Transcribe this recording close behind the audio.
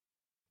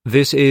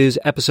This is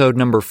episode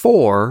number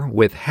 4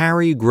 with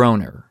Harry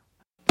Groener.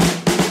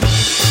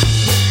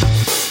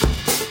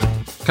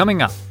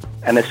 Coming up.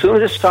 And as soon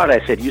as it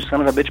started, I said, "You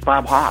son of a bitch,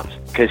 Bob Hobbs,"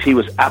 because he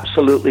was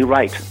absolutely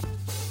right.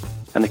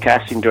 And the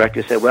casting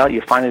director said, "Well,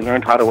 you finally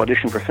learned how to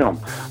audition for film."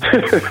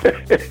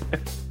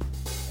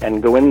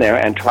 And go in there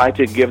and try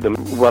to give them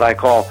what I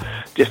call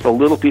just a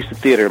little piece of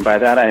theater. And by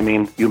that I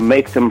mean you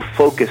make them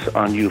focus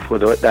on you for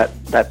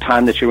that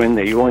time that you're in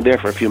there. You're only there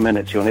for a few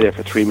minutes. You're only there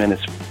for 3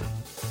 minutes.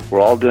 We're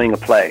all doing a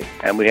play,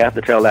 and we have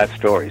to tell that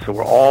story. So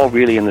we're all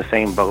really in the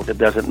same boat. It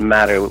doesn't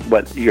matter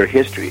what your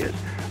history is.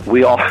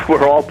 We're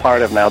all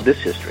part of now this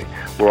history.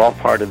 We're all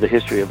part of the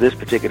history of this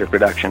particular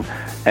production,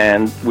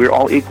 and we're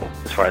all equal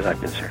as far as I'm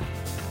concerned.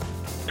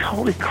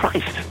 Holy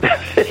Christ.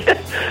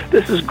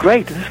 This is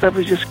great. This stuff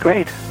is just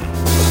great.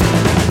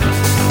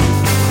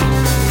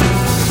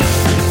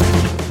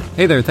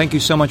 Hey there, thank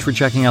you so much for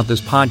checking out this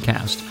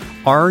podcast.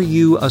 Are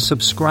you a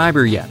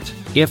subscriber yet?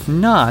 If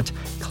not,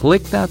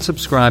 click that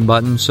subscribe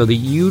button so that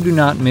you do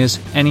not miss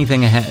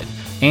anything ahead.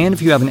 And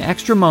if you have an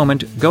extra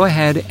moment, go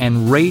ahead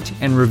and rate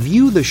and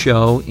review the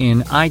show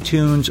in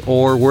iTunes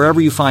or wherever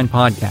you find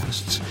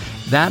podcasts.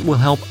 That will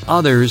help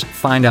others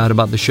find out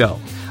about the show.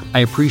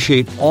 I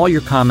appreciate all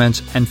your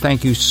comments, and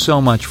thank you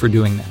so much for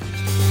doing that.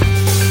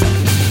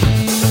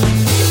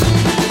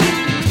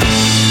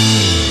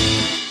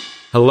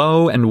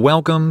 Hello and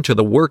welcome to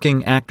the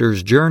Working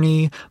Actor's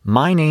Journey.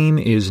 My name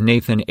is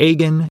Nathan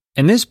Agan,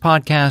 and this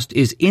podcast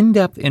is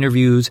in-depth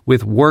interviews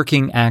with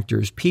working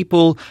actors,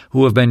 people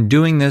who have been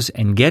doing this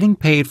and getting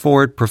paid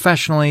for it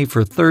professionally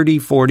for 30,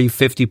 40,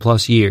 50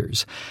 plus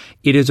years.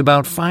 It is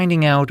about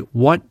finding out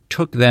what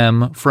took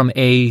them from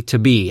A to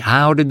B.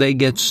 How did they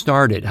get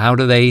started? How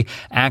do they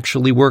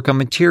actually work on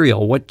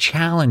material? What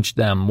challenged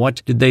them?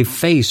 What did they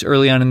face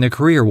early on in their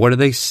career? What do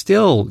they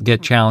still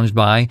get challenged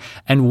by?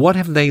 And what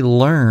have they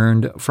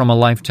learned from a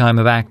lifetime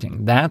of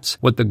acting? That's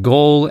what the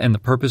goal and the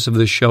purpose of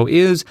this show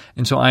is,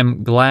 and so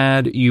I'm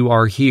glad you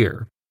are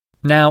here.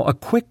 Now, a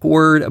quick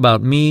word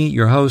about me,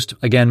 your host.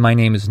 Again, my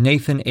name is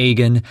Nathan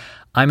Agan.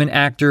 I'm an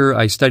actor.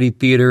 I studied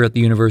theater at the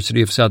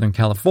University of Southern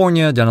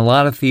California, done a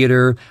lot of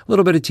theater, a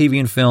little bit of TV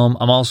and film.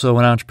 I'm also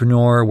an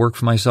entrepreneur, work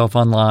for myself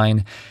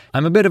online.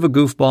 I'm a bit of a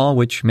goofball,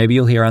 which maybe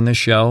you'll hear on this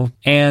show.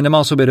 And I'm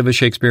also a bit of a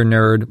Shakespeare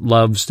nerd,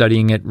 love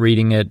studying it,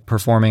 reading it,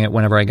 performing it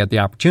whenever I get the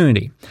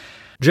opportunity.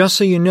 Just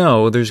so you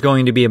know, there's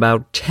going to be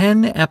about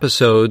 10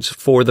 episodes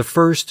for the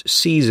first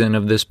season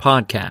of this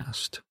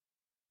podcast.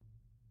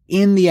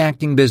 In the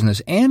acting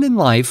business and in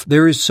life,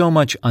 there is so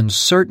much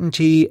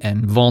uncertainty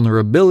and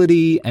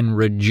vulnerability and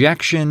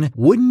rejection.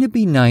 Wouldn't it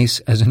be nice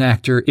as an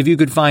actor if you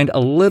could find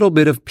a little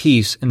bit of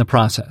peace in the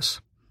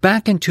process?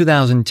 Back in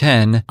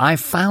 2010, I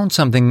found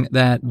something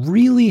that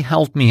really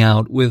helped me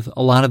out with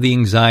a lot of the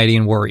anxiety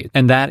and worry,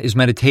 and that is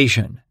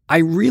meditation. I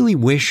really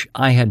wish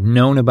I had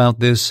known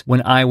about this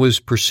when I was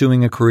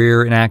pursuing a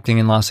career in acting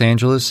in Los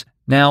Angeles.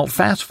 Now,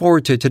 fast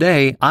forward to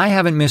today, I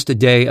haven't missed a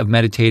day of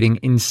meditating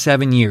in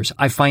 7 years.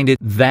 I find it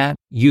that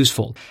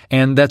useful.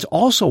 And that's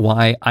also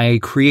why I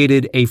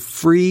created a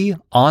free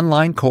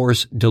online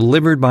course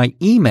delivered by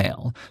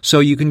email. So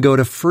you can go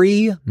to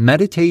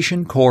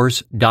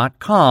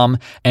freemeditationcourse.com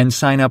and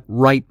sign up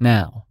right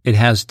now. It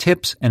has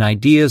tips and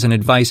ideas and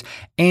advice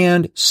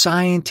and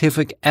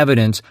scientific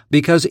evidence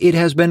because it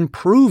has been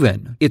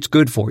proven it's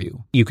good for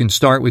you. You can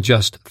start with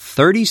just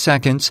 30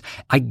 seconds.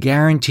 I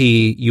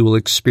guarantee you will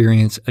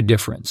experience a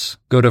difference.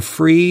 Go to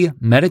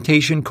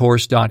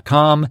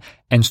freemeditationcourse.com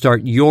and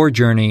start your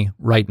journey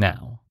right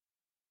now.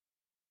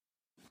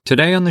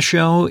 Today on the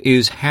show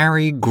is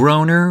Harry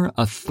Groener,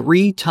 a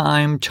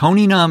 3-time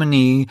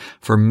Tony-Nominee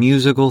for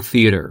musical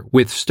theater,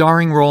 with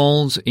starring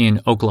roles in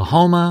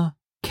Oklahoma,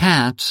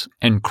 Cats,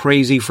 and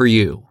Crazy for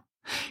You.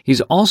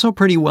 He's also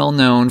pretty well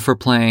known for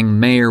playing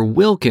Mayor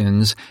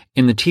Wilkins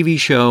in the TV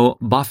show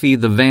Buffy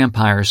the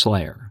Vampire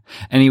Slayer,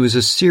 and he was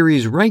a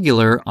series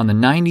regular on the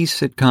 90s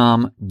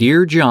sitcom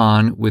Dear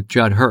John with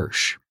Judd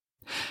Hirsch.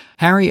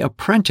 Harry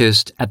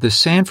apprenticed at the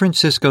San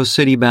Francisco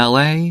City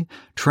Ballet,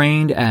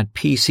 trained at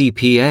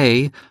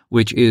PCPA,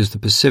 which is the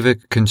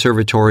Pacific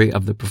Conservatory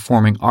of the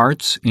Performing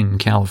Arts in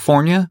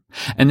California,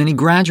 and then he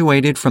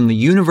graduated from the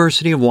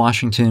University of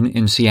Washington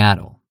in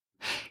Seattle.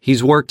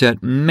 He's worked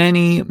at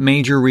many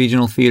major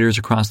regional theaters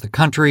across the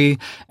country,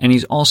 and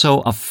he's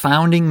also a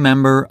founding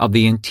member of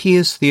the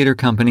Antaeus Theater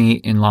Company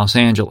in Los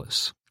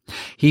Angeles.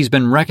 He's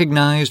been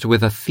recognized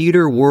with a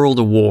Theater World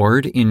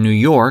Award in New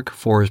York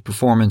for his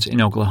performance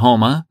in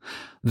Oklahoma,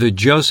 the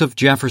Joseph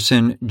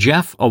Jefferson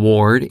Jeff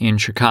Award in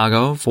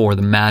Chicago for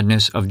The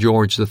Madness of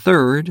George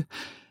III,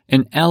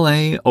 an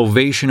LA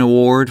Ovation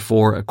Award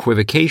for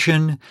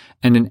Equivocation,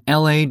 and an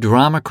LA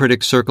Drama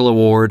Critics Circle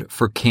Award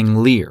for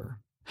King Lear.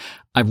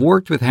 I've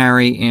worked with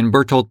Harry in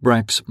Bertolt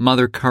Brecht's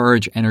Mother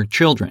Courage and Her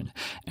Children,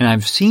 and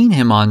I've seen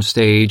him on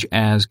stage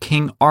as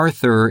King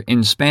Arthur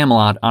in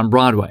Spamalot on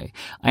Broadway.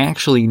 I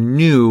actually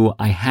knew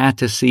I had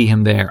to see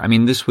him there. I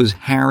mean, this was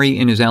Harry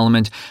in his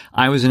element.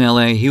 I was in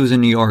LA, he was in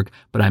New York,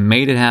 but I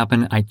made it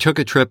happen. I took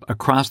a trip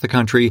across the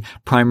country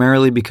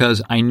primarily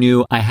because I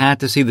knew I had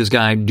to see this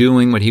guy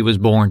doing what he was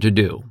born to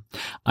do.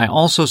 I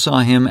also saw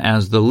him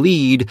as the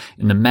lead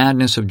in The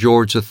Madness of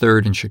George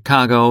III in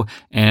Chicago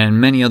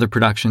and many other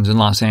productions in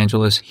Los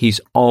Angeles.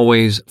 He's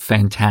always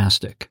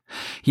fantastic.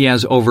 He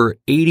has over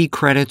 80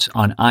 credits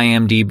on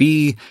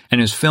IMDb,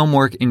 and his film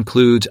work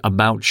includes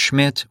About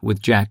Schmidt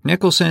with Jack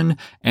Nicholson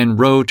and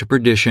Road to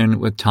Perdition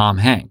with Tom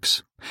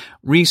Hanks.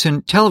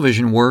 Recent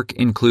television work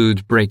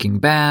includes Breaking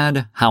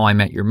Bad, How I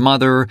Met Your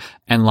Mother,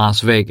 and Las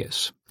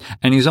Vegas.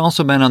 And he's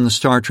also been on the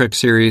Star Trek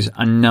series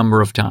a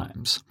number of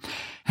times.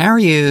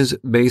 Harry is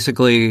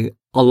basically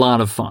a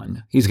lot of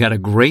fun. He's got a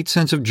great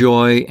sense of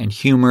joy and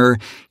humor.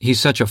 He's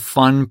such a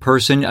fun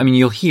person. I mean,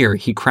 you'll hear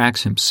he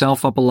cracks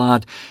himself up a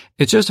lot.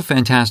 It's just a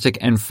fantastic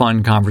and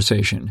fun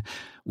conversation.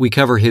 We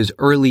cover his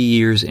early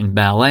years in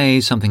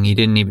ballet, something he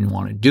didn't even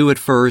want to do at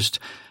first,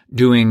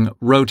 doing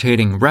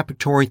rotating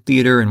repertory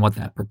theater and what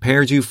that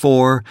prepares you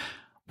for,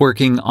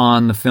 working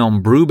on the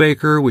film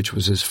Brubaker, which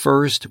was his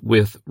first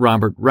with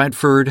Robert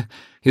Redford,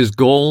 his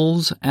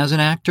goals as an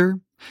actor,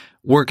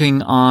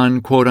 working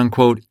on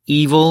quote-unquote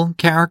evil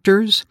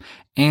characters,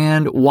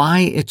 and why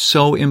it's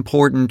so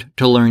important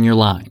to learn your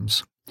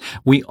lines.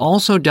 We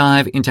also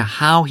dive into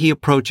how he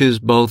approaches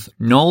both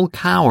Noel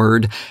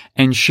Coward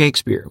and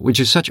Shakespeare, which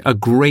is such a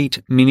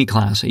great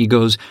mini-class. He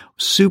goes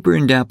super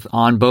in-depth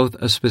on both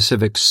a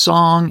specific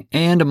song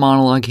and a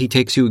monologue. He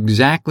takes you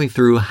exactly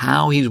through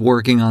how he's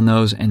working on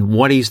those and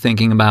what he's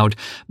thinking about.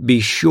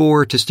 Be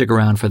sure to stick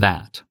around for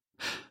that.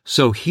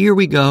 So here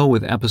we go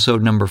with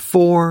episode number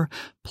 4.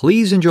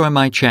 Please enjoy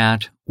my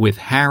chat with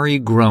Harry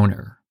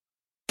Groener.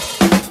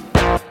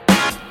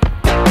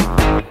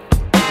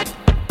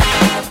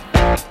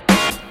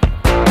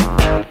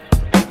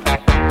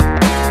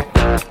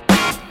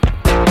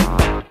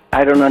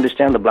 I don't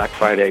understand the Black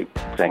Friday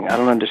thing. I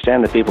don't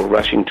understand the people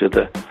rushing to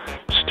the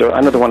store. I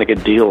know they want to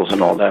get deals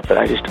and all that, but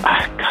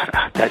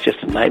God, that's just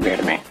a nightmare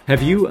to me.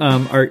 Have you,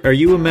 are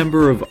you a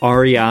member of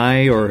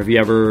REI, or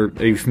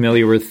are you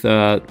familiar with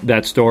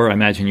that store? I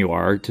imagine you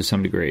are to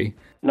some degree.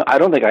 No, I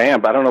don't think I am,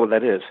 but I don't know what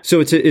that is.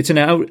 So it's an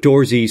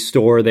outdoorsy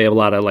store. They have a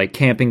lot of like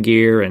camping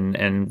gear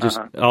and just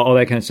all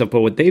that kind of stuff.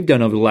 But what they've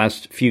done over the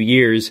last few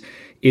years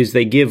is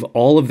they give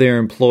all of their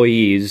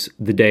employees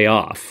the day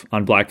off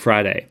on Black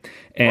Friday.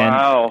 And,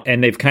 wow.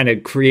 And they've kind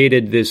of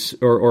created this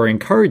or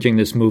encouraging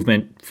this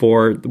movement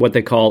for what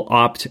they call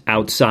opt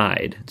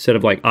outside. Instead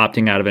of like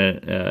opting out of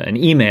an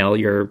email,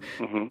 you're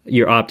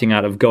opting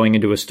out of going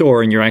into a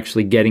store and you're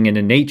actually getting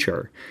into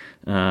nature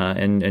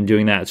and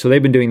doing that. So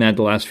they've been doing that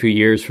the last few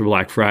years for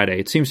Black Friday.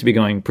 It seems to be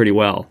going pretty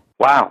well.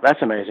 Wow,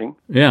 that's amazing.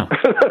 Yeah.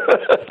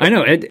 I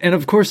know. And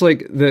of course,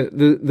 like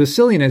the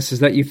silliness is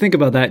that you think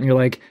about that and you're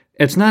like,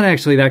 it's not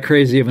actually that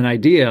crazy of an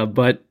idea,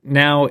 but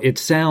now it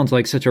sounds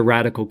like such a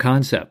radical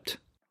concept.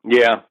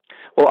 Yeah.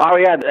 Well,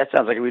 REI, that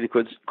sounds like a really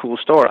cool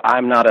store.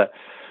 I'm not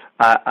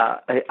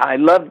I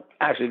love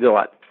actually go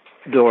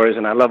outdoors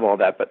and I love all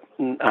that, but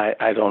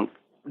I don't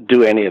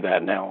do any of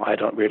that now. I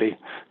don't really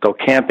go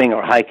camping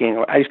or hiking,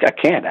 or I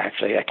can't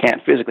actually. I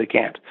physically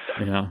can't.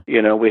 Yeah.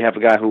 You know, we have a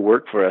guy who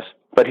worked for us,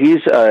 but he's,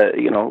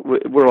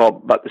 we're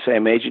all about the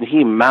same age, and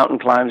he mountain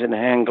climbs and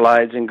hang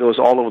glides and goes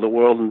all over the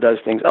world and does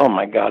things. Oh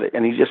my God.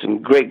 And he's just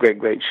in great, great,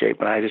 great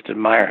shape. And I just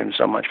admire him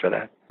so much for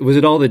that. Was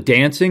it all the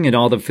dancing and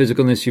all the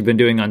physicalness you've been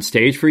doing on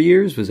stage for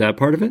years? Was that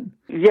part of it?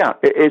 Yeah,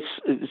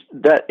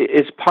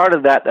 it's part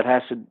of that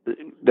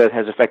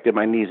has affected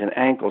my knees and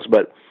ankles.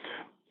 But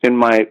in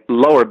my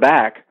lower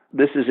back,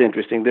 this is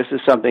interesting. This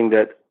is something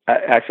that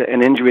actually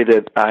an injury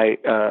that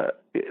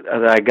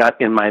I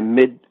got in my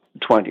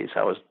mid-20s.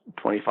 I was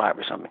 25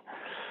 or something.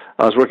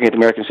 I was working at the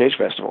American Stage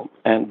Festival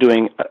and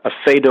doing a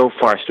fado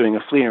farce, doing a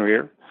flea and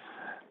rear,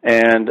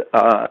 and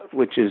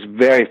which is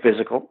very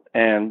physical,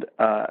 and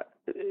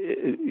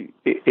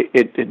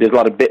it there's a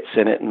lot of bits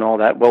in it and all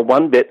that. Well,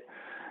 one bit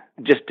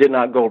just did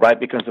not go right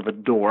because of a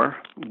door.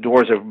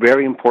 Doors are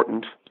very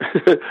important,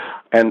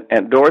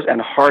 and doors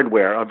and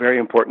hardware are very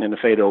important in the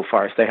fado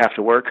farce. They have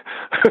to work.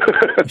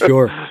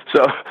 Sure.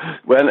 So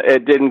when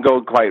it didn't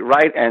go quite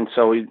right, and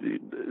so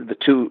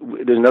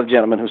there's another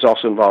gentleman who's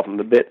also involved in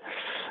the bit,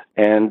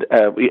 and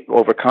we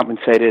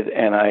overcompensated,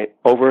 and I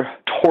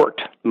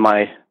over-torqued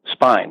my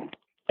spine.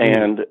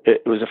 And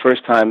it was the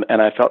first time,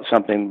 and I felt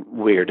something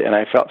weird, and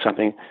I felt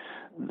something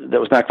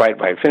that was not quite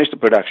right. I finished the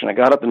production. I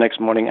got up the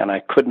next morning, and I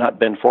could not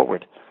bend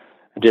forward.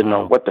 I didn't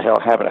know what the hell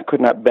happened. I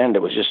could not bend.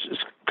 It was just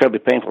incredibly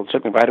painful. It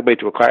took me right away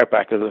to a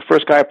chiropractor, the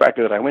first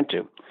chiropractor that I went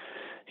to.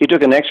 He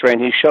took an X-ray,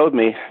 and he showed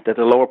me that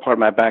the lower part of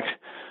my back,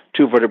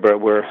 2 vertebrae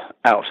were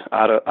out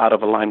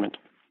of alignment.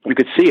 You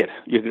could see it.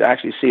 You could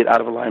actually see it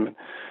out of alignment.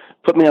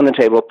 Put me on the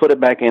table, put it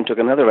back in, took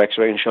another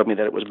X-ray, and showed me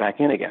that it was back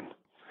in again.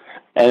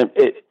 And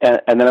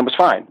then it was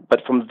fine.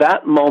 But from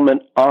that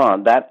moment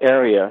on, that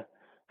area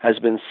has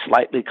been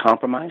slightly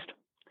compromised.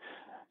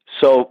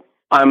 So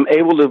I'm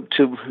able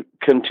to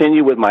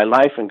continue with my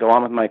life and go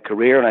on with my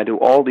career, and I do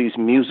all these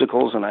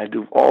musicals, and I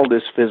do all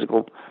this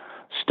physical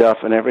stuff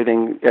and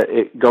everything.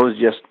 It goes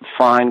just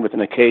fine with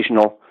an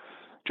occasional.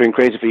 During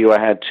Crazy for You,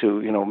 I had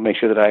to, make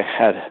sure that I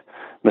had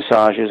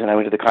massages, and I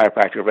went to the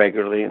chiropractor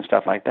regularly and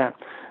stuff like that.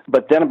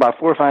 But then about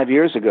 4 or 5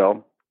 years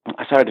ago,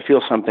 I started to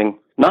feel something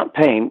not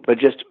pain, but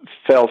just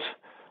felt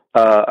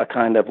a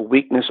kind of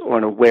weakness or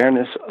an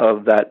awareness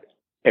of that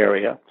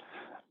area.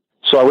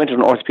 So I went to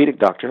an orthopedic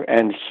doctor,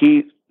 and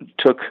he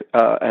took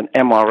an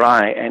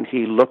MRI, and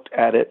he looked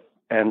at it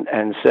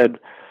and said,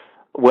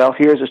 well,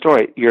 here's the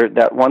story.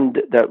 That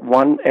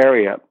one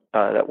area,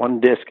 that one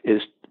disc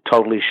is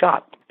totally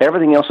shot.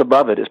 Everything else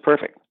above it is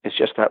perfect. It's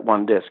just that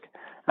one disc.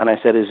 And I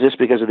said, is this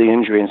because of the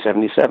injury in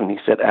 77? He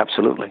said,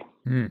 absolutely.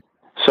 Mm.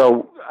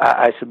 So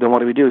I said, then what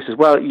do we do? He says,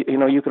 well,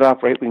 you could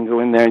operate. We can go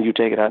in there and you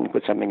take it out and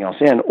put something else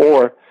in.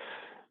 Or,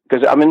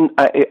 because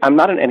I'm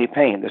not in any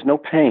pain. There's no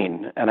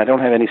pain, and I don't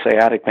have any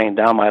sciatic pain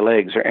down my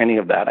legs or any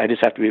of that. I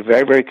just have to be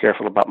very, very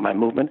careful about my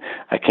movement.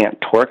 I can't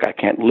torque. I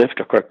can't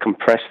lift or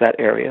compress that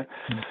area.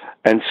 Mm.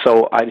 And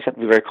so I just have to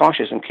be very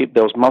cautious and keep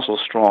those muscles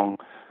strong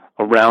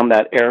around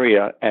that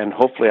area, and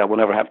hopefully I will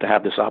never have to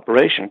have this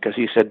operation, because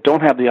he said,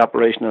 don't have the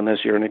operation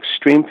unless you're in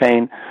extreme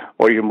pain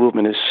or your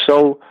movement is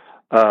so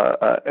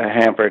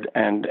hampered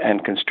and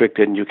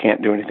constricted and you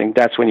can't do anything.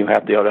 That's when you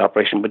have the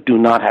operation, but do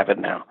not have it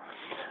now.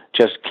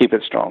 Just keep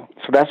it strong.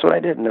 So that's what I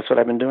did, and that's what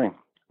I've been doing.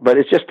 But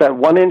it's just that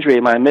one injury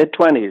in my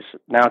mid-20s,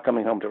 now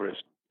coming home to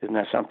roost. Isn't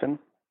that something?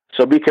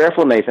 So be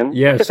careful, Nathan.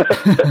 Yes.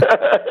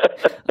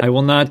 I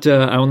will not.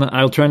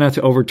 I'll try not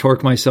to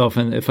over-torque myself,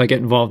 and if I get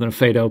involved in a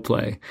Fado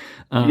play.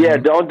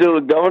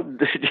 Don't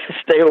just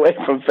stay away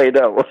from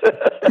Fado.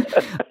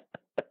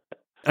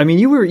 I mean,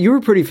 you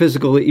were pretty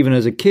physical even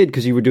as a kid,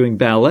 because you were doing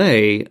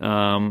ballet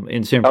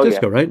in San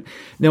Francisco, right?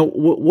 Now,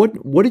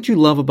 what did you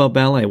love about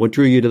ballet? What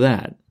drew you to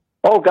that?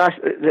 Oh gosh,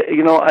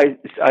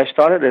 I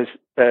started as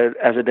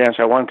a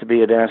dancer. I wanted to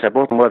be a dancer.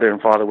 Both my mother and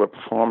father were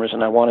performers,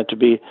 and I wanted to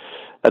be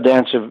a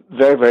dancer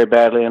very, very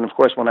badly. And of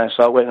course, when I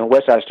saw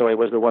West Side Story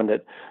was the one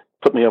that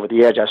put me over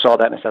the edge, I saw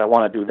that and I said, I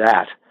want to do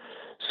that.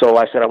 So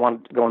I said I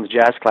wanted to go into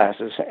jazz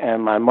classes.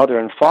 And my mother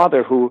and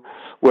father, who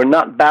were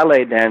not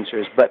ballet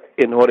dancers, but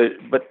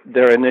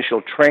their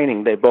initial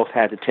training, they both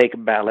had to take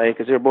ballet,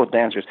 because they were both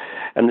dancers,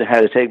 and they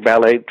had to take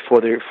ballet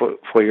for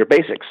your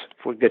basics,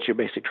 get your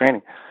basic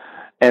training.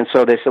 And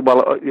so they said,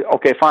 well,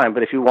 okay, fine,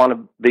 but if you want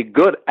to be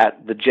good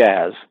at the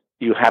jazz,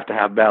 you have to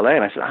have ballet.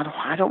 And I said,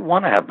 I don't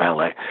want to have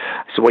ballet.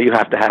 I said, well, you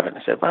have to have it. And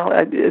I said, well,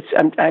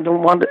 I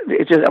don't want to.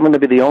 It's just, I'm going to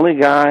be the only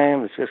guy,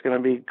 and it's just going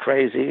to be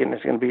crazy, and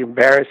it's going to be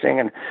embarrassing.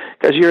 And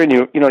because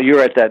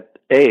you're at that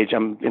age.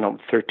 I'm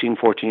 13,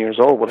 14 years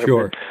old, whatever.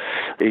 Sure.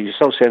 You're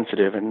so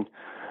sensitive, and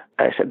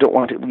I said, don't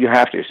want to. You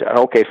have to. He said,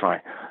 okay,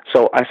 fine.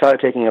 So I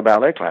started taking a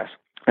ballet class.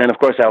 And of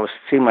course,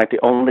 seemed like the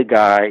only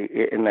guy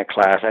in that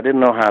class. I didn't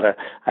know how to.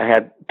 I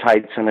had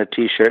tights and a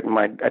T-shirt, and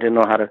I didn't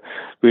know how to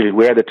really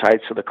wear the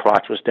tights, so the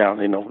crotch was down,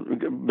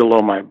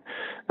 below my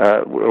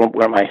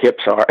where my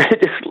hips are.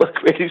 It just looked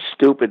really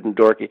stupid and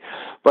dorky.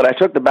 But I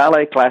took the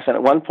ballet class, and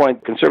at one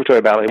point,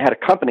 Conservatory Ballet had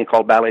a company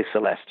called Ballet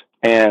Celeste,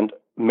 and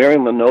Mary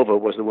Lenova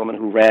was the woman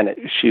who ran it.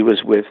 She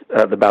was with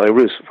the Ballet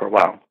Russe for a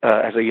while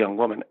as a young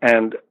woman,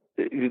 and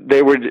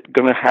they were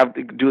going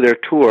to do their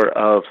tour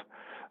of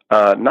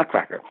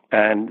Nutcracker.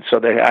 And so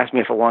they asked me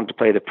if I wanted to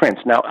play the prince.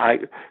 Now,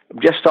 I'm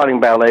just starting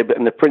ballet,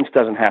 and the prince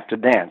doesn't have to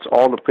dance.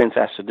 All the prince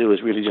has to do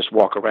is really just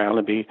walk around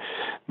and be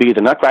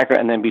the Nutcracker,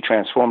 and then be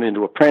transformed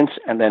into a prince,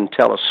 and then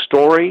tell a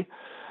story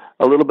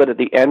a little bit at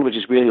the end, which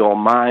is really all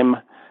mime,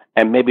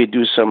 and maybe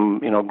do some,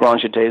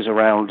 grand jetés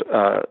around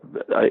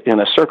in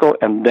a circle,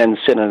 and then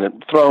sit on a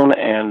throne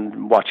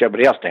and watch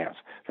everybody else dance.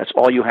 That's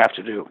all you have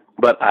to do.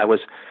 But I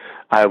was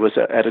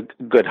at a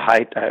good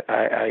height.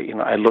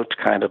 I looked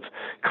kind of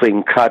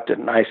clean cut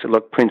and nice. I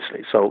looked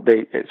princely. So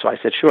I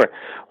said, sure.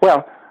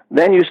 Well,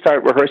 then you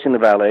start rehearsing the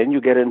ballet, and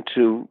you get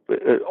into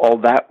all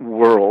that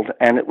world,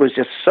 and it was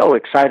just so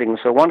exciting and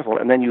so wonderful.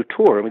 And then you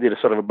tour, and we did a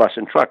sort of a bus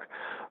and truck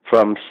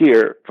from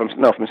San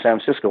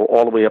Francisco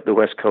all the way up the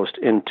West Coast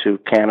into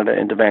Canada,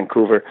 into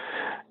Vancouver,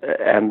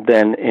 and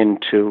then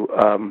into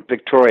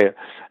Victoria.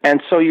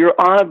 And so you're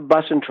on a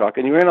bus and truck,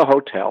 and you're in a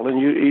hotel,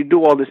 and you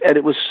do all this, and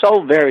it was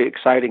so very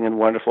exciting and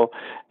wonderful.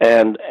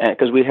 And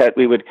because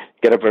we would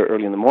get up very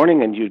early in the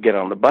morning, and you'd get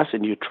on the bus,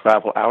 and you'd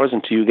travel hours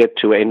until you get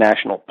to a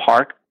national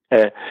park,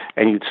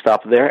 and you'd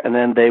stop there, and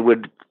then they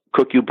would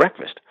cook you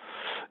breakfast,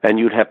 and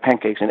you'd have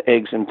pancakes and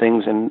eggs and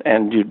things,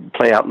 and you'd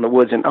play out in the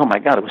woods, and oh my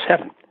God, it was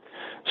heaven.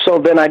 So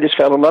then I just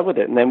fell in love with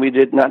it, and then we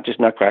did not just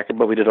Nutcracker,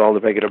 but we did all the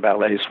regular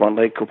ballets, Swan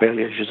Lake,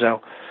 Coppelia,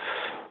 Giselle,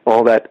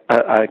 all that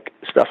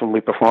stuff, and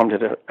we performed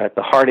at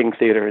the Harding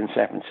Theater in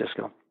San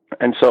Francisco.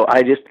 And so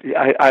I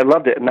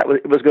loved it, and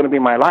it was going to be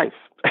my life.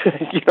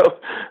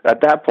 At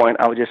that point,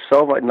 I was just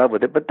so in love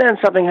with it. But then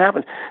something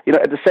happened.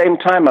 At the same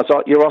time,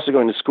 you're also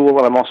going to school,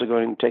 and I'm also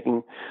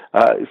taking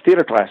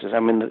theater classes.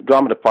 I'm in the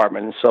drama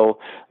department, and so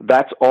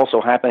that's also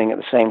happening at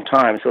the same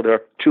time. So there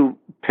are two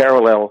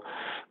parallel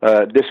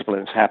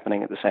disciplines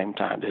happening at the same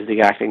time. There's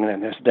the acting, and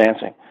then there's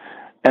dancing.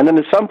 And then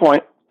at some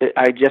point,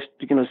 I just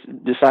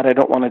decide I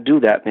don't want to do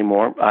that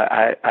anymore.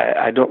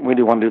 I don't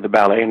really want to do the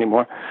ballet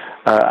anymore.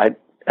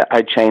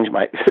 I changed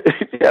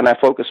and I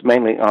focus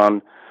mainly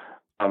on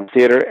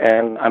theater,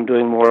 and I'm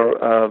doing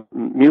more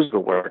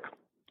musical work.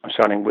 I'm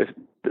starting with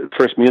the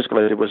first musical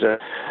I did was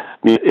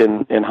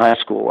in high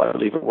school, I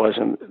believe it was,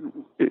 and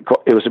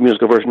it was a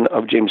musical version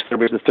of James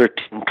Thurber's The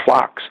 13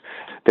 Clocks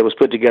that was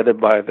put together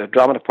by the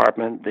drama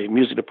department, the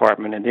music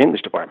department, and the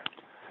English department.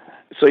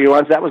 So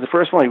that was the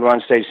first one. You were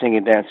on stage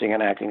singing, dancing,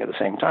 and acting at the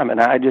same time, and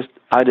I just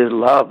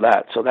love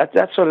that. So that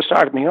sort of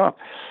started me off.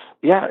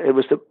 Yeah, it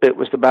was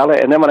the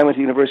ballet, and then when I went to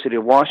the University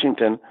of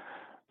Washington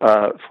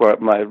for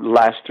my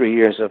last 3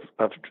 years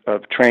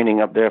of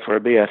training up there for a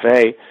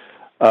BFA,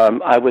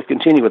 I would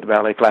continue with the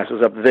ballet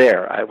classes up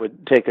there. I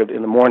would take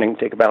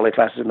ballet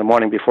classes in the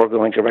morning before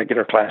going to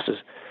regular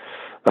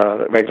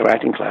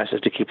acting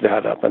classes to keep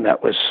that up, and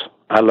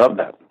I loved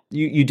that.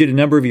 You did a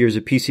number of years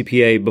at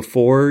PCPA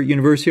before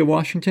University of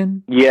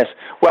Washington? Yes.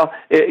 Well,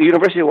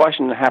 University of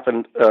Washington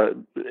happened I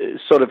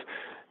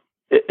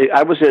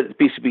was at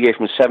PCPA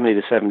from 70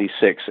 to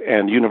 76,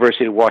 and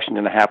University of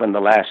Washington happened the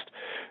last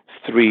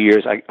 3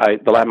 years.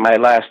 My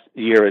last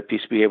year at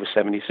PCPA was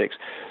 76.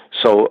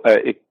 So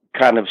it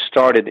kind of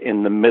started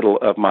in the middle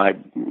of my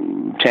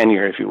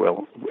tenure, if you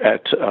will,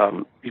 at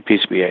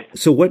PCPA.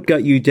 So what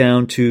got you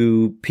down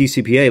to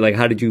PCPA? Like,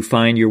 how did you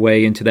find your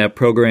way into that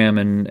program?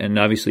 And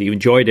obviously you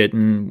enjoyed it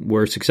and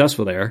were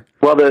successful there.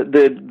 Well, I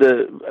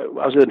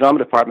was in the drama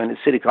department at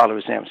City College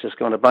of San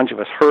Francisco, and a bunch of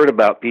us heard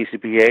about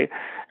PCPA,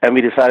 and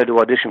we decided to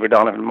audition for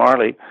Donovan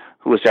Marley,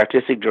 who was the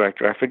artistic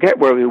director. I forget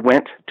where we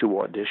went to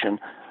audition,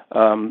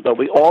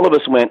 but all of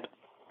us went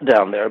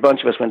down there. A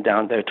bunch of us went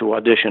down there to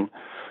audition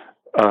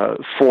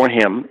for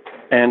him,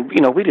 and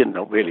we didn't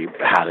know really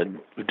how to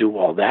do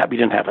all that. We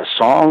didn't have a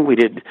song.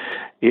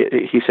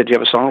 He said, "Do you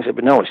have a song?" I said,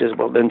 "But no." He says,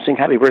 "Well, then sing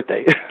Happy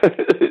Birthday."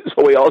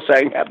 So we all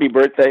sang Happy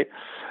Birthday,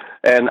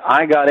 and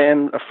I got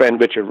in. A friend,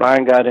 Richard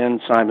Ryan, got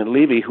in. Simon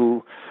Levy,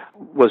 who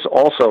was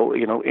also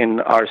in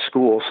our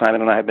school.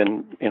 Simon and I have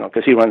been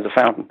because he runs the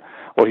Fountain,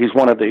 or he's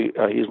one of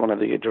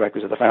the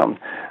directors of the Fountain.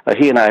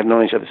 He and I have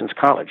known each other since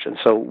college, and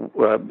so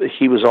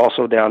he was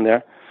also down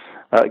there.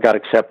 Got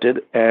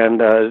accepted,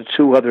 and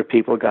two other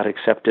people got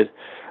accepted,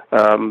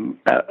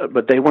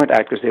 but they weren't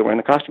actors, they were in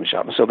the costume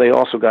shop, and so they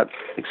also got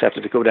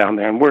accepted to go down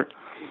there and work.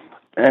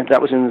 And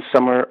that was in the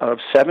summer of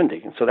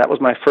 70, and so that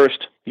was my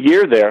first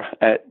year there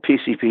at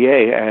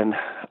PCPA, and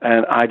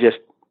I just,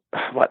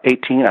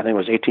 18, I think it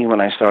was 18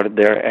 when I started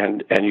there,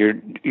 and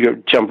you're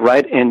jump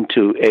right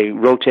into a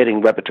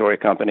rotating repertory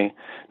company,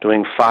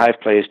 doing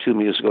 5 plays, 2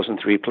 musicals, and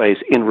 3 plays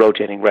in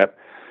rotating rep.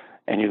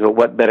 And you go,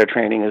 what better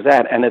training is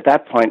that? And at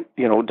that point,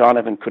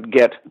 Donovan could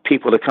get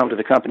people to come to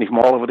the company from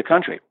all over the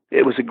country.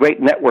 It was a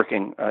great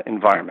networking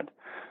environment.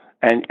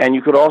 And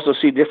you could also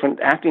see different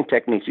acting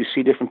techniques. You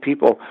see different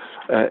people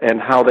and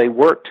how they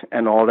worked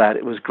and all that.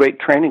 It was great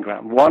training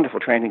ground,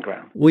 wonderful training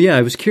ground. Well, yeah,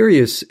 I was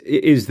curious,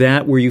 is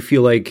that where you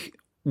feel like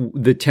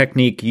the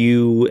technique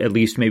you at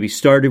least maybe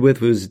started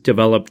with was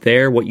developed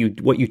there? What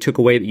you took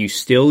away that you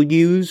still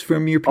use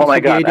from your PCPA days? Oh my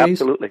God,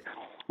 absolutely.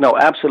 No,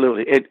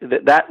 absolutely.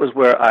 That was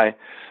where I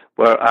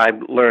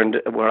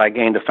learned, where I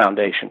gained a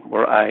foundation,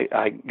 where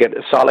I get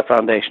a solid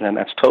foundation, and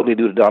that's totally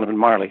due to Donovan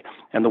Marley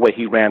and the way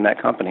he ran that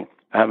company.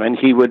 And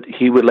he would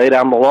lay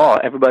down the law.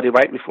 Everybody,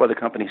 right before the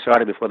company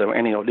started, before there were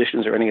any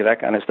auditions or any of that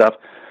kind of stuff,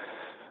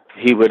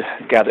 he would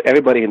gather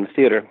everybody in the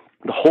theater,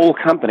 the whole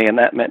company, and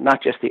that meant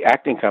not just the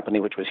acting company,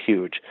 which was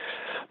huge,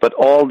 but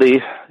all the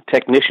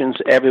technicians,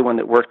 everyone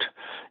that worked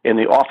in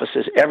the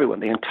offices, everyone,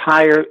 the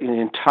entire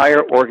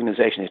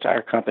organization, the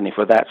entire company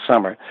for that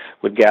summer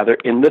would gather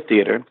in the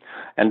theater,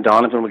 and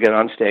Donovan would get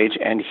on stage,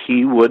 and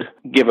he would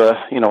give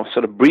a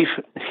sort of brief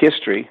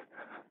history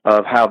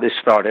of how this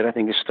started. I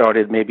think it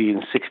started maybe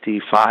in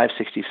 65,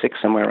 66,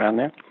 somewhere around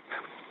there.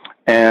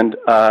 And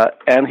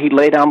he'd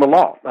lay down the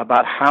law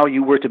about how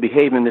you were to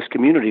behave in this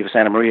community of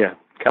Santa Maria,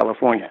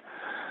 California,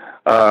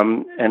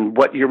 and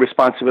what your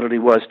responsibility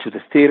was to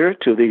the theater,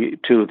 to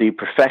the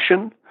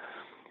profession.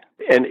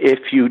 And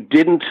if you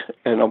didn't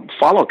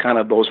follow kind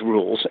of those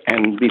rules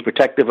and be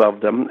protective of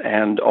them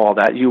and all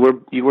that, you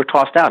were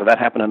tossed out. That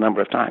happened a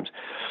number of times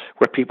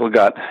where people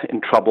got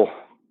in trouble,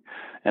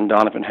 and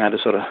Donovan had to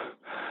sort of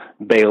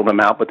bail them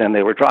out, but then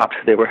they were dropped.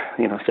 They were,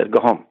 said, go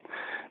home,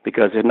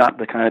 because they're not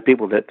the kind of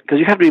people because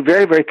you have to be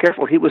very, very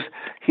careful. He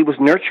was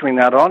nurturing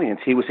that audience.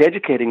 He was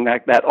educating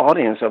that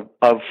audience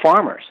of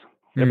farmers.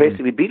 They're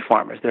basically beet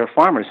farmers. They're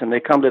farmers, and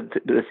they come to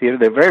the theater.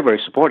 They're very, very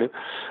supportive.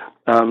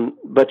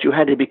 But you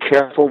had to be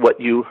careful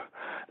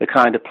the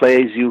kind of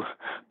plays you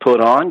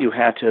put on. You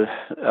had to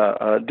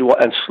do,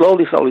 and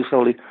slowly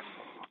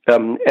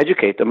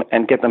educate them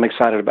and get them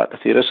excited about the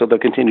theater, so they'll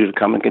continue to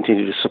come and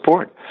continue to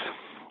support.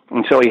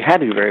 And so he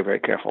had to be very, very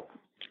careful.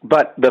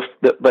 But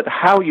but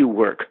how you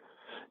work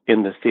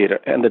in the theater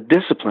and the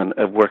discipline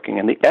of working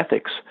and the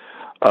ethics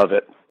of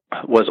it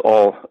was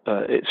all.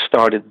 It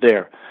started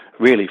there.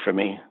 Really, for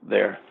me,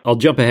 there. I'll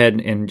jump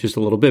ahead in just a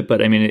little bit,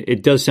 but I mean,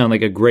 it does sound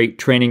like a great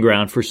training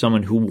ground for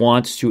someone who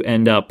wants to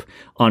end up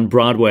on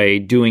Broadway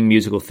doing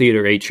musical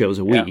theater 8 shows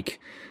a week.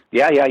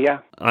 Yeah.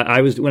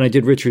 I was, when I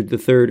did Richard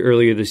III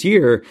earlier this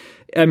year,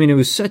 I mean, it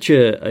was such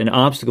an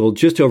obstacle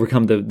just to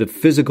overcome the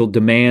physical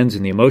demands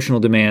and the emotional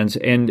demands,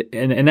 and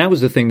that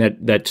was the thing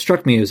that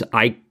struck me is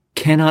I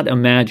cannot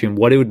imagine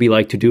what it would be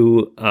like to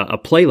do a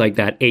play like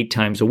that 8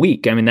 times a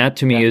week. I mean, that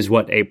to me is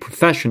what a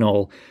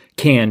professional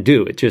can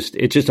do. It's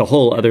just a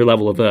whole other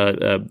level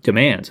of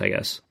demands, I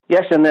guess.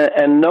 Yes,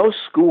 and no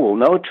school,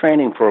 no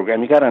training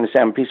program. You got to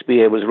understand,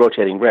 PCPA was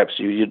rotating reps.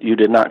 You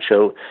did not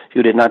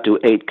do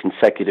 8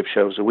 consecutive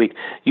shows a week.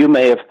 You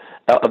may have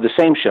of the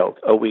same show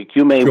a week.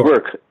 You may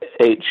work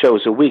 8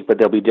 shows a week, but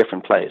there'll be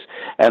different plays,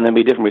 and there'll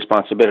be different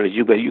responsibilities.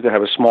 You could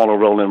have a smaller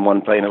role in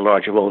one play and a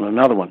larger role in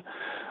another one.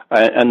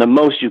 And the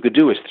most you could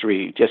do is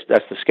 3. Just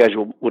that's the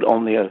schedule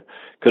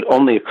could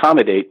only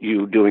accommodate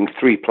you doing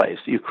 3 plays.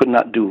 You could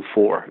not do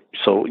 4.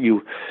 So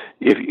you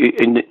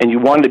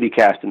wanted to be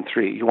cast in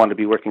 3. You wanted to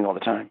be working all the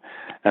time.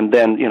 And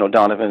then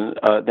Donovan,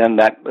 then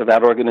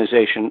that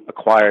organization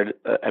acquired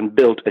and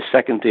built a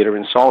second theater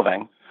in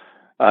Solvang,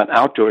 an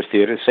outdoor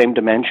theater, same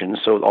dimensions,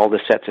 so all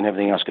the sets and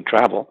everything else could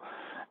travel.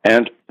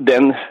 And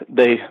then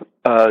they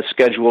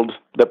scheduled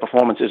the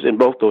performances in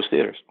both those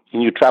theaters,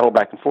 and you travel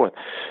back and forth.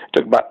 It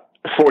took about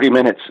 40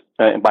 minutes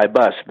by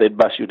bus. They'd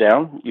bus you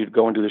down, you'd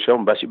go and do the show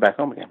and bus you back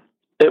home again.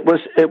 It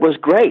was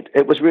great.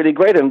 It was really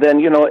great. And then,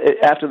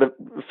 after the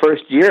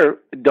first year,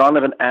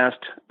 Donovan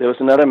asked, there was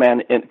another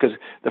man, because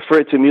the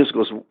first 2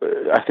 musicals,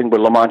 I think, were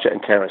La Mancha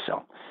and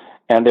Carousel.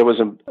 And there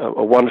was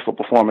a wonderful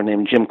performer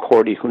named Jim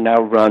Cordy, who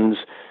now runs,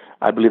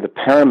 I believe, the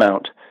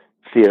Paramount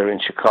Theater in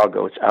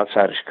Chicago. It's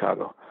outside of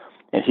Chicago.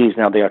 And he's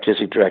now the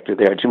artistic director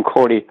there. Jim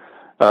Cordy,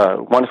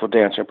 wonderful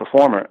dancer and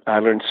performer. I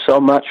learned so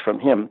much from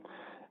him.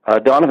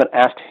 Donovan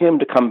asked him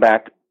to come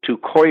back to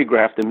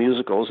choreograph the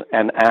musicals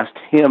and asked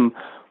him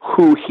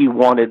who he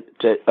wanted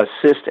to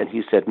assist, and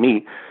he said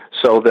me.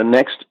 So the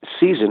next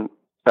season,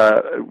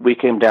 we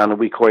came down and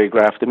we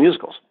choreographed the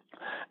musicals.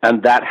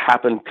 And that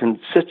happened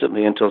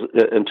consistently until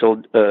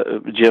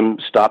Jim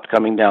stopped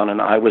coming down,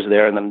 and I was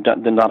there. And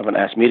then Donovan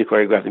asked me to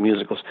choreograph the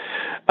musicals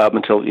up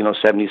until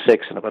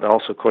 76. But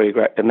also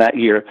choreographed in that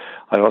year.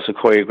 I also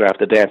choreographed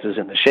the dances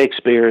in the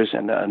Shakespeare's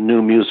and a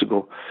new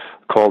musical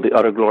called The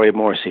Utter Glory of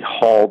Morrissey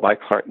Hall by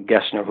Clark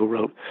Gessner, who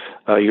wrote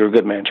You're a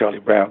Good Man, Charlie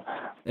Brown.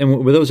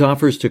 And were those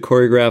offers to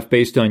choreograph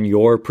based on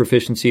your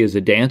proficiency as a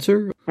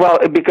dancer? Well,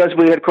 because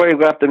we had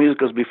choreographed the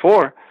musicals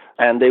before.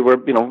 And they were,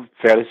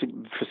 fairly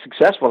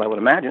successful, I would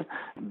imagine.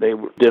 They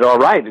did all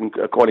right,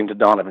 according to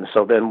Donovan.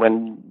 So then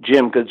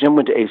because Jim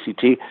went to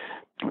ACT,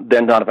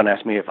 then Donovan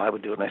asked me if I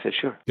would do it, and I said,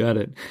 sure. Got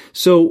it.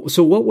 So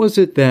what was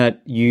it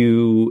that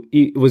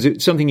was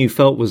it something you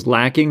felt was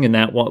lacking, and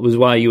that was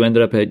why you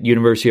ended up at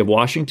University of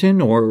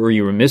Washington, or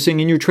you were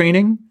missing in your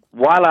training?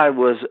 While I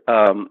was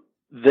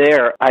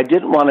there, I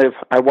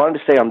wanted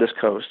to stay on this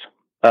coast.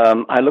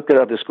 I looked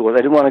at other schools. I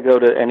didn't want to go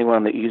to anywhere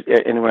on the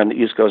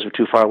East Coast or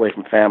too far away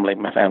from family.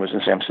 My family was in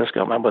San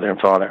Francisco, my mother and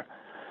father.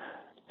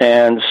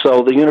 And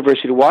so the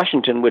University of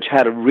Washington, which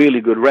had a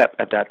really good rep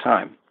at that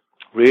time,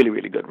 really,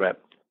 really good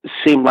rep,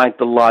 seemed like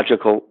the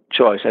logical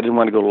choice. I didn't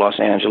want to go to Los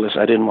Angeles.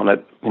 I didn't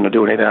want to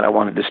do any of that. I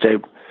wanted to stay.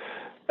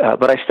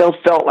 But I still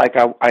felt like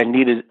I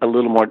needed a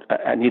little more,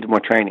 I needed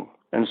more training.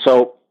 And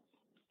so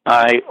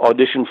I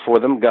auditioned for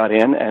them, got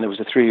in, and it was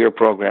a 3-year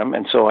program.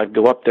 And so I'd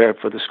go up there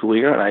for the school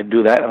year, and I'd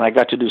do that. And I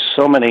got to do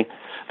so many.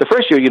 The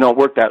first year, you don't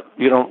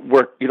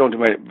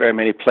do very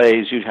many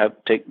plays. You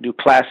do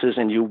classes,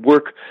 and you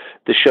work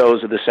the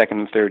shows of the second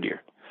and third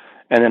year.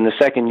 And then the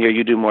second year,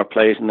 you do more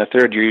plays, and the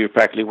third year, you're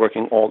practically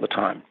working all the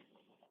time.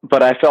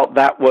 But I felt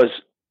that was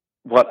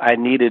what I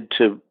needed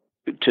to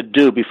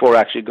do before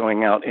actually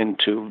going out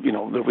into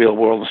the real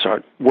world and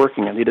start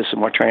working. I needed some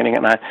more training,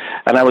 and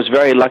I was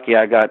very lucky.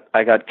 I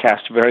got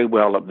cast very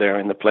well up there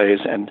in the plays,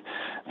 and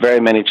very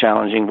many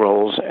challenging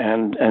roles,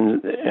 and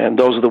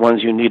those are the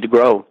ones you need to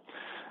grow.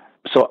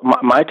 So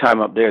my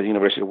time up there at the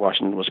University of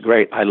Washington was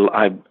great.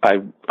 I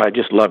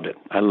just loved it.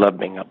 I loved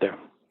being up there.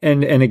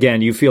 And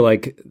again, you feel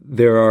like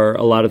there are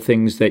a lot of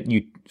things that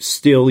you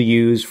still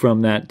use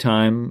from that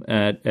time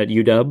at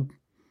UW?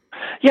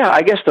 Yeah,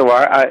 I guess there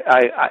are.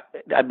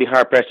 I'd be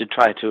hard pressed to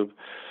try to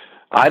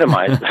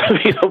itemize,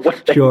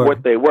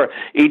 what they were.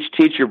 Each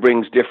teacher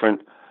brings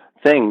different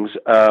things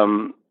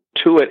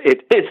to it.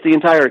 It's the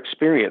entire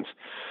experience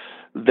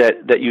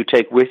that you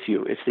take with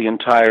you. It's the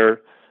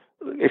entire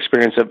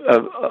experience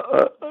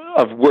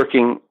of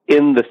working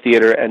in the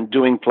theater and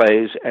doing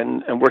plays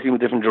and working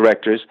with different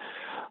directors.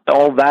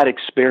 All that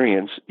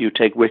experience you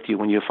take with you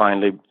when you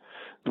finally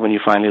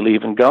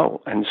leave and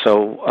go. And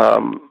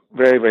so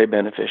very, very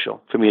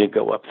beneficial for me to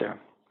go up there.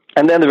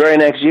 And then the very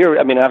next year,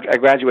 after I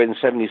graduated in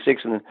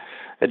 76, and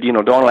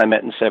Dawn and I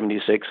met in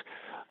 76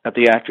 at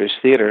the Actors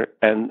Theater,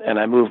 and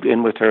I moved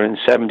in with her in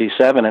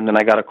 77, and then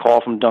I got a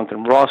call from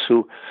Duncan Ross,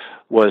 who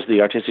was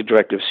the artistic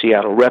director of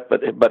Seattle Rep,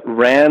 but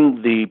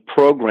ran the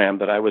program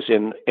that I was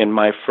in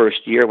my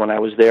first year when I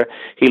was there.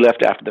 He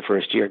left after the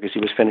first year because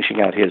he was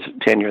finishing out his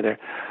tenure there,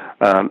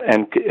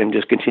 and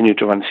just continued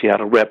to run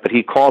Seattle Rep. But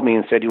he called me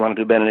and said, "You want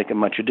to do Benedict and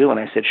Much Ado?" And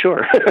I said,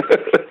 "Sure."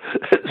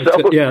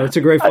 That's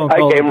a great phone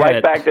call. I came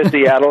right back to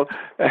Seattle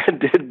and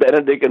did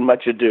Benedict and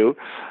Much Ado.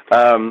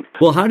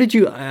 Well, how did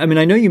you? I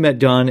know you met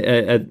Don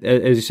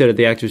as you said at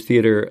the Actors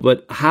Theater,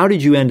 but how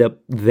did you end up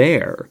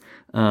there?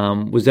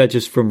 Was that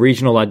just from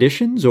regional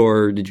auditions,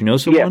 or did you know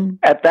someone?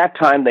 Yeah, at that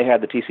time they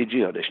had the TCG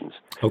auditions.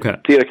 Okay.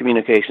 Theater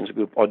Communications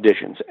Group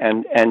auditions,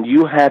 and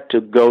you had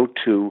to go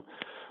to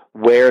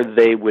where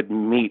they would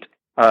meet.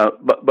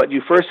 But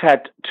you first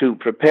had to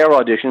prepare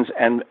auditions,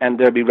 and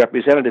there'd be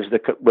representatives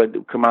that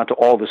would come out to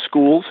all the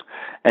schools,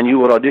 and you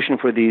would audition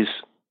for these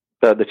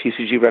the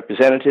TCG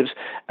representatives,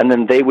 and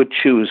then they would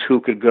choose who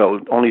could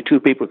go. Only 2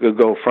 people could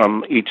go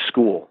from each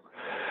school.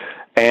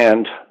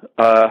 And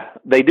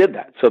they did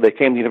that. So they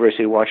came to the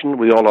University of Washington.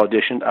 We all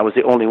auditioned. I was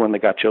the only one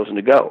that got chosen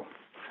to go.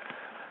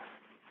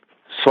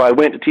 So I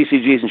went to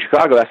TCGs in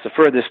Chicago. That's the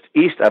furthest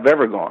east I've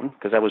ever gone,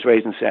 because I was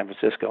raised in San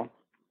Francisco.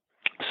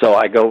 So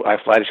I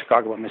fly to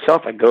Chicago by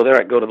myself. I go there.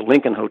 I go to the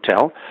Lincoln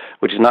Hotel,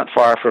 which is not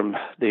far from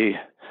the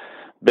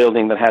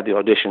building that had the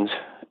auditions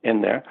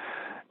in there.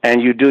 And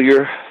you do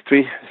your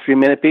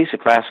 3-minute piece, a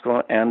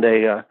classical and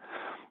a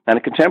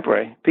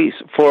contemporary piece,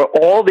 for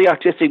all the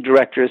artistic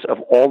directors of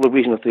all the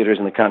regional theaters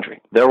in the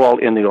country. They're all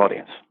in the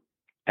audience.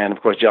 And,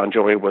 of course, John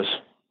Jory was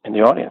in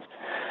the audience.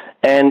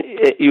 And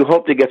you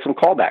hope to get some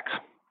callbacks.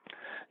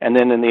 And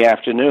then in the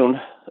afternoon,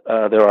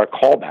 there are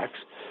callbacks,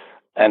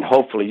 and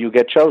hopefully you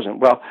get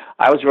chosen. Well,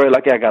 I was very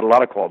lucky. I got a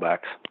lot of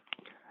callbacks.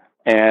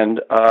 And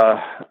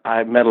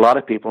I met a lot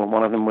of people, and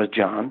one of them was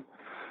John.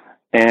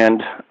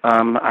 And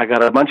I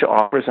got a bunch of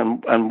offers,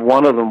 and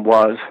one of them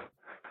was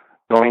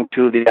going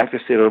to the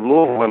Actors Theater of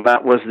Louisville, and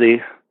that was the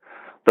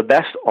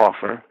best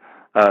offer,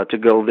 to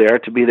go there,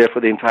 to be there for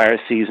the entire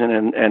season,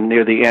 and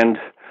near the end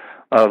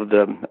of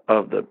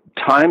the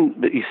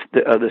time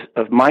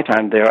of my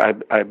time there,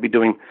 I'd be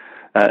doing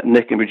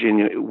Nick and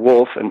Virginia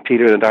Woolf and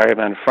Peter and the Diary of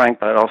Anne Frank,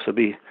 but I'd also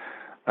be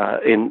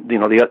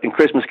in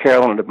Christmas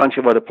Carol and a bunch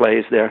of other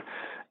plays there,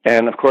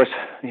 and of course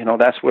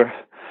that's where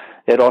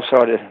it all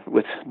started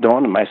with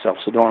Dawn and myself.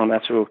 So Dawn,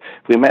 that's where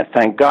we met,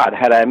 thank God.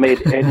 Had I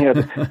made any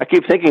other, I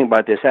keep thinking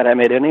about this, had I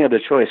made any other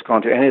choice,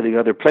 gone to any of the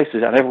other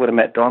places, I never would have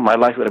met Dawn. My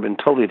life would have been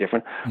totally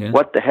different. Yeah.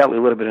 What the hell? It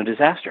would have been a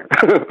disaster.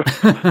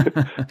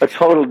 A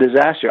total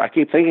disaster. I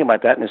keep thinking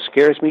about that, and it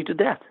scares me to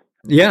death.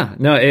 Yeah,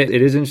 no, it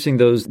is interesting,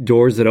 those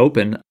doors that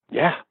open.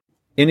 Yeah.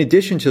 In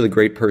addition to the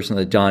great person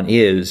that Dawn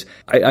is,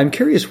 I'm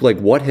curious,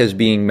 what has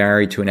being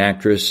married to an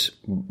actress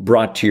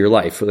brought to your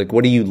life?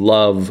 What do you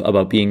love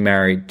about being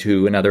married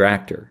to another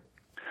actor?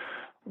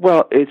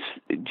 Well, it's,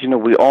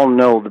 we all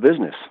know the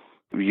business.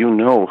 You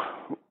know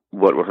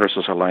what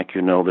rehearsals are like.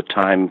 You know the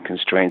time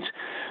constraints.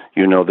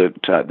 You know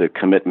the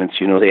commitments.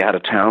 You know the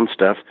out-of-town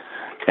stuff.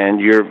 And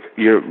you're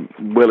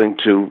willing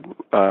to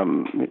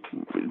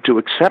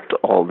accept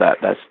all that.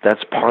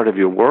 That's part of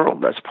your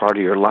world. That's part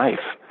of your life.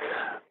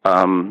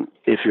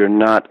 If you're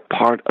not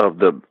part of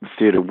the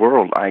theater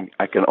world,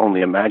 I can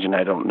only imagine.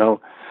 I don't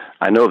know.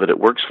 I know that it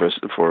works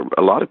for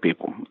a lot of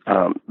people,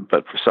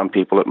 but for some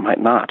people it might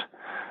not.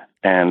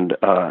 And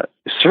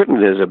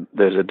certainly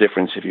there's a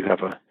difference if you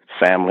have a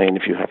family and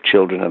if you have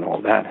children and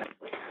all that.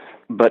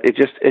 But it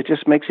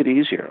just makes it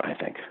easier, I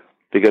think.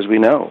 Because we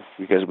know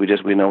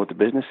what the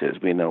business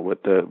is. We know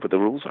what the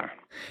rules are.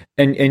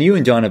 And you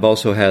and Dawn have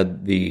also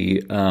had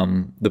the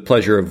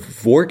pleasure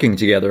of working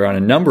together on a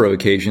number of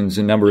occasions,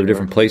 in a number of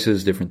different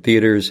places, different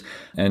theaters,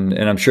 and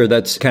I'm sure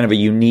that's kind of a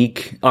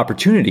unique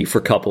opportunity for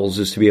couples,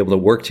 is to be able to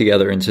work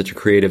together in such a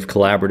creative,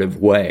 collaborative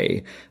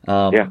way.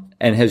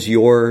 And has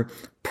your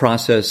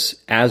process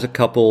as a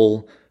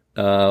couple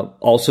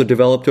also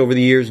developed over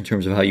the years in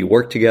terms of how you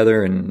work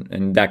together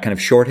and that kind of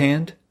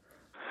shorthand?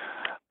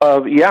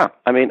 Yeah,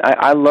 I mean,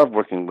 I love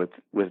working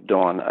with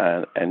Dawn,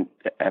 and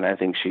I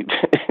think she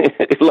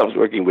loves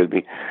working with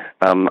me.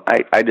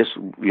 I just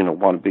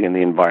want to be in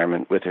the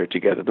environment with her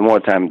together. The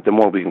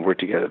more we can work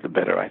together, the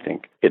better I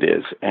think it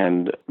is.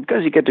 And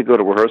because you get to go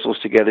to rehearsals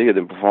together,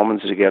 the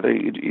performances together,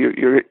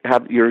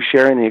 you're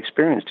sharing the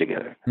experience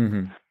together.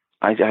 Mm-hmm.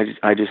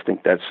 I just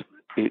think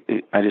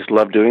I just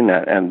love doing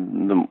that,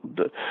 and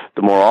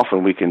the more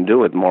often we can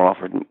do it, the more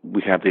often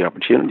we have the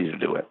opportunity to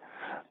do it,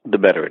 the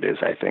better it is,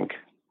 I think.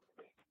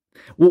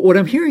 Well, what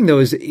I'm hearing, though,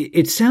 is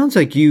it sounds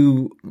like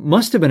you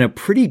must have been a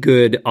pretty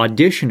good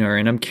auditioner,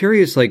 and I'm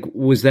curious,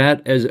 was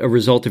that as a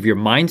result of your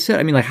mindset?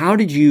 I mean, how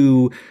did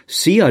you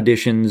see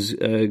auditions?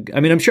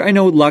 I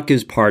know luck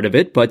is part of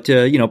it, but,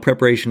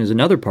 preparation is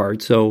another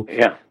part. So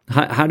yeah.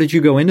 How did you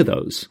go into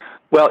those?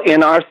 Well,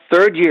 in our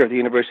third year at the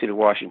University of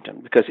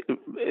Washington, because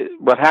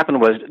what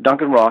happened was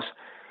Duncan Ross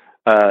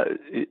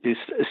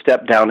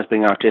stepped down as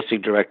being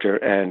artistic director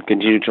and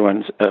continued to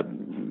run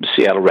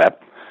Seattle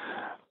Rep.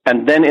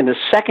 And then in the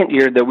second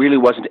year, there really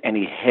wasn't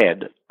any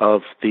head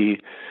of the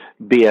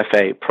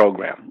BFA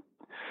program.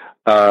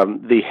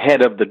 The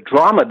head of the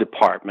drama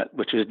department,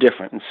 which is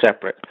different and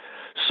separate,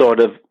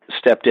 sort of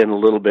stepped in a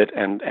little bit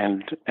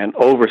and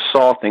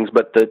oversaw things.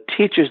 But the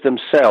teachers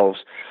themselves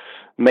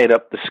made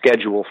up the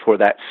schedule for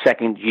that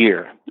second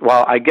year,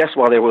 while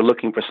they were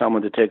looking for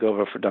someone to take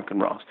over for Duncan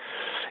Ross.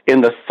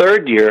 In the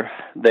third year,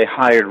 they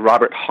hired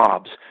Robert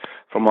Hobbs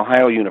from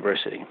Ohio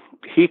University.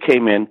 He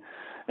came in.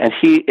 And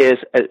he is,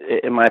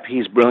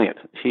 he's brilliant.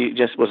 He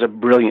just was a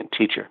brilliant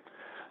teacher.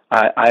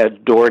 I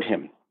adored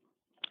him.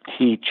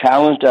 he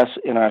challenged us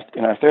in our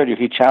third year.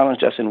 He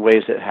challenged us in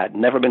ways that had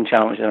never been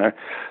challenged in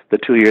the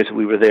 2 years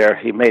we were there.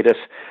 He made us.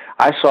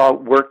 I saw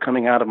work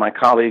coming out of my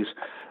colleagues,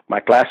 my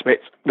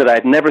classmates, that I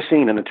had never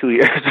seen in the 2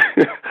 years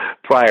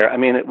prior. I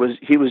mean,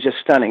 he was just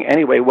stunning.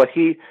 Anyway, what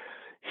he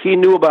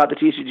knew about the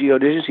TCG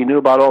auditions, he knew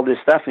about all this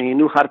stuff, and he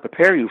knew how to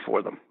prepare you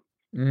for them.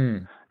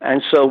 Mm.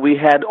 And so we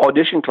had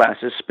audition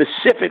classes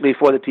specifically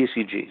for the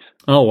TCGs.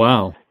 Oh,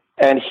 wow.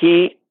 And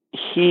he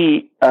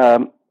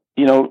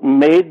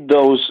made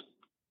those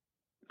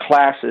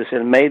classes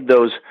and made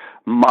those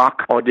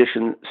mock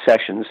audition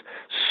sessions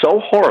so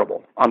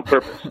horrible on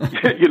purpose,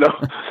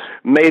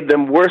 made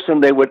them worse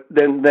than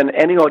than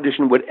any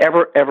audition would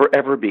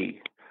ever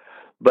be.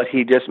 But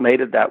he just made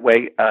it that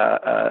way,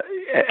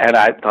 and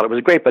I thought it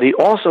was great. But he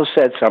also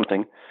said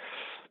something.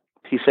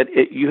 He said,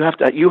 you have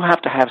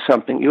to have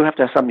something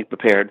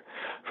prepared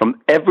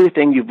from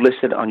everything you've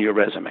listed on your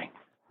resume.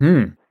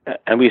 Hmm.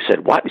 And we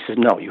said, what? He says,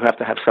 no, you have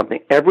to have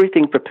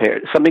everything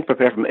prepared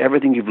from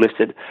everything you've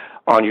listed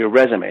on your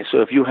resume.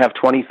 So if you have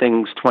 20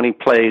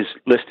 plays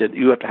listed,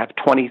 you have to have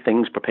 20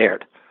 things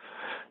prepared,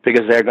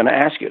 because they're going to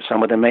ask you.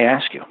 Some of them may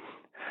ask you.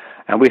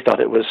 And we thought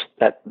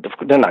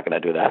they're not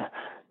going to do that.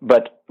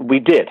 But we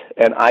did,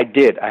 and I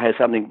did. I had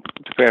something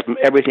prepared from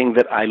everything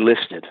that I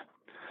listed,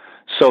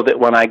 so that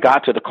when I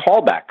got to the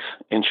callbacks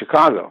in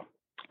Chicago,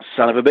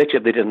 son of a bitch,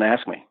 if they didn't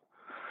ask me.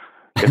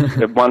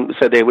 If one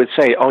said, they would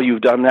say, "Oh,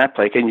 you've done that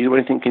play. Can you do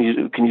anything? Can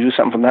you do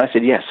something from that?" I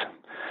said, "Yes."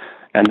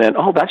 And then,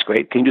 "Oh, that's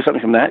great. Can you do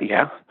something from that?"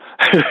 "Yeah."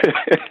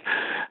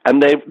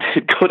 And they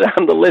go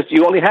down the list.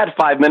 You only had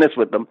 5 minutes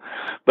with them,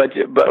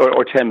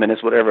 or 10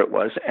 minutes, whatever it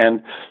was.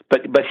 And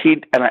as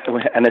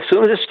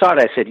soon as it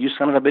started, I said, "You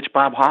son of a bitch,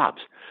 Bob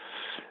Hobbs,"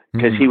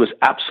 because he was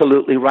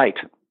absolutely right,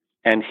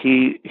 and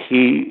he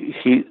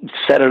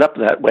set it up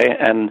that way,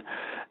 and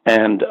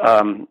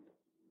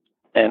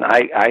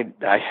I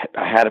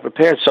had it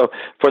prepared. So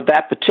for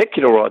that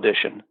particular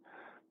audition,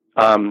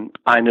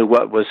 I knew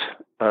what was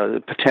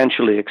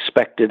potentially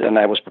expected, and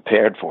I was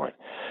prepared for it.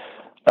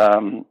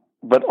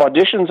 But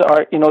auditions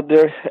are,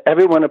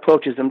 everyone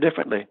approaches them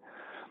differently,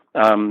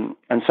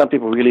 and some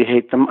people really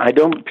hate them. I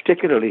don't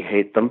particularly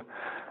hate them.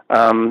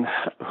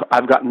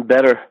 I've gotten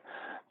better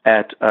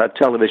at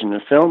television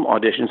and film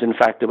auditions. In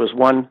fact, there was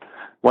one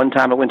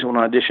time I went to an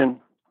audition,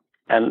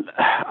 and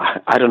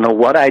I don't know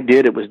what I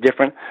did. It was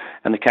different.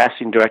 And the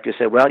casting director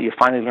said, "Well, you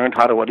finally learned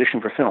how to audition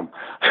for film."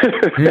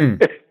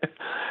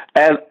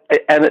 And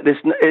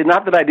it's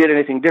not that I did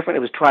anything different.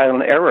 It was trial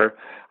and error.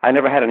 I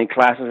never had any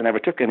classes. I never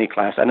took any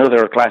class. I know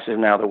there are classes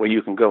now where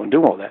you can go and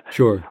do all that.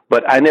 Sure.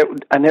 But I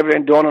never,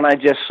 Dawn and I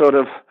just sort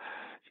of,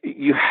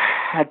 you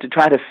had to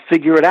try to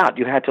figure it out.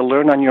 You had to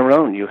learn on your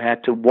own. You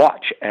had to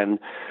watch and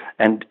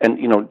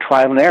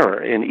trial and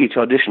error in each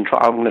audition.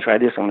 I'm going to try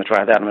this. I'm going to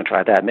try that. I'm going to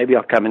try that. Maybe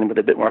I'll come in with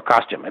a bit more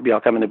costume. Maybe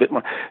I'll come in a bit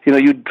more.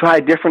 You try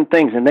different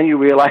things, and then you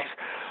realize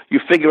you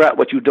figure out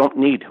what you don't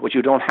need, what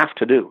you don't have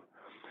to do.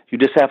 You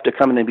just have to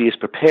come in and be as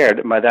prepared.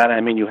 And by that I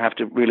mean you have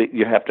to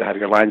have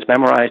your lines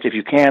memorized if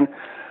you can,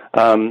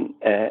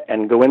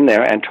 and go in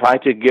there and try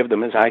to give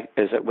them as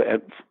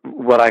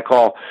what I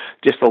call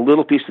just a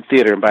little piece of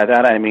theater. And by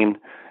that I mean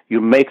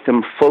you make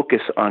them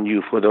focus on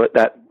you for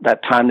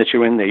that time that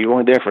you're in there. You're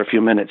only there for a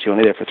few minutes. You're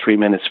only there for 3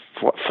 minutes,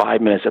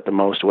 5 minutes at the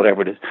most,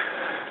 whatever it is.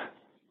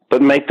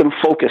 But make them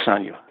focus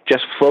on you.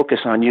 Just focus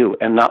on you,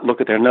 and not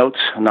look at their notes,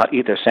 not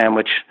eat their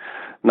sandwich,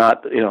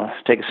 not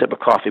take a sip of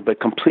coffee, but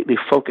completely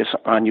focus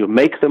on you.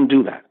 Make them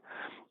do that.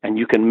 And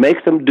you can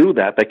make them do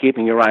that by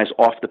keeping your eyes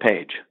off the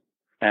page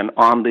and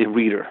on the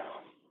reader.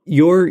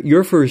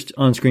 Your first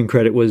on-screen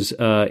credit was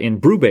in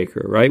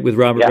Brubaker, right, with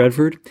Robert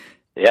Redford?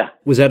 Yeah.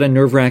 Was that a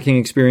nerve-wracking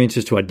experience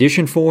just to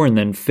audition for and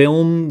then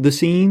film the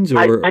scenes?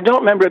 Or I don't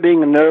remember it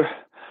being a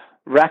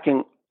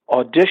nerve-wracking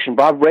audition.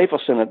 Bob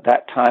Rafelson at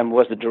that time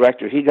was the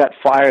director. He got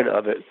fired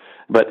of it.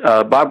 But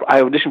I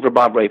auditioned for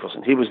Bob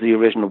Rafelson. He was the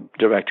original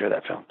director of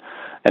that film,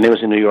 and it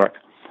was in New York.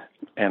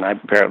 And I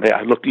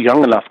looked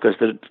young enough because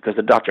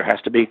the doctor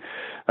has to be,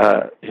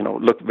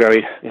 look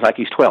very like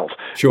he's 12.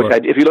 Sure.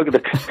 If you look at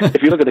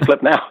the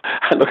clip now,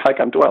 I look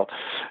like I'm 12,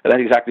 and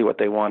that's exactly what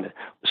they wanted.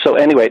 So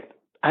anyway,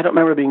 I don't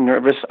remember being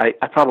nervous. I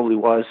probably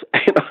was.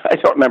 I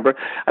don't remember.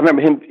 I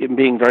remember him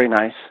being very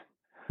nice.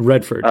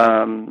 Redford,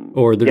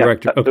 or the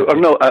director? Okay.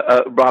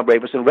 Bob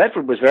Rafelson.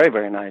 Redford was very,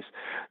 very nice.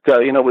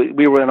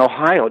 We were in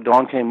Ohio.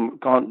 Dawn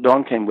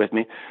came with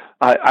me.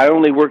 I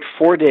only worked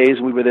 4 days,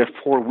 and we were there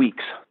 4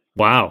 weeks.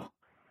 Wow.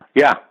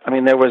 Yeah, I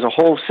mean, there was a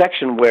whole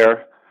section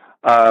where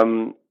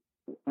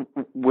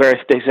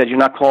they said you're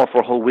not called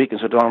for a whole week,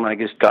 and so Dawn and I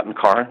just got in the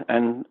car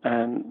and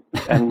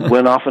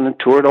went off and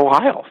toured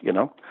Ohio.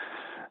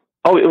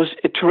 Oh, it was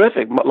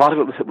terrific. A lot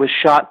of it was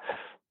shot.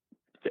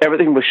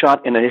 Everything was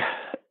shot in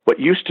what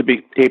used to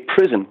be a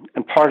prison,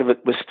 and part of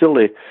it was still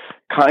a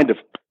kind of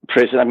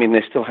prison. I mean,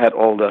 they still had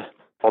all the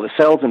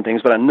cells and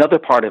things, but another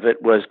part of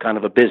it was kind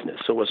of a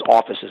business, so it was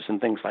offices and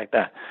things like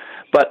that.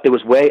 But it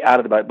was way out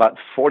of about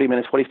 40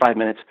 minutes, 45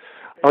 minutes.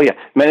 Oh yeah,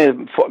 many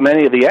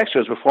of the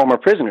extras were former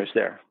prisoners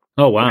there.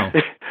 Oh wow!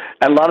 And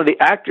a lot of the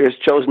actors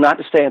chose not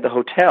to stay at the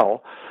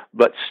hotel,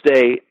 but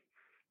stay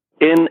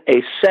in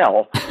a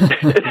cell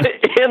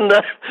in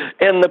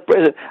the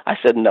prison. I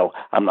said, no,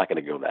 I'm not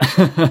going to go that.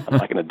 I'm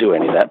not going to do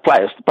any of that.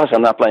 Plus,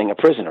 I'm not playing a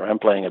prisoner. I'm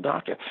playing a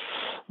doctor.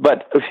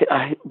 But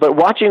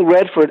watching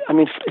Redford, I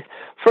mean,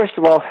 first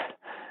of all,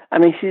 I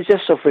mean, he's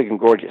just so freaking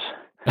gorgeous.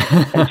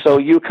 And so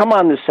you come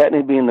on the set and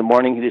he'd be in the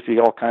morning, he'd just be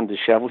all kind of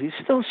disheveled. He's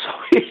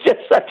just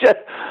such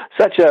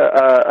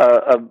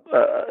a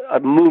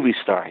movie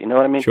star. You know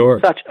what I mean? Sure.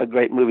 Such a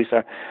great movie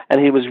star.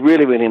 And he was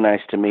really, really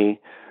nice to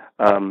me.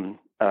 And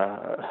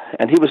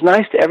he was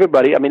nice to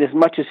everybody. I mean, as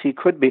much as he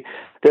could be.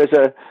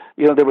 There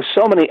were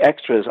so many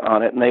extras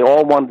on it, and they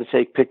all wanted to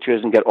take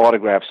pictures and get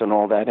autographs and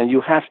all that. And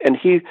you kind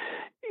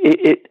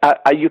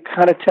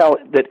of tell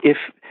that if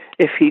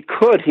he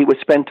could, he would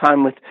spend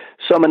time with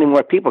so many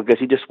more people because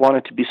he just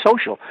wanted to be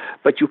social.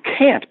 But you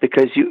can't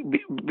because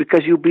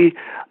you'd be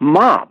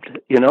mobbed.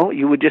 You know,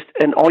 you would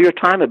and all your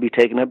time would be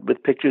taken up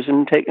with pictures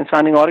and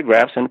signing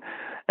autographs and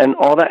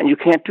all that, and you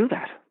can't do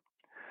that.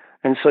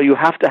 And so you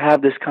have to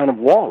have this kind of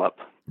wall up.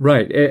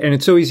 Right. And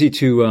it's so easy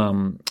to,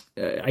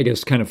 I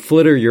guess, kind of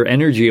flitter your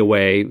energy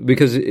away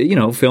because, you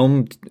know,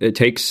 film it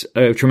takes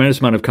a tremendous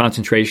amount of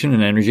concentration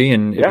and energy.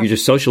 And if you're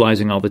just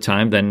socializing all the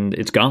time, then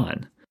it's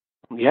gone.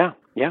 Yeah.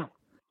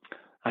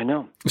 I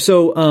know.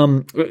 So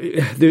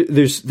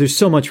there's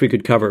so much we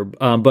could cover.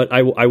 But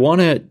I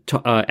want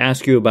to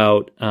ask you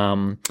about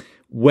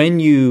when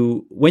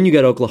you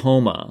got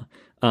Oklahoma.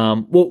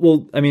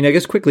 Well, I mean, I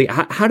guess quickly,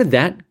 how did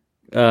that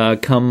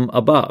come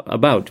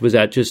about? Was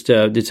that just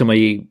did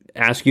somebody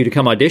ask you to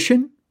come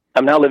audition?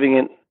 And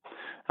you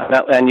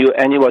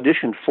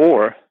auditioned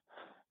for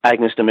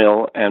Agnes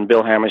DeMille and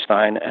Bill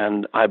Hammerstein,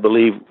 and I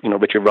believe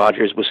Richard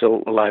Rogers was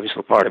still alive, he's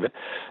still part of it,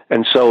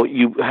 and so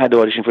you had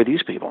to audition for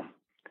these people,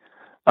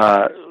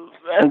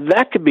 and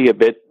that could be a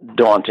bit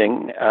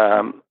daunting.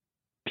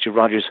 Richard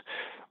Rogers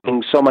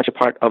being so much a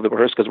part of the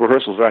rehearsal, because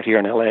rehearsals were out here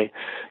in L.A.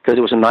 because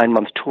it was a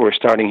 9-month tour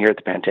starting here at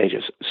the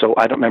Pantages. So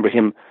I don't remember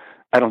him.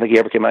 I don't think he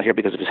ever came out here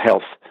because of his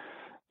health.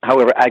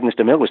 However, Agnes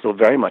DeMille was still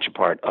very much a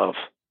part of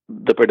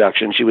the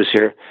production. She was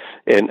here,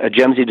 and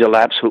Jemsy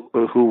DeLapse,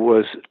 who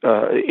was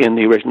in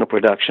the original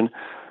production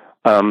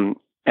and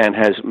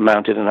has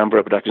mounted a number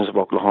of productions of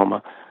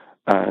Oklahoma.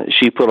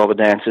 She put all the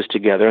dances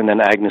together, and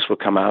then Agnes would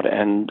come out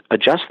and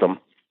adjust them.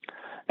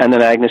 And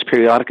then Agnes,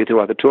 periodically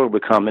throughout the tour,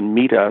 would come and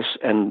meet us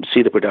and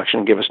see the production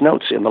and give us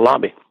notes in the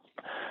lobby.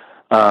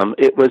 And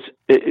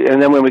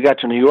then when we got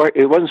to New York,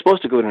 it wasn't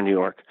supposed to go to New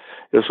York.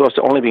 It was supposed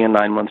to only be a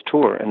 9-month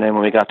tour. And then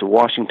when we got to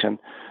Washington,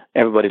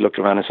 everybody looked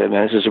around and said,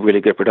 man, this is a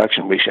really good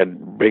production. We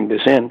should bring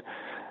this in.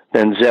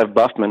 Then Zev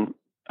Buffman,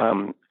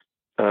 one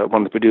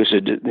of the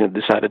producers,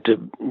 decided to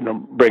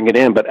bring it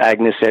in. But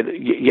Agnes said,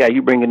 yeah,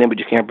 you bring it in, but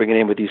you can't bring it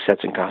in with these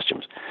sets and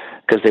costumes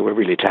because they were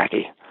really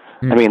tacky.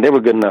 I mean, they were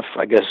good enough,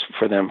 I guess,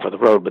 for them for the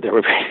road, but they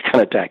were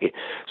kind of tacky.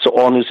 So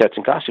all new sets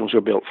and costumes were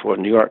built for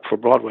New York, for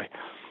Broadway.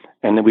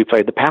 And then we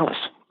played the Palace.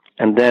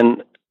 And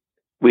then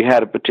we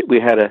had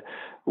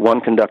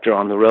one conductor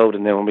on the road,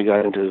 and then when we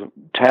got into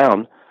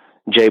town,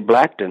 Jay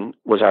Blackton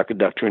was our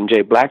conductor, and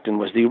Jay Blackton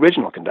was the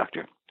original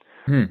conductor.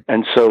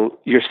 And so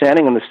you're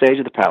standing on the stage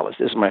of the Palace.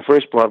 This is my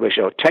first Broadway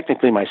show,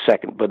 technically my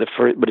second, but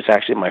it's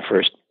actually my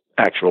first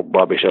actual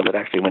Broadway show that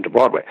actually went to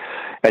Broadway.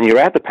 And you're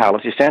at the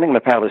Palace, you're standing on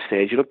the Palace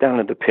stage, you look down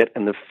at the pit,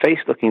 and the face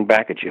looking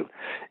back at you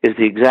is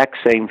the exact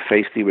same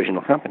face the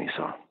original company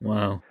saw.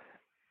 Wow.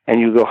 And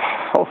you go,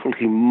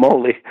 holy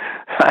moly,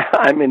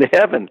 I'm in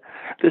heaven.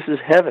 This is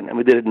heaven. And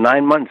we did it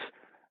 9 months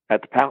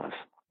at the Palace.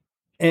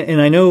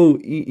 And I know,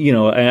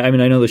 I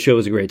know the show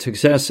is a great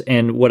success.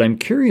 And what I'm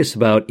curious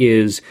about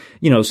is,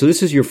 so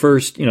this is your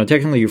first,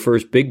 technically your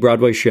first big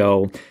Broadway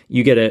show.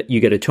 You get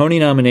a Tony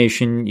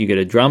nomination, you get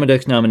a Drama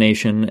Desk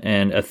nomination,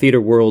 and a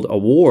Theater World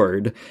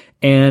Award.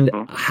 And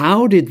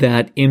how did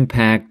that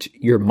impact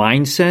your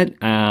mindset?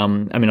 I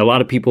mean, a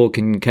lot of people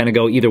can kind of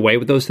go either way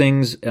with those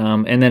things.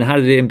 And then how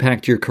did it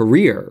impact your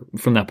career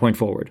from that point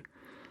forward?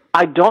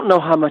 I don't know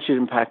how much it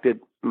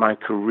impacted my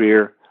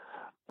career.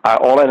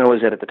 All I know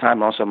is that at the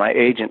time, also my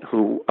agent,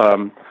 who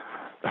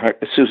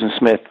Susan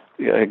Smith,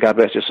 God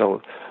bless her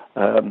soul,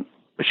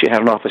 she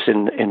had an office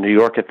in New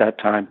York at that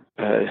time.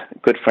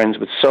 Good friends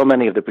with so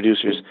many of the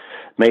producers,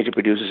 major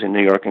producers in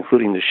New York,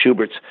 including the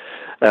Schuberts,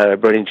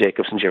 Bernie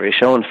Jacobs and Jerry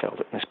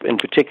Schoenfeld. In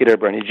particular,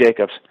 Bernie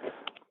Jacobs.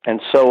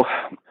 And so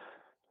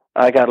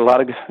I got a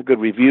lot of good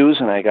reviews,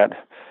 and I got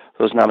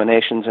those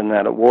nominations and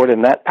that award,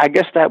 and that I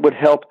guess that would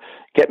help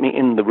get me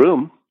in the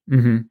room.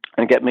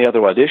 And get me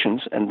other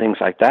auditions and things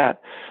like that.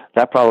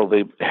 That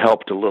probably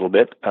helped a little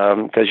bit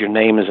because your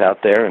name is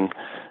out there, and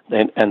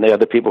the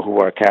other people who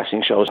are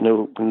casting shows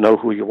know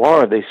who you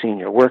are. They've seen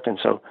your work, and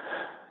so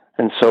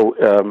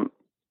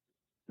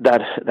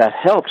that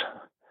helped.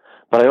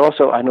 But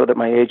I know that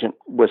my agent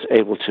was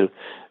able to,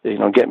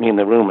 get me in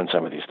the room in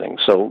some of these things.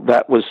 So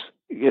that was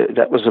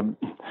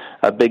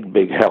a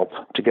big help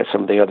to get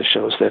some of the other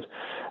shows that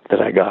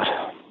I got.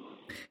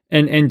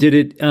 And did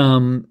it?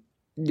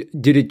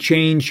 Did it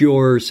change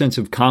your sense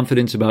of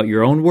confidence about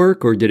your own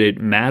work, or did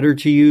it matter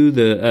to you?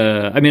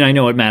 I mean, I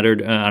know it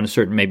mattered on a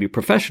certain maybe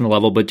professional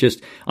level, but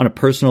just on a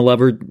personal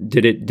level,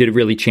 did it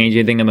really change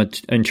anything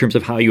in terms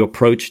of how you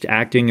approached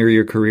acting or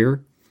your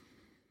career?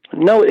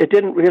 No, it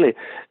didn't really.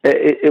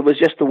 It was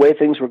just the way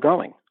things were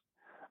going.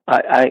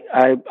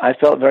 I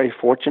felt very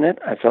fortunate.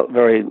 I felt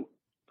very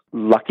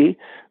lucky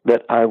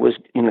that I was,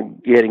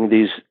 getting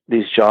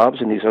these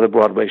jobs and these other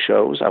Broadway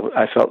shows.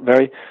 I felt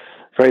very,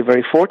 very,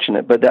 very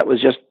fortunate. But that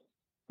was just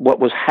what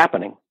was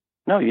happening.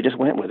 No, you just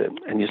went with it,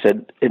 and you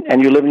said,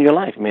 and you're living your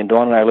life. I mean,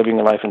 Dawn and I are living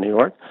a life in New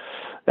York,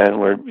 and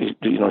we're,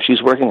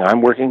 she's working,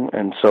 I'm working,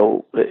 and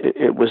so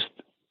it was.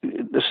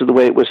 This is the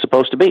way it was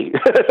supposed to be.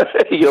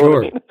 You know what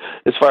I mean?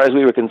 As far as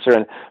we were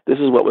concerned, this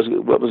is what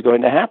was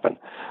going to happen.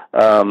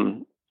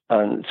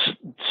 And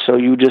so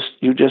you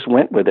just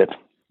went with it.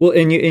 Well,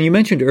 and you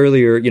mentioned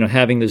earlier,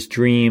 having this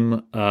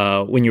dream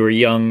when you were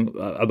young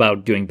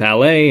about doing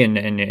ballet,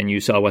 and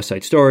you saw West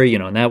Side Story,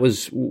 and that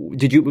was.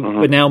 Did you?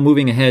 Mm-hmm. But now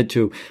moving ahead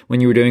to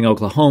when you were doing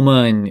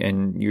Oklahoma,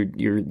 and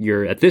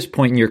you're at this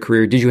point in your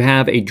career, did you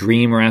have a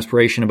dream or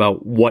aspiration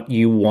about what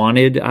you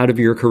wanted out of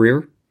your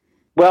career?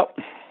 Well,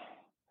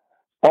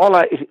 all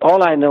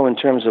I know in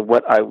terms of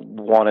what I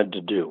wanted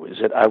to do is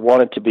that I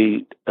wanted to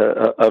be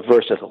a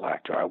versatile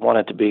actor. I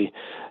wanted to be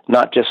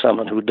not just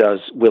someone who does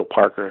Will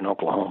Parker in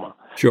Oklahoma.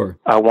 Sure.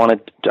 I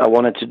wanted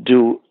to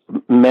do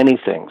many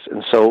things,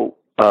 and so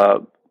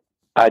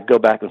I'd go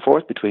back and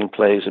forth between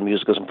plays and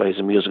musicals and plays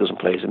and musicals and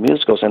plays and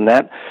musicals, and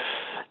that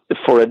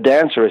for a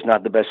dancer is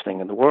not the best thing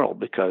in the world,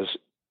 because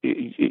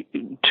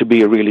to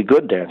be a really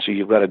good dancer,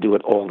 you've got to do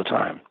it all the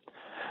time.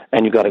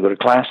 And you got to go to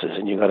classes,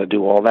 and you got to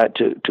do all that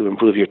to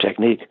improve your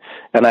technique.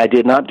 And I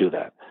did not do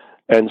that.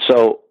 And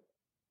so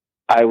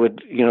I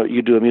would,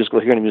 you do a musical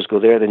here and a musical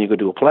there, then you go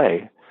do a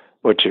play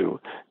or two,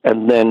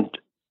 and then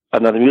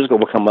another musical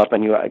will come up,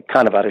 and you're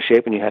kind of out of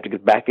shape, and you have to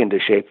get back into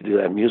shape to do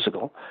that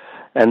musical.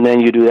 And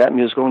then you do that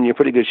musical, and you're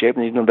pretty good shape,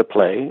 and you do the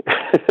play,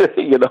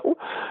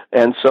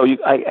 And so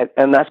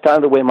and that's kind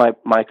of the way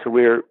my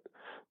career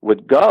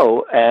would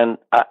go, and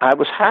I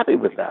was happy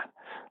with that.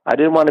 I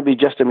didn't want to be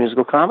just a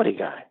musical comedy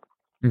guy.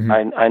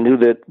 Mm-hmm. I knew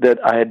that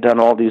I had done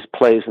all these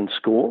plays in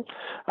school.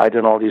 I'd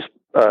done all these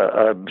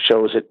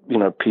shows at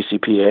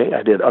PCPA.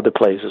 I did other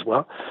plays as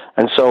well,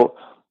 and so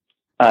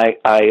I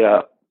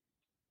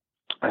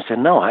said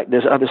no.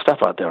 There's other stuff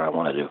out there I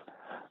want to do,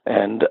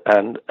 and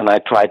I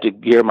tried to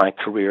gear my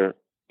career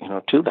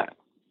to that.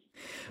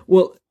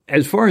 Well,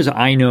 as far as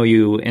I know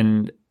you,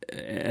 and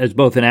as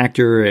both an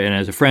actor and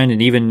as a friend,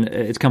 and even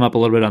it's come up a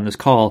little bit on this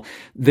call,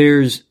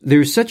 there's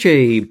such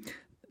a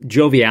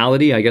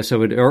joviality, I guess I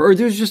would, or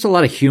there's just a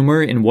lot of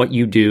humor in what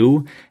you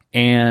do.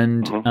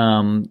 And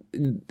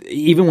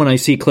even when I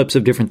see clips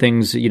of different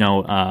things,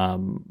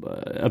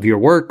 of your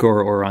work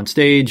or on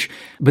stage,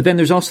 but then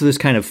there's also this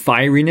kind of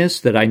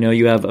fieriness that I know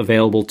you have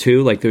available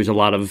too. Like there's a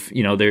lot of,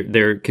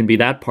 there can be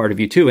that part of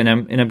you too. And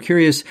I'm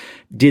curious,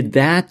 did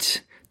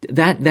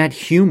that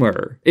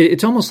humor,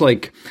 it's almost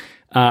like,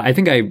 I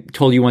think I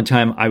told you one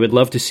time, I would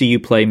love to see you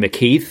play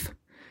McKeith,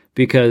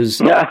 because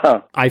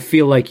I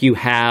feel like you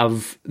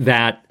have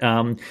that.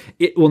 I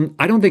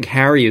don't think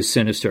Harry is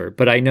sinister,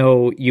 but I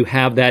know you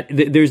have that.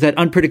 There's that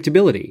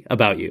unpredictability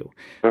about you,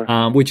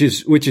 sure. which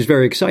is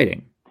very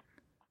exciting.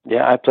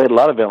 Yeah, I played a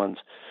lot of villains,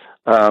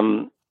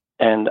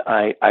 and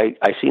I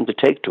seem to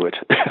take to it.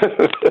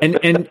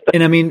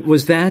 and I mean,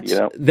 was that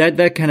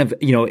that kind of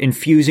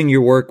infusing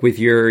your work with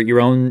your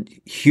own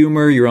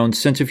humor, your own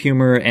sense of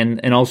humor,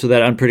 and also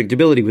that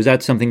unpredictability? Was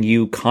that something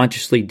you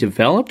consciously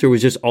developed, or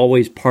was just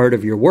always part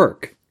of your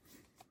work?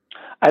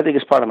 I think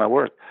it's part of my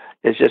work.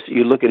 It's just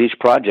you look at each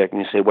project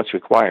and you say what's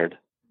required,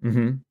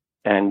 mm-hmm.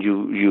 and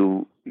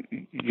you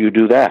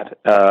do that.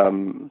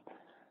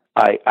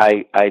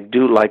 I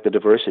do like the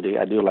diversity.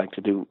 I do like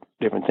to do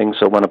different things.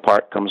 So when a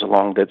part comes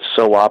along that's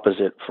so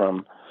opposite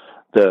from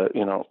the,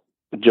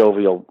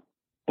 jovial,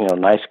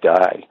 nice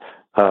guy,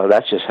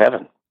 that's just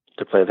heaven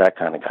to play that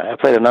kind of guy. I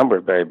played a number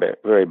of very bad,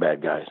 very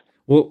bad guys.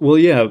 Well,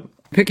 yeah.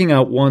 Picking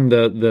out one,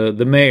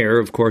 the mayor,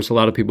 of course, a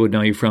lot of people would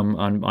know you from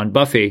on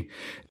Buffy.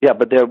 Yeah,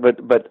 but I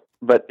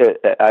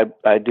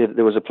did.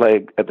 There was a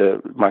play at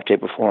the Mark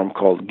Taper Forum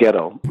called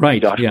Ghetto.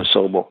 Right. Joshua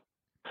Sobel,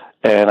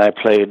 and I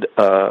played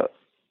a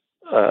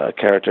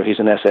character. He's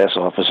an SS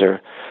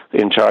officer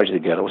in charge of the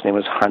ghetto. His name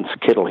was Hans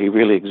Kittel. He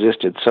really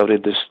existed. So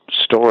did this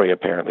story.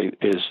 Apparently,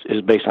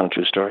 is based on a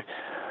true story.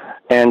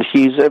 And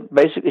he's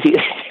basically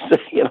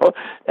he's a,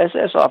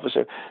 SS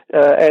officer,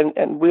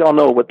 and we all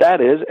know what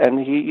that is. And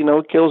he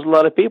kills a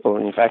lot of people.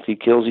 And in fact, he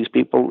kills these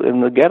people in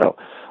the ghetto.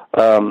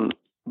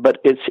 But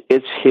it's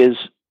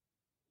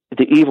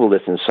the evil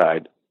that's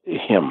inside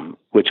him,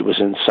 which was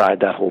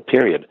inside that whole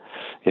period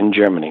in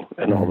Germany,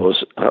 and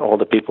all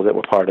the people that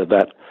were part of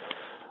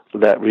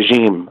that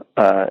regime.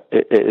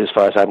 As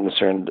far as I'm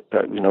concerned,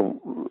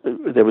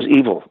 there was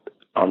evil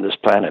on this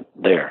planet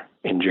there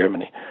in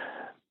Germany.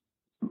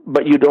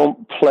 But you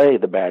don't play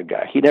the bad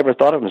guy. He never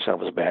thought of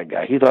himself as a bad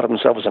guy. He thought of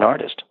himself as an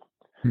artist.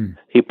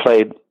 He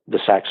played the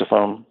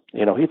saxophone.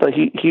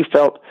 He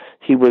felt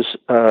he was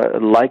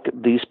like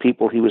these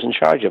people he was in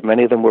charge of.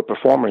 Many of them were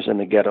performers in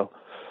the ghetto,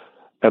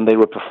 and they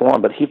would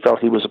perform. But he felt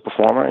he was a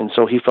performer, and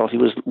so he felt he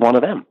was one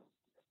of them.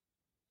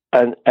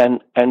 And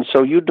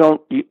so you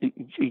don't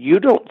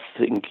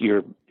think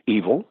you're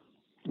evil.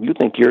 You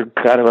think you're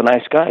kind of a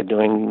nice guy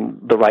doing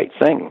the right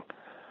thing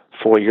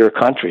for your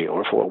country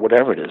or for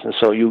whatever it is. And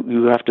so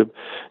you have to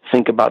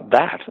think about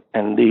that,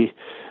 and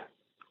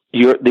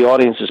the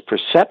audience's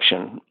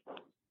perception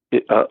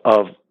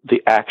of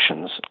the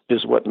actions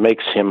is what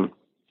makes him,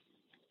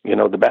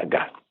 the bad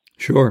guy.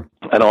 Sure.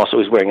 And also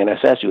he's wearing an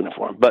SS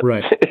uniform, but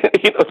right.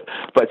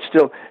 But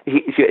still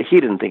he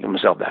didn't think of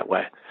himself that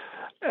way.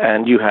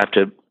 And you have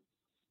to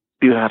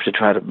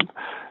try to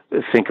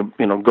think of,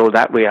 go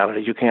that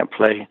reality. You can't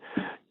play.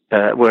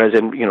 Whereas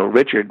in,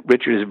 Richard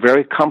is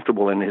very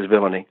comfortable in his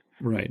villainy.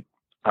 Right.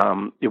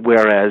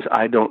 Whereas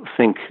I don't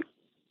think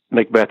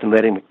Macbeth and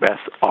Lady Macbeth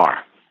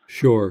are.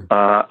 Sure.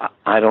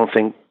 I don't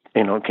think,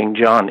 King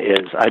John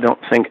is. I don't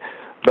think,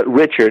 but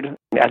Richard,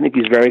 I think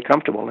he's very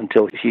comfortable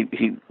until he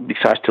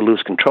decides to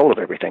lose control of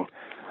everything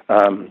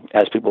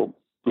as people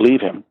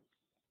leave him.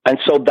 And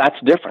so that's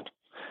different.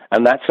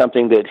 And that's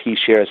something that he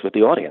shares with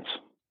the audience,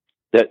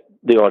 that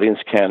the audience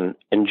can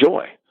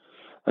enjoy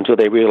until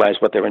they realize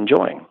what they're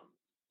enjoying.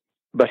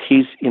 But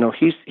he's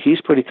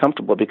pretty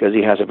comfortable because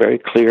he has a very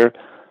clear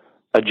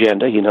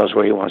agenda. He knows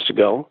where he wants to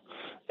go,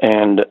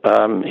 and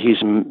he's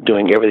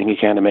doing everything he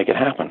can to make it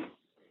happen.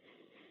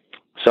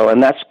 So,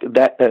 and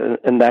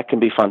that can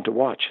be fun to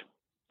watch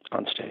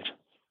on stage.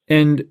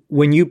 And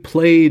when you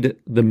played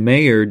the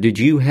mayor, did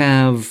you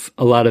have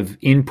a lot of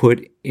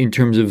input in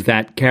terms of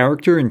that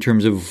character, in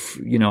terms of,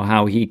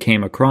 how he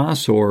came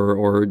across, or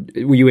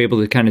were you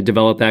able to kind of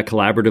develop that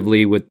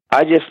collaboratively with?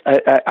 I just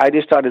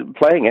started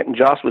playing it, and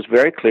Joss was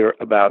very clear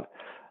about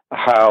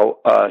how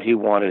he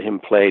wanted him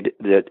played.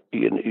 That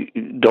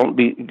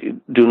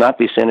do not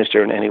be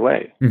sinister in any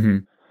way.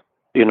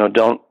 Mm-hmm.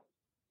 Don't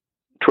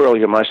twirl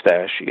your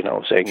mustache,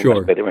 saying you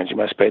must pay the rent, you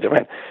must pay the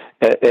rent.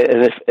 And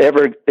if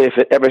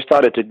it ever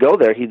started to go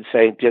there, he'd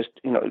say, just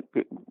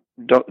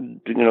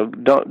don't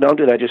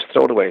do that. Just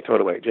throw it away,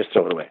 just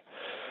throw it away.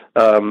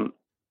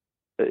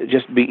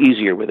 Just be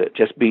easier with it.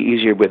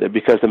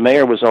 Because the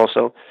mayor was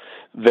also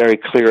very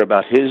clear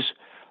about his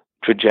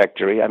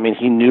trajectory. I mean,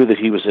 he knew that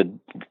he was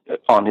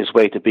on his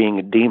way to being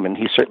a demon.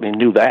 He certainly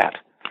knew that,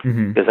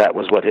 because that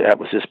was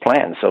his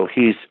plan. So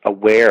he's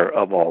aware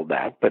of all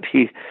that, but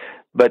he's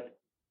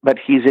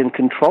in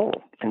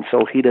control, and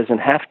so he doesn't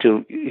have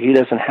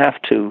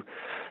to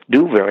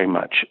do very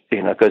much,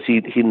 because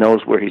he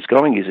knows where he's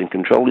going. He's in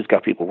control. He's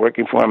got people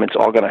working for him. It's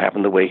all going to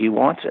happen the way he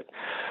wants it,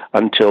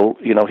 until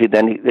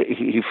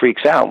he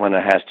freaks out when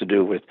it has to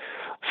do with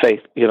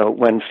faith.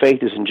 When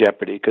faith is in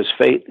jeopardy, because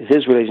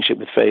his relationship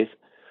with faith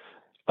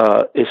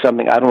is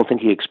something I don't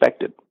think he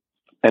expected,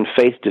 and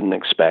faith didn't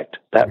expect.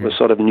 That was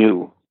sort of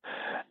new,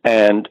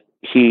 and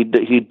he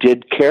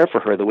did care for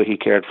her the way he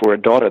cared for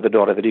the daughter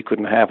that he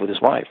couldn't have with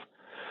his wife.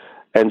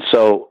 And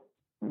so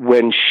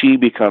when she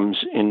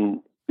becomes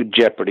in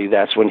jeopardy,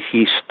 that's when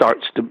he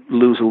starts to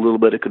lose a little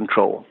bit of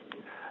control.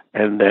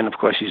 And then, of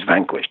course, he's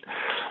vanquished.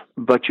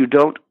 But you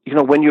don't,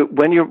 when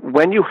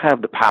you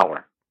have the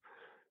power.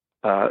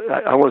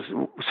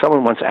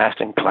 Someone once asked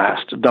in class,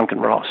 to Duncan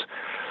Ross.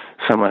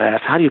 Someone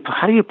asked, "How do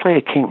you play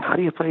a king? How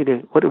do you play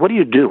what do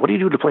you do? What do you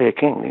do to play a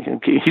king?"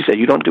 He said,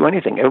 "You don't do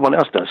anything. Everyone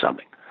else does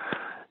something.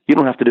 You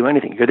don't have to do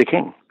anything. You're the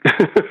king."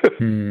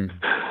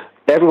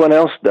 Everyone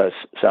else does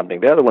something.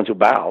 They're the ones who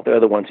bow. They're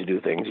the ones who do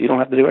things. You don't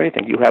have to do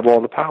anything. You have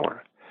all the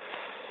power.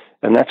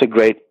 And that's a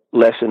great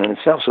lesson in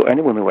itself. So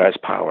anyone who has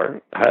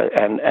power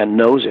and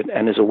knows it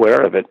and is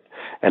aware of it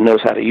and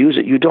knows how to use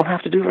it, you don't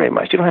have to do very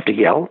much. You don't have to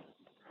yell.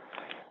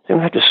 You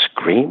don't have to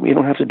scream. You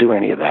don't have to do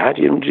any of that.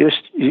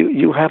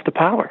 You have the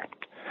power.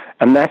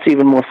 And that's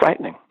even more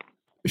frightening.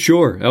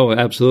 Sure. Oh,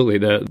 absolutely.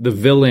 The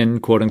villain,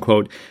 quote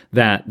unquote,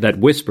 that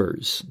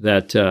whispers,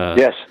 that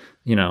yes.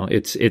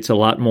 It's a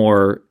lot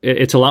more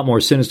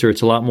sinister.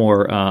 It's a lot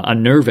more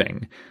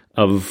unnerving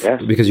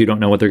because you don't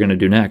know what they're going to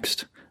do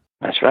next.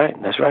 That's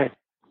right.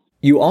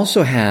 You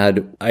also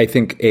had, I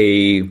think,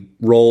 a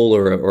role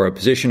or a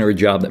position or a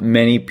job that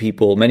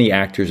many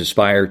actors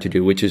aspire to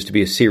do, which is to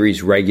be a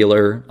series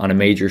regular on a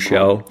major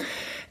show.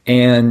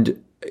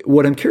 And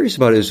what I'm curious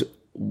about is,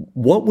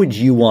 what would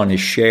you want to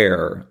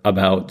share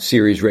about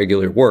series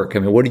regular work? I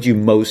mean, what did you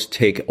most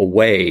take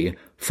away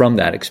from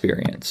that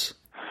experience?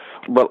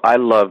 Well, I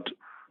loved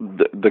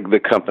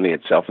the company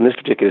itself. In this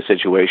particular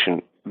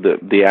situation,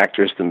 the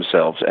actors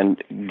themselves,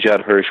 and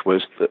Judd Hirsch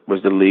was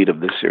the lead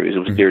of this series. It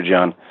was Dear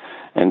John,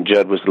 and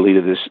Judd was the lead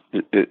of this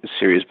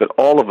series. But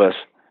all of us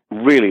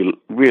really,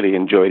 really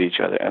enjoyed each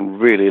other and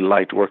really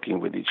liked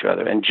working with each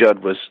other. And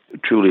Judd was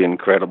truly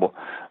incredible.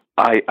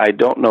 I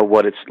don't know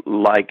what it's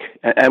like,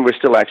 and we're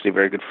still actually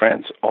very good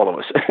friends, all of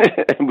us.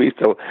 And we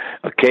still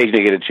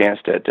occasionally get a chance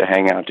to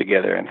hang out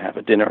together and have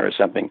a dinner or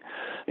something.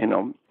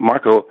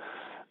 Marco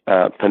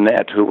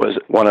Panette, who was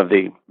one of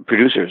the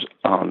producers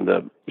on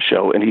the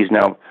show, and he's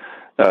now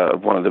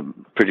one of the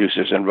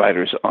producers and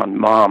writers on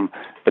Mom,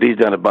 but he's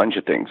done a bunch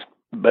of things.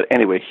 But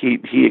anyway,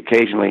 he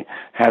occasionally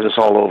has us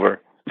all over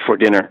for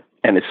dinner,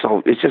 and it's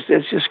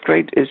just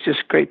great. It's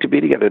just great to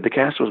be together. The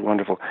cast was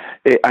wonderful.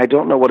 I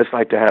don't know what it's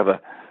like to have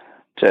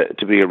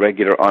to be a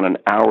regular on an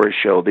hour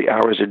show. The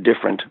hours are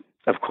different.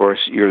 Of course,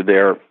 you're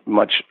there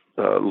much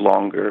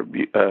longer.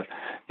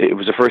 It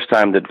was the first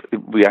time that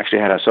we actually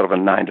had a sort of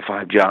a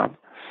 9-to-5 job.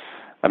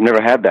 I've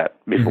never had that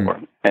before.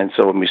 Mm-hmm. And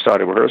so when we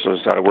started rehearsals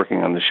and started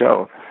working on the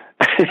show,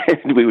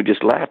 we would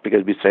just laugh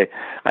because we'd say,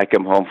 I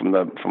come home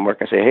from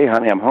work and say, hey,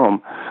 honey, I'm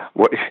home.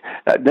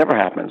 That never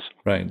happens.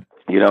 Right.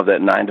 You know,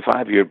 that 9 to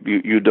 5,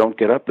 you don't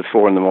get up at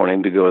 4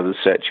 a.m. to go to the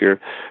set. Your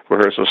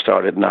rehearsals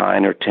start at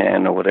 9 or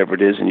 10 or whatever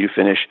it is, and you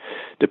finish,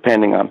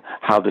 depending on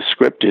how the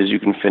script is, you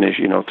can finish,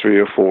 3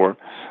 or 4,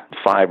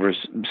 5 or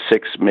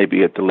 6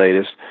 maybe at the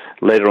latest.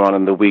 Later on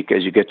in the week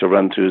as you get to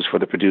run-throughs for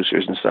the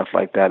producers and stuff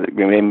like that,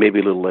 maybe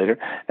a little later.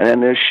 And then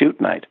there's shoot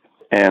night.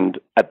 And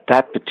at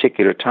that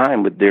particular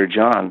time with Dear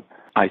John,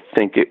 I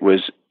think it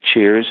was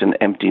Cheers and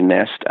Empty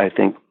Nest. I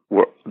think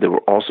they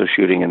were also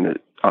shooting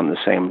on the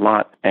same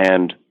lot.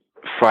 And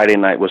Friday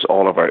night was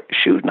all of our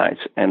shoot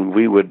nights, and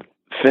we would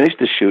finish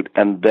the shoot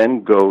and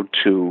then go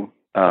to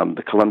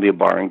the Columbia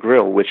Bar and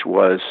Grill, which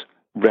was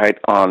right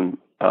on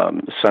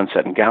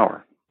Sunset and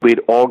Gower.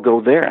 We'd all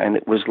go there, and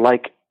it was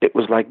like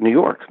New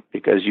York,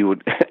 because you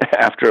would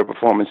after a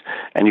performance,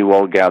 and you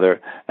all gather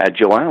at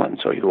Joe Allen's,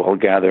 or you all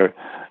gather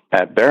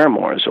at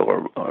Barrymore's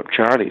or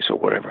Charlie's or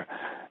whatever,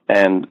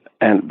 and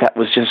that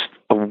was just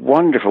a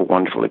wonderful,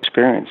 wonderful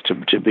experience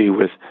to be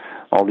with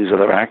all these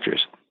other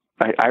actors.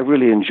 I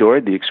really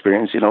enjoyed the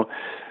experience.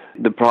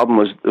 The problem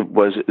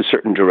was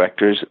certain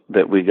directors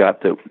that we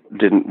got that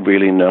didn't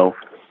really know,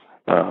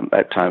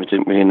 at times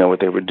didn't really know what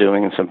they were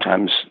doing, and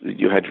sometimes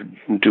you had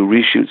to do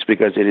reshoots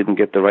because they didn't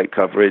get the right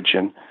coverage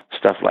and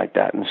stuff like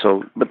that. And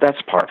so, but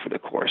that's par for the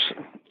course.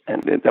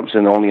 And that was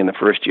only in the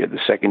first year. The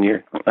second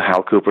year,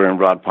 Hal Cooper and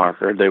Rod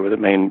Parker, they were the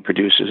main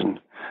producers, and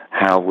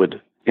Hal would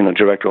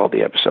direct all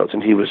the episodes.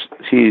 And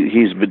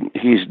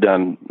he's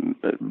done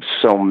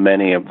so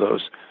many of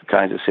those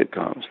kinds of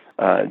sitcoms.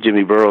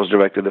 Jimmy Burrows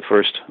directed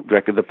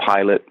the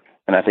pilot,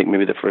 and I think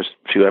maybe the first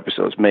few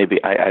episodes. Maybe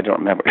I don't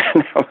remember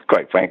now,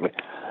 quite frankly.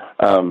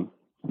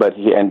 But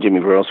Jimmy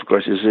Burrows, of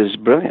course, is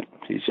brilliant.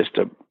 He's just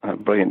a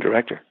brilliant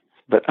director.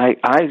 But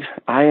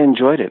I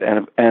enjoyed it,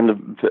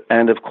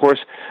 and of course,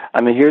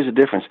 I mean, here's the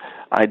difference.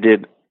 I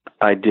did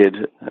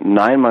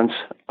 9 months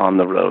on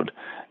the road,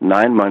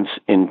 9 months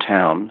in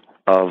town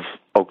of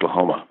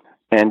Oklahoma,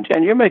 and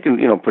you're making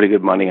pretty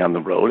good money on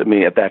the road. I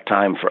mean, at that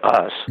time for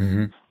us.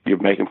 Mm-hmm. You're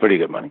making pretty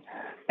good money.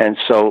 And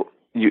so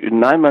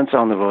 9 months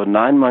on the road,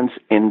 9 months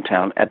in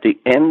town, at the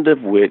end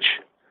of which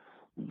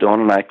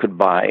Dawn and I could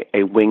buy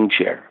a wing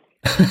chair.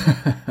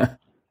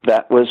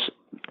 That was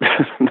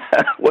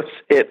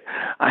it.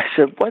 I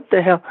said, what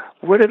the hell?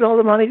 Where did all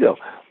the money go?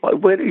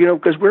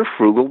 Because we're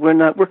frugal.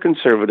 We're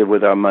conservative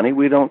with our money.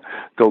 We don't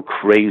go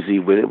crazy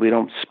with it. We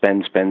don't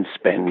spend,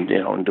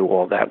 and do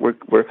all that.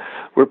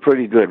 We're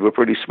pretty good. We're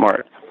pretty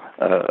smart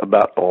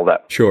about all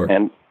that. Sure.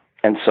 And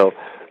so...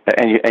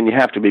 And you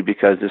have to be,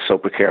 because it's so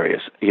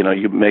precarious.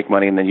 You make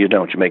money and then you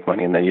don't. You make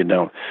money and then you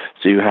don't.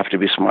 So you have to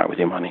be smart with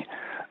your money.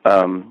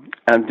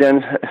 And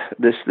then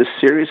this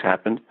series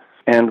happened,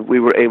 and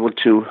we were able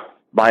to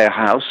buy a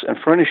house and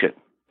furnish it.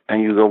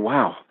 And you go,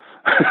 wow,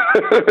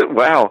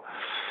 wow,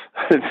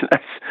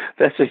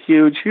 that's a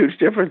huge, huge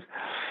difference.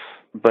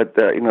 But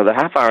the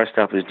half-hour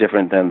stuff is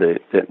different than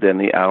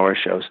the hour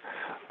shows.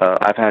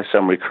 I've had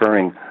some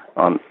recurring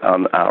on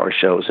hour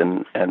shows,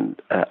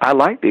 and I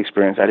like the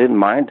experience. I didn't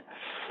mind.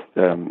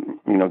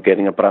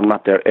 Getting up, but I'm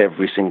not there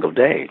every single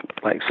day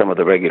like some of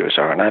the regulars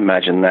are, and I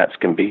imagine that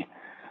can be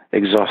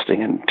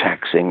exhausting and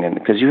taxing, and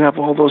because you have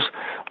all those,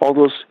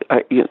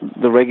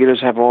 the regulars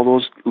have all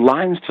those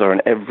lines to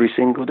learn every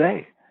single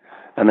day,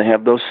 and they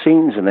have those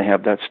scenes, and they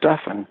have that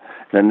stuff, and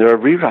then there are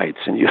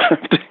rewrites, and you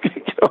have to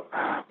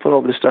put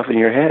all this stuff in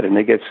your head, and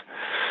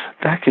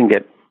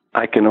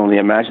I can only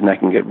imagine that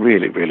can get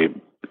really, really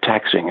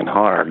taxing and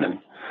hard and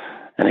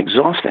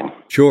exhausting.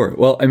 Sure.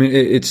 Well, I mean,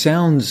 it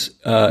sounds,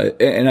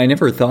 and I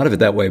never thought of it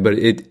that way, but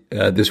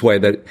this way,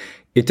 that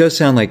it does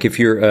sound like if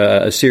you're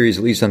a series,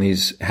 at least on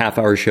these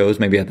half-hour shows,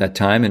 maybe at that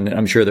time, and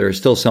I'm sure there are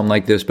still some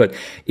like this, but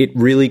it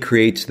really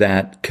creates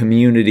that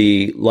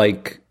community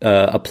like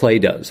a play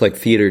does, like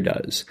theater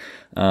does.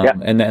 Yeah.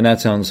 And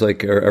that sounds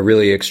like a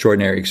really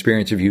extraordinary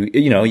experience. If you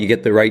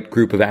get the right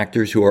group of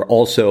actors who are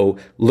also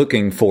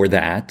looking for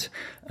that,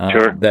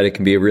 sure. That it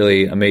can be a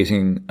really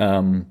amazing,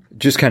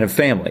 just kind of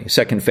family,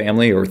 second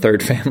family or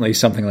third family,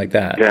 something like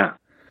that. Yeah,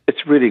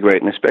 it's really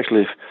great, and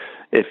especially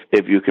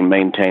if you can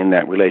maintain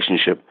that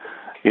relationship,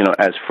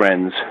 as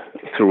friends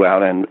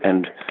throughout,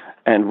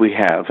 and we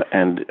have,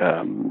 and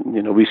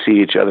we see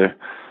each other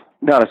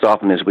not as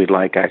often as we'd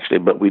like, actually,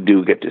 but we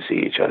do get to see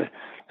each other.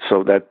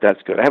 So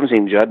that's good. I haven't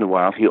seen Judd in a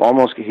while. He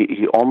was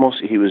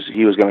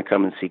going to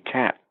come and see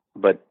Kat,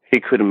 but he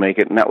couldn't make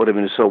it, and that would have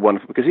been so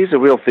wonderful because he's a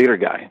real theater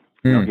guy.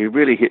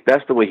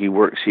 That's the way he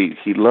works.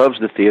 He loves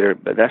the theater,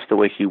 but that's the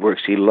way he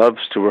works. He loves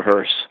to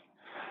rehearse.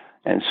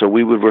 And so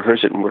we would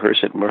rehearse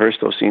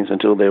those scenes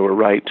until they were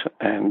right.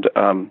 And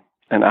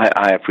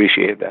I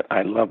appreciated that.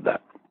 I love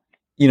that.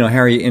 You know,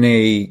 Harry, in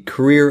a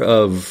career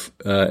of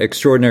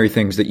extraordinary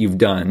things that you've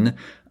done,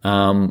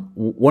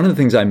 one of the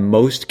things I'm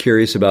most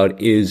curious about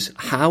is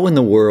how in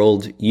the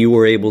world you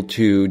were able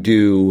to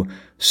do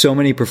so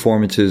many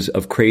performances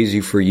of Crazy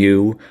for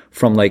You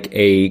from like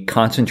a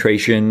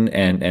concentration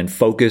and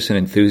focus and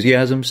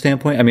enthusiasm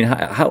standpoint. I mean,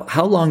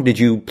 how long did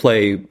you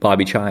play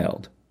Bobby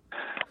Child?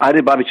 I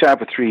did Bobby Child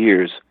for 3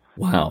 years.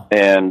 Wow.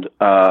 And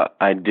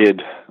I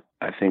did,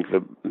 I think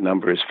the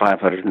number is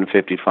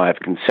 555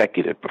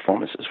 consecutive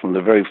performances from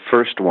the very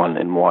first one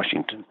in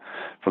Washington,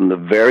 from the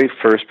very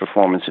first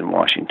performance in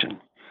Washington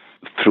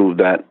through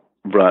that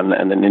run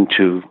and then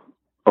into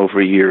over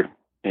a year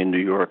in New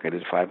York. I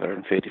did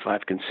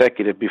 555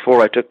 consecutive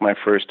before I took my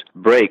first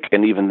break,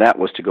 and even that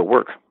was to go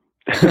work.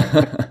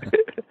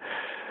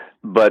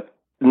 But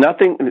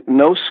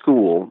no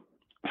school,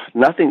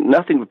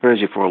 nothing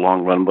prepares you for a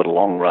long run but a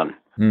long run.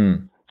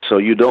 So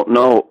you don't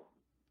know,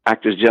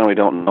 actors generally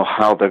don't know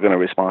how they're going to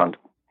respond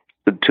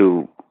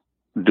to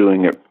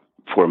doing it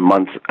for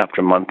month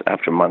after month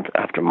after month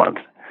after month.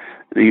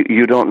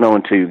 You don't know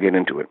until you get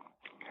into it.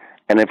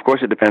 And of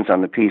course it depends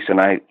on the piece, and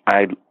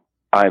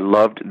I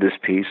loved this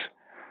piece.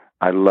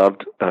 I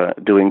loved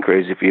doing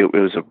Crazy for You. It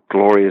was a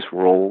glorious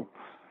role.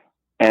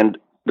 And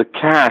the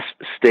cast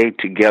stayed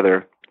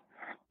together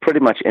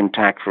pretty much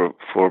intact for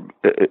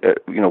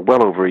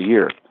well over a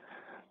year,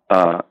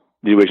 the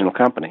original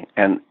company,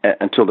 and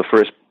until the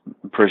first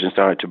person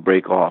started to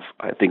break off.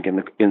 I think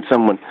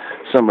someone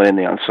in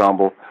the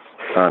ensemble,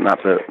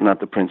 not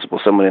the principal,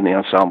 someone in the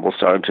ensemble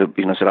started to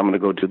said, I'm going to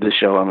go do this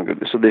show.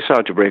 So they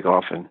started to break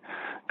off and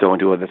go and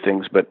do other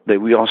things, but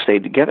we all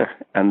stayed together,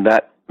 and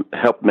that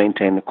helped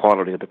maintain the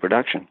quality of the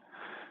production.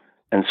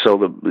 And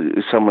so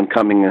someone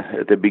coming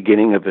at the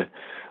beginning of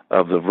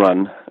the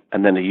run,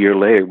 and then a year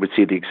later would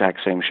see the exact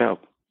same show.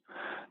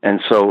 And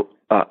so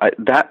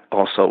that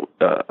also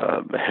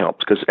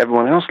helped, because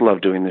everyone else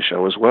loved doing the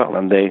show as well,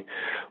 and they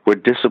were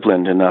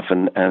disciplined enough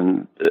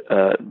and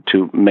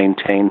to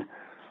maintain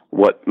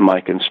what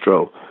Mike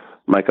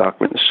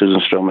Ockman and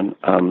Susan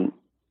Stroman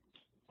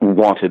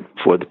wanted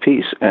for the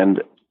piece,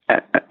 and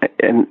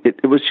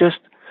it was just,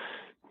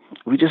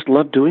 we just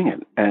loved doing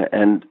it,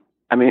 and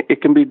I mean,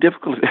 it can be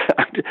difficult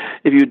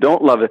if you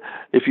don't love it.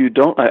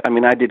 I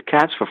mean, I did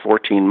Cats for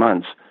 14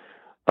 months,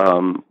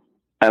 and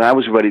I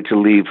was ready to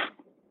leave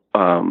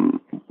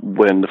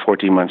when the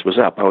 14 months was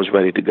up. I was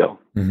ready to go.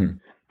 Mm-hmm.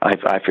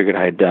 I figured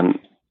I had done.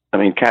 I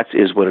mean, Cats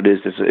is what it is.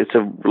 It's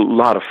a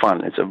lot of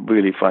fun. It's a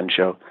really fun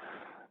show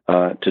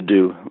to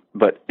do,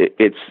 but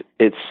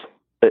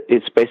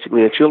it's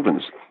basically a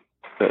children's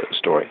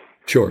story.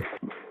 Sure.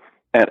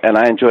 And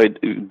I enjoyed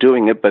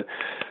doing it, but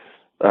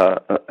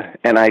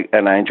and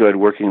I enjoyed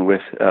working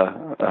with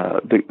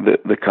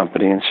the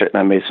company, and certainly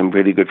I made some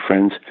really good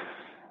friends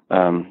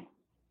in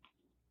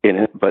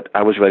it. But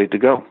I was ready to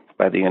go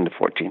by the end of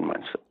 14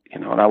 months,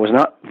 and I was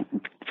not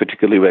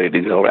particularly ready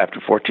to go after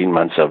 14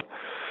 months of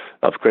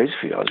Crazy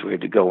for You. I was ready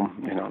to go,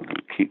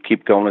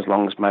 keep going as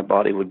long as my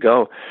body would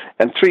go.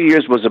 And 3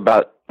 years was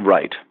about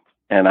right.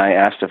 And I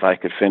asked if I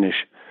could finish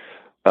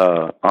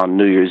on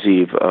New Year's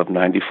Eve of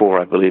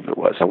 '94, I believe it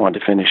was. I wanted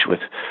to finish with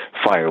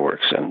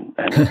fireworks and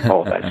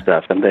all that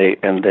stuff, and they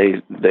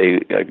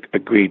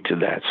agreed to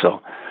that.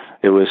 So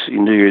it was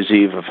New Year's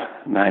Eve of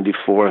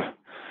 '94,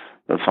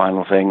 the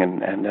final thing,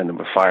 and then there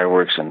were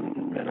fireworks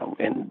and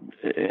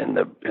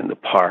in the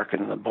park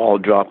and the ball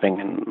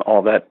dropping and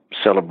all that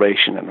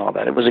celebration and all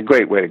that. It was a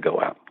great way to go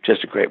out.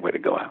 Just a great way to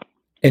go out.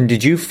 And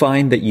did you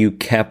find that you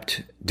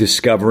kept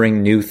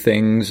discovering new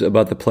things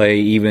about the play,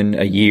 even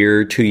a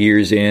year, 2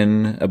 years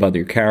in, about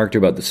your character,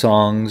 about the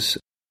songs?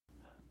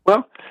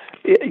 Well,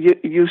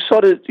 you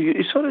sort of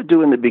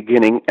do in the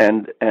beginning,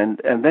 and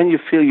then you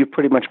feel you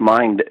pretty much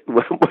mined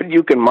what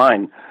you can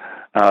mine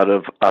out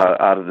of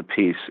the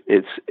piece.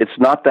 It's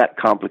not that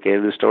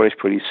complicated. The story is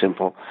pretty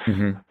simple.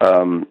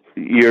 Mm-hmm.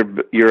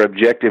 Your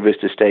objective is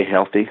to stay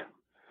healthy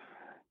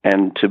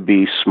and to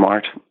be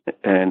smart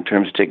in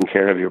terms of taking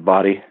care of your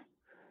body.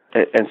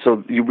 And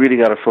so you really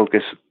got to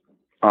focus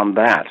on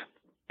that.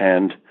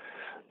 And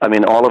I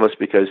mean, all of us,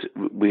 because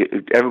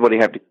everybody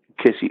had to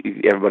kiss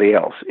everybody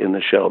else in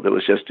the show. There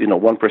was just,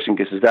 one person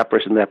kisses that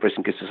person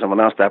kisses someone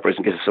else, that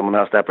person kisses someone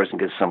else, that person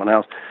kisses someone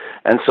else.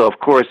 And so, of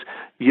course,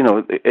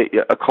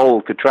 a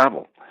cold could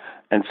travel.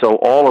 And so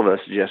all of us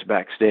just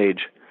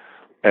backstage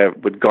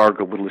would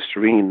gargle with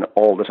Listerine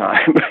all the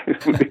time.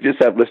 We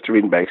just have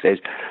Listerine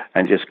backstage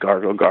and just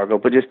gargle,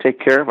 but just take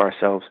care of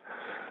ourselves.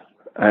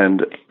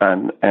 And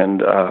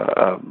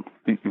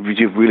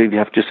you really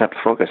have to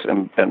focus,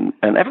 and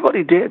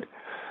everybody did.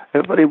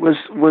 Everybody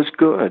was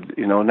good.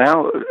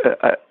 Now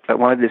I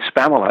wanted to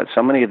spam a lot.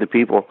 So many of the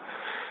people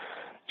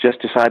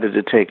just decided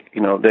to take,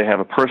 they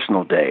have a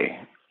personal day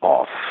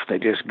off. They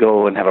just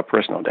go and have a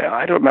personal day.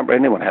 I don't remember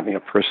anyone having a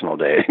personal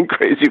day in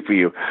Crazy for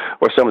You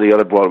or some of the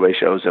other Broadway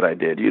shows that I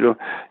did. You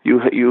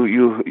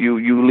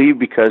leave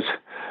because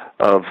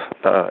of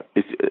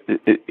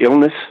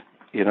illness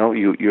You know,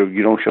 you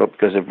don't show up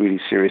because of really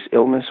serious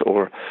illness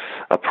or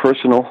a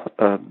personal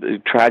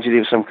tragedy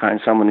of some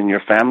kind. Someone in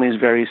your family is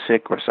very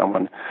sick, or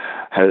someone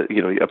has,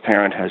 a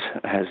parent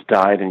has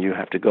died and you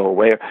have to go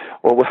away,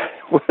 or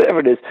whatever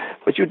it is.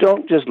 But you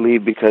don't just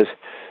leave because,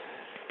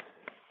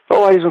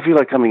 I just don't feel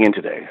like coming in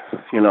today.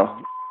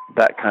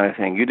 That kind of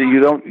thing. You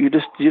don't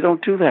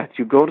do that.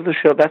 You go to the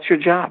show. That's your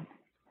job.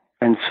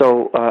 And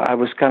so I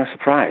was kind of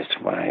surprised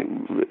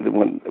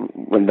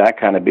when that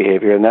kind of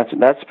behavior, and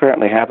that's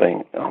apparently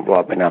happening on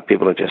Broadway now.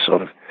 People are just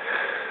sort of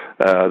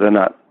they're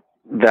not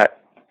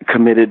that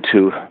committed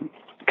to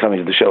coming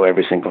to the show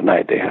every single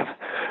night. They have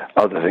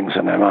other things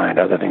in their mind,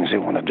 other things they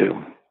want to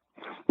do.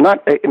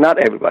 Not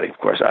everybody, of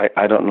course.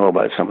 I don't know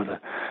about some of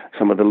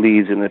the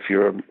leads, and if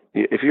you're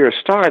a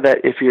star,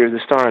 if you're the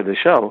star of the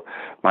show,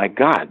 my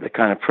God, the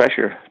kind of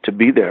pressure to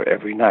be there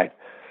every night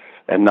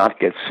and not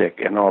get sick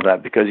and all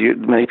that, because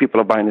many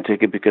people are buying the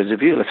ticket because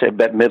of you. Let's say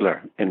Bette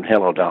Midler in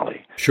Hello,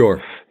 Dolly.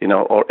 Sure.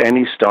 Or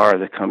any star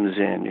that comes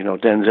in.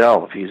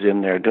 Denzel, if he's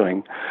in there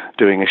doing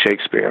a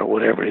Shakespeare or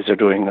whatever it is, or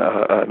doing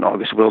an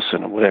August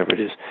Wilson or whatever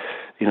it is.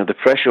 The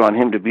pressure on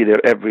him to be there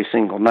every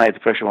single night, the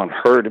pressure on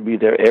her to be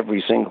there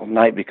every single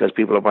night because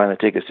people are buying the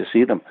tickets to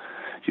see them.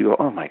 You go,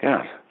 oh my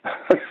God.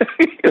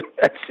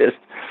 That's just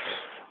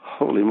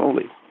holy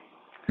moly.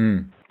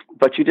 Mm.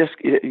 But you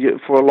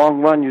for a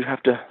long run, you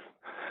have to,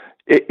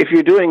 if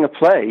you're doing a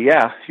play,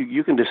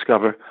 you can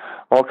discover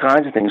all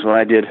kinds of things. When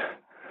I did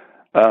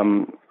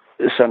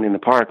Sunday in the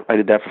Park, I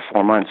did that for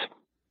 4 months.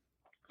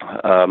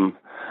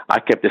 I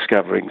kept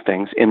discovering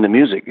things in the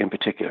music in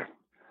particular.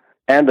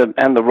 And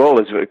the role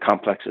is very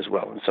complex as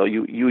well, and so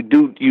you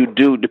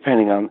do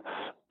depending on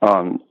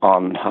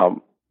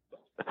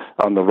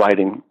the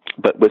writing.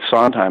 But with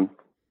Sondheim,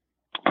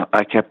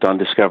 I kept on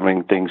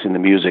discovering things in the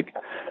music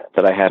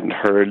that I hadn't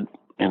heard.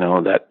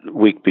 That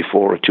week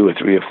before, or 2 or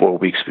 3 or 4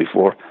 weeks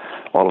before,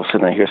 all of a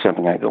sudden I hear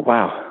something. I go,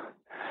 wow,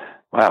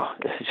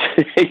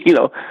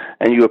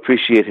 and you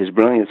appreciate his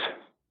brilliance.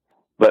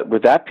 But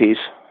with that piece,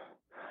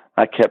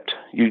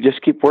 you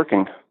just keep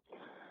working.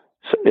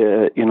 So,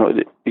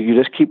 you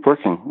just keep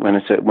working when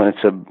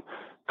it's a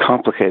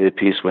complicated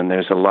piece, when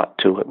there's a lot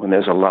to it, when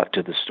there's a lot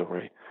to the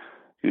story.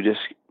 You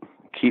just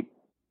keep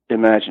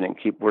imagining,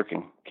 keep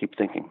working, keep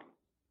thinking.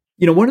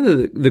 One of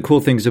the cool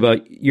things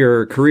about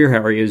your career,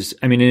 Harry, is,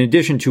 in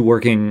addition to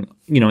working,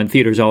 in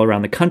theaters all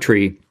around the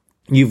country,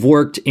 you've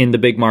worked in the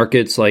big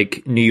markets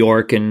like New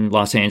York and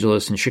Los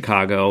Angeles and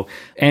Chicago.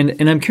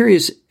 And I'm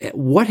curious,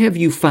 what have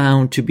you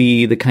found to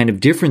be the kind of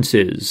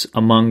differences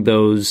among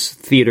those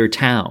theater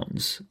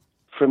towns?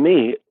 For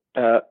me,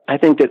 I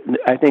think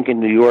in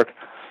New York,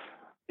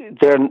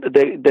 they're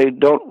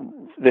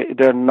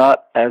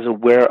not as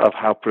aware of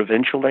how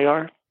provincial they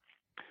are.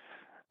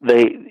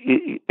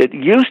 It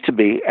used to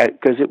be,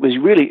 because it was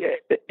really,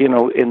 in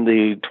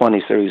the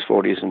 20s, 30s,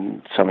 40s,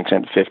 and to some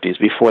extent 50s,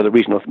 before the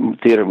regional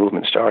theater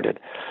movement started,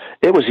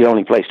 it was the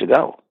only place to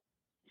go,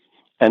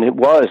 and it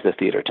was the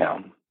theater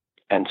town.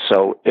 And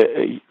so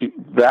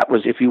that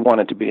was, if you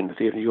wanted to be in the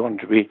theater, you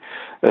wanted to be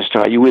a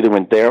star, you either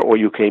went there or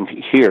you came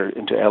here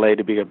into LA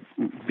to be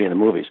in the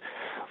movies.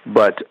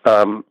 But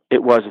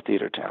it was a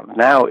theater town.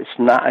 Now it's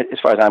not, as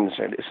far as I'm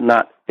concerned, it's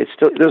not. It's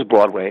still, there's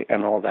Broadway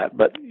and all that,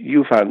 but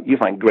you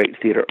find great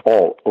theater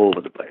all over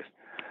the place.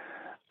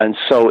 And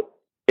so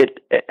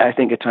I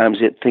think at times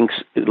it thinks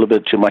a little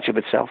bit too much of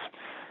itself.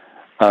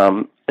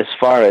 As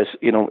far as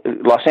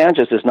Los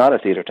Angeles is not a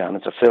theater town;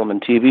 it's a film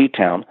and TV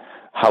town.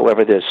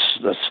 However, there's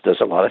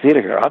a lot of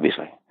theater here,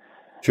 obviously.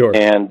 Sure.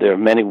 And there are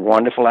many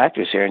wonderful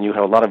actors here, and you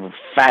have a lot of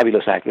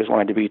fabulous actors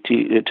wanting to be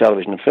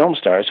television and film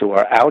stars who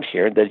are out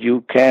here that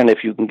you can,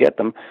 if you can get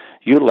them,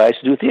 utilize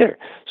to do theater.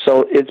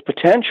 So it's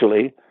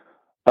potentially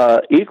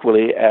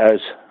equally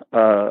as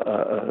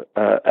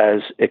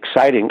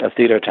exciting a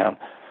theater town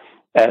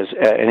as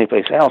any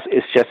place else.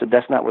 It's just that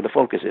that's not where the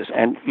focus is,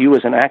 and you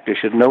as an actor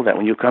should know that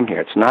when you come here.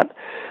 It's not.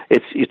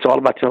 It's all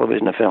about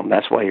television and film.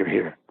 That's why you're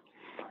here,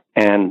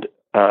 and.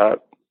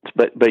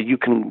 But you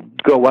can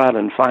go out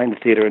and find the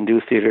theater and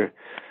do theater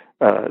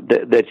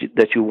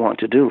that you want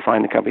to do.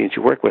 Find the company that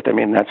you work with.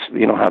 That's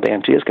how the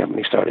MTS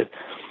company started.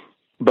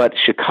 But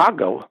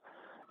Chicago,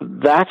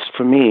 that's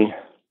for me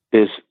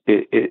is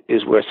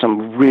where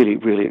some really,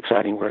 really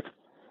exciting work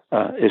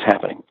is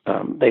happening.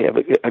 They have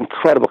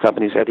incredible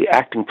companies there. The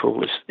acting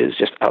pool is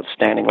just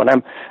outstanding.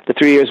 The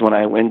 3 years when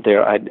I went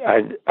there, I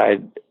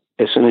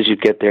as soon as you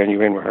get there and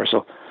you're in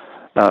rehearsal,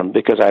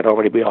 because I'd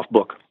already be off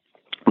book.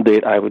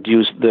 I would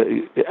use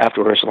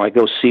after rehearsal, I'd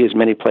go see as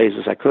many plays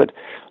as I could.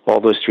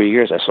 All those 3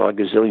 years, I saw a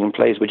gazillion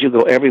plays, but you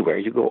go everywhere.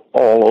 You go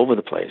all over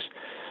the place,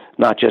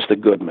 not just the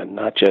Goodman,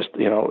 not just,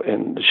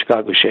 in the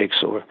Chicago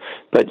Shakes,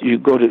 but you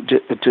go to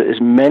as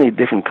many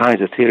different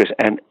kinds of theaters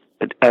and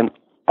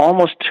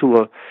almost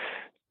to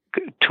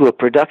a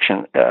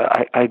production.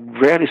 I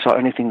rarely saw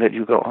anything that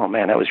you go, oh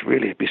man, that was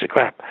really a piece of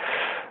crap.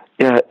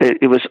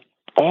 It was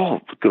all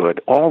good,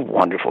 all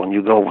wonderful, and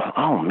you go,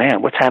 oh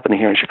man, what's happening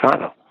here in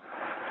Chicago?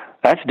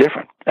 That's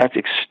different. That's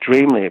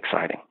extremely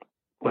exciting,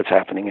 what's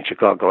happening in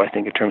Chicago, I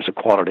think, in terms of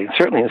quality. And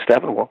certainly in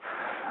Steppenwolf,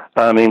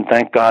 I mean,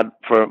 thank God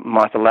for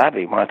Martha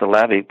Lavey. Martha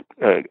Lavey,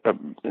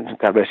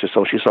 God rest her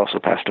soul, she's also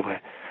passed away.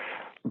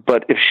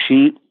 But if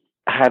she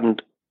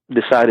hadn't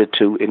decided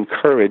to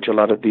encourage a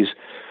lot of these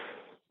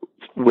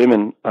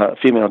women,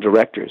 female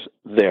directors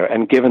there,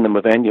 and given them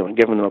a venue and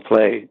given them a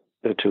play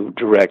to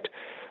direct,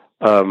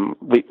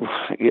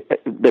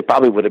 they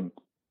probably would have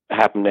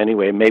happened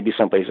anyway, maybe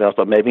someplace else,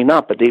 but maybe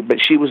not. But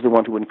she was the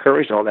one who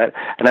encouraged all that,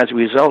 and as a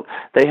result,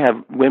 they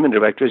have women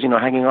directors,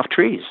 hanging off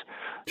trees.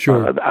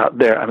 Sure. Out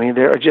there. I mean,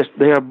 they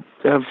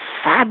are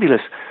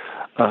fabulous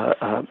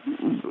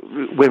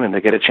women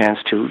that get a chance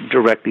to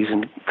direct these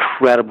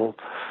incredible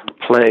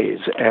plays,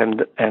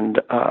 and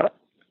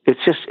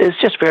it's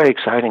just very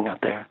exciting out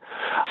there.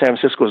 San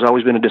Francisco has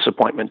always been a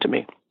disappointment to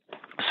me.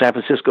 San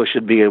Francisco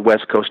should be a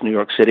West Coast New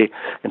York City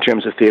in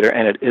terms of theater,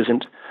 and it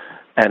isn't.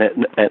 And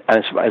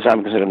as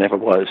I'm concerned, it never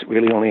was. It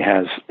really only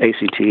has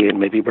ACT and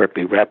maybe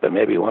Berkeley Rep and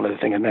maybe one other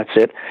thing, and that's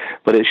it.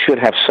 But it should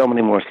have so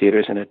many more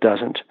theaters, and it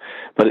doesn't.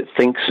 But it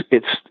thinks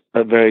it's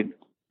a very,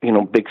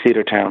 big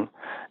theater town,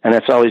 and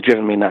that's always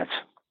driven me nuts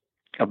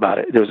about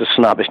it. There was a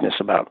snobbishness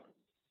about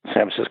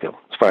San Francisco,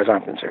 as far as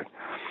I'm concerned.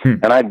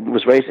 And I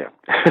was raised there.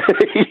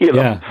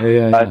 Yeah.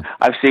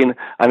 I've seen,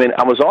 I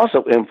was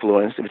also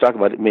influenced, if you talk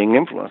about it being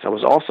influenced, I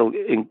was also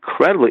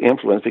incredibly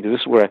influenced because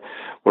this is where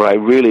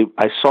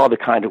I saw the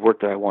kind of work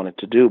that I wanted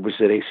to do, which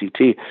is at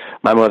ACT.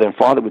 My mother and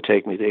father would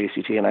take me to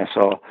ACT, and I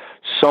saw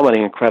so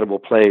many incredible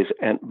plays.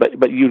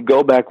 But you'd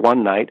go back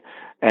one night,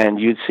 and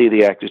you'd see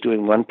the actors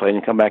doing one play, and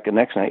you come back the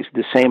next night, you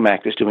see the same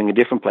actors doing a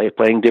different play,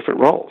 playing different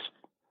roles.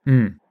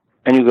 And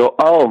you go,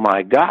 oh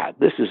my God,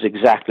 this is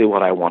exactly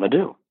what I want to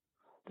do.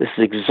 This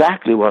is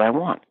exactly what I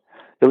want.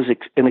 It was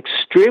an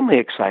extremely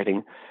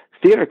exciting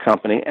theater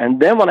company. And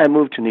then when I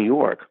moved to New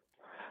York,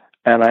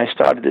 and I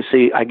started to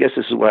see, I guess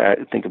this is why I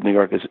think of New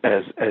York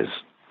as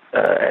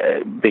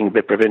being a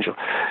bit provincial,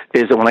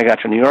 is that when I got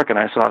to New York and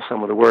I saw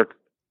some of the work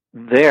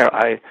there,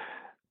 I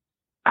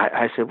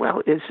said,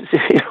 well,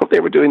 they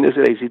were doing this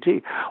at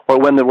ACT. Or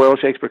when the Royal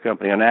Shakespeare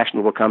Company or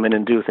National would come in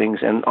and do things,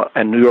 and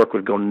New York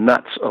would go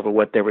nuts over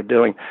what they were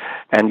doing.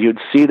 And you'd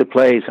see the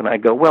plays, and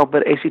I'd go, well,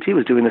 but ACT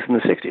was doing this in the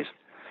 60s.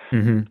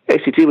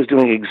 ACT was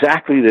doing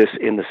exactly this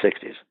in the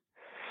 60s.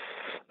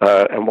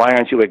 And why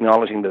aren't you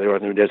acknowledging that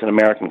there's an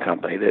American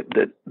company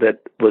that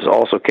was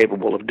also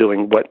capable of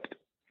doing what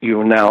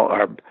you now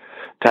are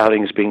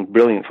touting as being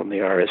brilliant from the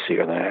RSC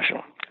or the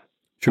National?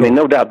 Sure. I mean,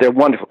 no doubt, they're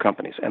wonderful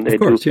companies, and they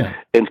do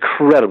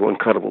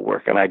incredible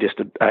work, and I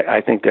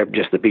think they're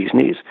just the bee's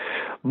knees.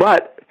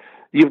 But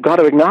you've got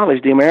to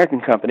acknowledge the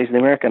American companies, the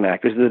American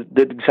actors,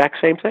 the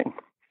exact same thing.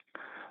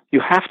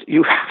 You have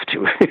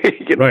to.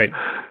 Right.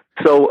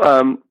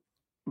 So,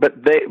 but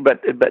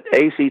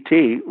ACT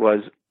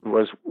was,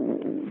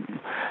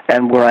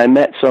 and where I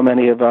met so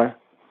many of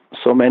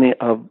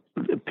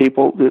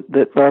people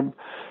that are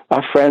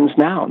our friends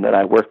now, and that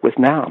I work with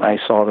now, and I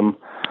saw them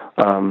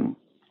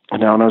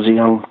down as a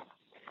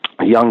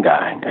young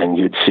guy, and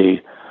you'd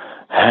see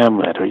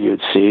Hamlet, or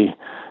you'd see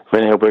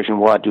René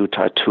Auberjonois do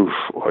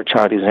Tartuffe, or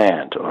Charlie's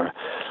Aunt, or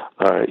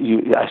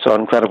I saw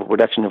an incredible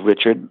production of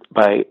Richard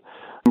by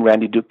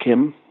Randy Duke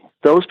Kim.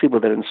 Those people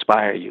that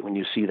inspire you when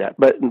you see that.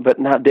 But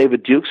now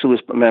David Dukes, who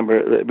was the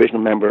original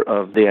member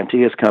of the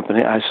Antaeus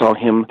Company, I saw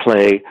him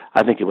play,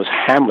 I think it was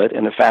Hamlet,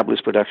 in a fabulous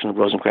production of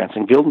Rosencrantz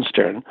and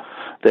Guildenstern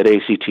that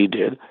ACT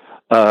did.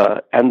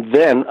 And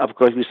then, of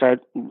course, we started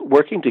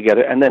working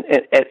together. And then,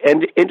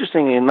 and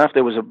interestingly enough,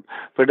 there was a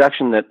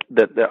production that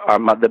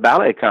the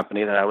ballet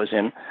company that I was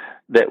in,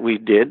 that we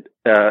did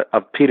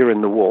of Peter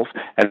and the Wolf.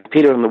 And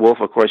Peter and the Wolf,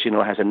 of course,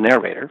 has a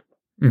narrator.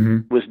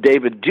 Was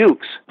David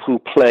Dukes, who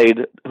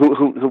was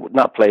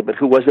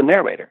the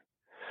narrator.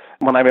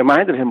 When I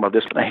reminded him of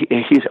this,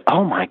 he said,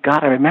 "Oh my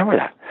God, I remember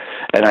that."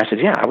 And I said,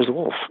 "Yeah, I was the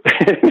wolf."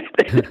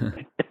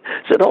 I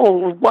said,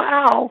 "Oh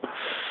wow!"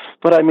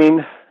 But I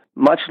mean,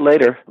 much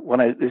later,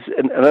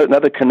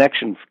 another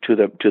connection to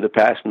the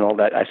past and all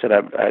that, I said,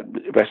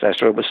 West Side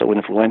Story was so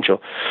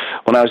influential.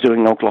 When I was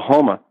doing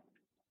Oklahoma,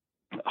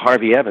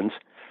 Harvey Evans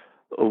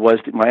was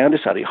my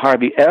understudy.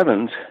 Harvey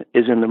Evans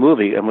is in the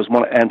movie and was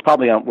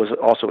was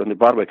also in the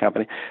Broadway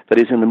company, but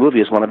he's in the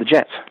movie as one of the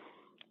Jets.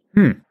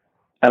 And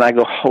I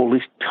go,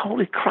 holy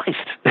Christ,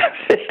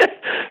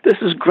 this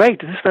is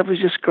great. This stuff is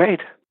just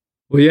great.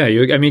 Well, yeah,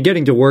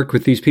 getting to work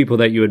with these people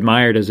that you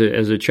admired as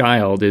a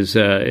child is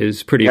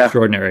pretty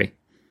extraordinary.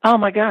 Oh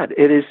my God,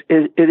 it is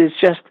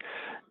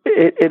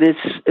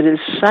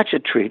such a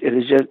treat. It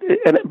is just,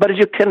 but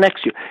it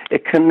connects you.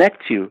 It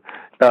connects you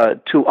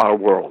to our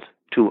world,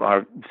 to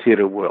our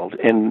theater world,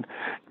 in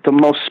the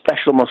most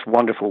special, most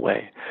wonderful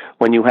way,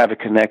 when you have a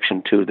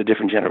connection to the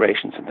different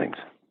generations and things.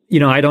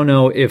 I don't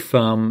know if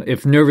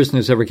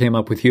nervousness ever came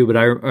up with you,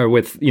 but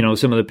with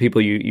some of the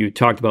people you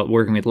talked about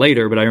working with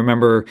later. But I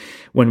remember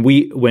when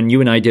you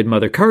and I did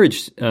Mother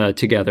Courage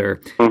together,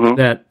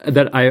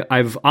 that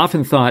I've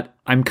often thought,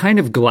 I'm kind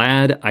of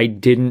glad I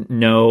didn't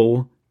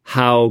know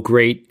how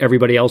great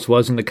everybody else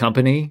was in the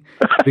company,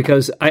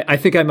 because I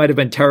think I might have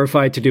been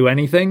terrified to do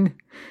anything.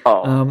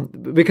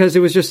 Because it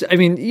was just, I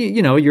mean,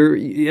 you're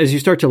as you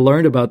start to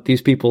learn about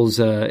these people's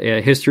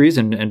histories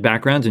and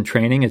backgrounds and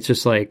training, it's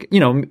just like,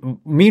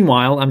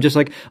 meanwhile, I'm just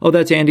like, oh,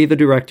 that's Andy, the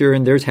director,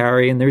 and there's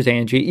Harry, and there's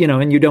Angie,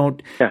 and you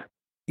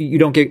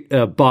don't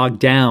get bogged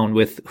down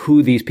with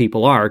who these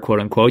people are,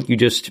 quote unquote. You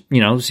just,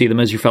 see them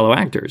as your fellow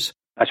actors.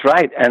 That's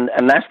right. And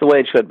that's the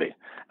way it should be.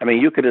 I mean,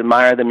 you could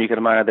admire them, you could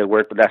admire their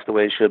work, but that's the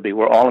way it should be.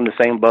 We're all in the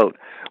same boat.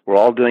 We're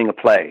all doing a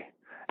play,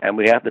 and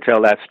we have to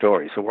tell that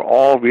story. So we're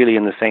all really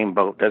in the same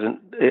boat.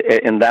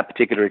 In that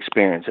particular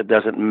experience, it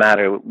doesn't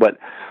matter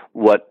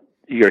what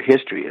your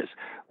history is.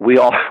 We're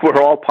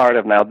all part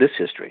of now this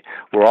history.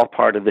 We're all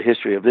part of the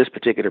history of this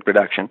particular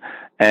production,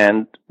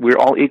 and we're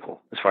all equal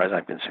as far as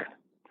I'm concerned.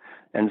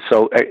 And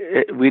so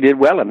we did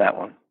well in that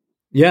one.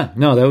 Yeah,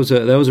 no, that was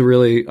a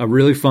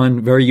really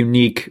fun, very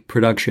unique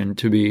production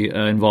to be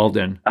involved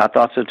in. I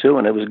thought so too,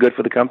 and it was good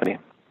for the company.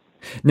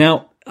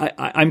 Now,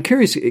 I'm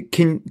curious.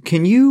 Can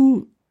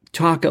you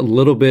talk a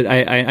little bit?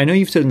 I know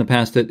you've said in the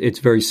past that it's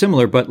very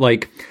similar, but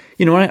like,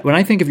 when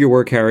I think of your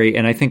work, Harry,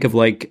 and I think of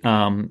like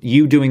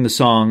you doing the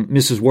song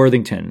 "Mrs.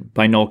 Worthington"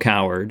 by Noel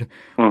Coward,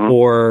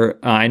 or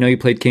I know you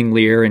played King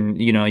Lear, and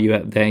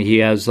he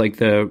has like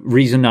the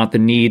reason, not the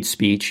need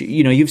speech.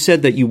 You've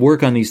said that you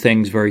work on these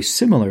things very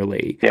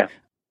similarly. Yeah.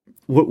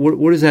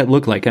 What does that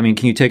look like? I mean,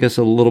 can you take us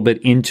a little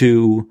bit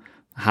into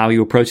how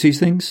you approach these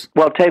things?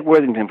 Well, take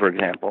Worthington, for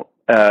example.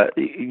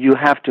 You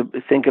have to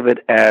think of it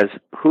as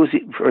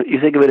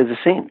you think of it as a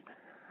scene.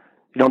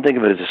 You don't think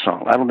of it as a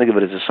song. I don't think of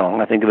it as a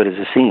song. I think of it as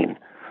a scene.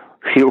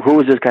 Who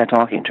is this guy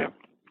talking to?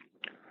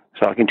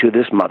 Talking to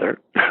this mother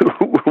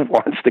who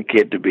wants the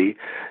kid to be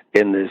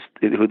in this,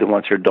 who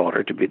wants her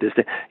daughter to be this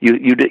thing.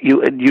 You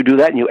do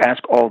that, and you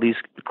ask all these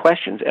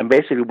questions. And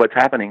basically, what's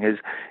happening is,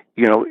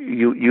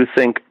 you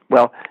think,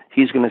 well,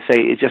 he's going to say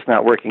it's just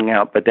not working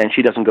out, but then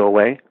she doesn't go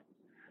away.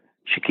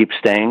 She keeps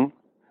staying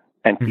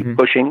and keep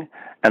pushing,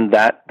 and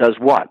that does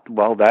what?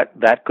 Well,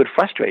 that could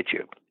frustrate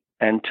you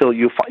until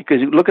because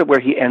you look at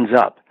where he ends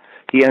up.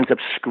 He ends up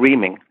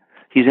screaming.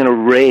 He's in a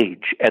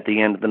rage at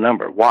the end of the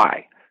number.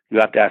 Why? You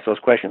have to ask those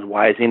questions.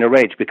 Why is he in a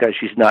rage? Because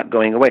she's not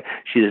going away.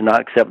 She does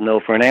not accept no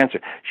for an answer.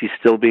 She's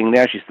still being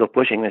there. She's still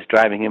pushing. And it's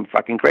driving him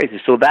fucking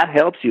crazy. So that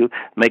helps you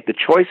make the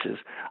choices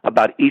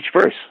about each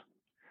verse.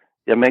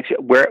 That makes you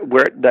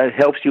that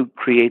helps you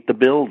create the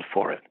build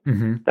for it.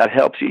 That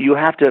helps you. You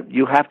have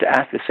to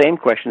ask the same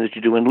question that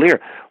you do in Lear.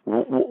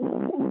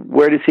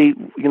 Where does he?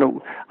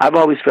 I've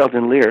always felt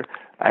in Lear.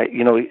 I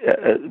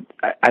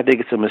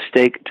think it's a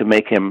mistake to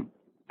make him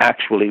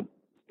actually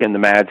in the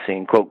mad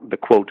scene, the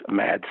quote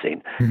mad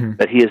scene,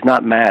 that he is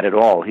not mad at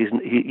all.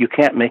 You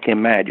can't make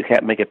him mad. You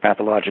can't make it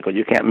pathological.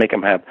 You can't make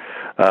him have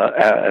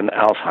an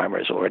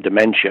Alzheimer's or a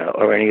dementia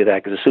or any of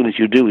that, because as soon as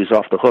you do, he's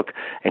off the hook,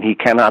 and he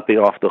cannot be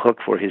off the hook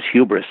for his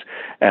hubris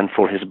and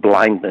for his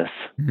blindness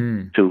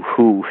to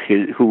who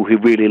he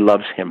really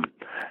loves him,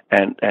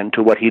 and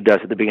to what he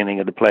does at the beginning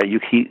of the play.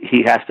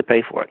 He has to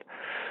pay for it.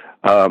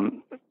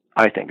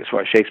 I think, as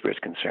far as Shakespeare is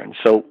concerned.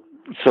 So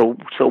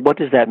what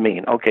does that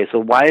mean? Okay, so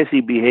why is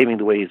he behaving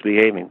the way he's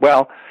behaving?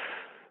 Well,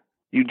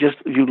 you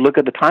look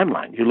at the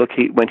timeline.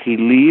 When he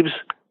leaves,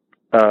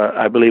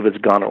 I believe it's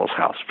Goneril's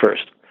house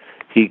first.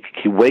 He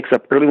wakes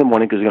up early in the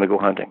morning because he's going to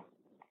go hunting.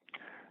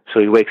 So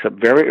he wakes up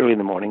very early in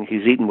the morning.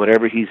 He's eaten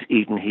whatever he's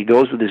eaten. He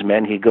goes with his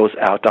men. He goes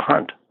out to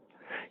hunt.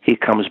 He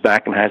comes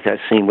back and has that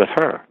scene with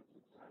her.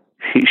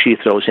 She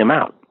throws him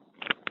out.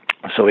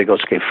 So he goes,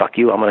 okay, fuck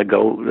you. I'm going to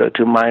go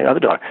to my other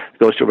daughter.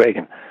 Goes to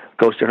Reagan.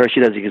 Goes to her. She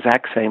does the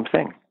exact same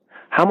thing.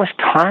 How much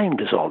time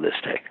does all this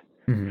take?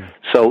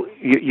 So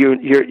you're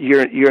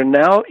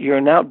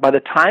now by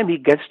the time he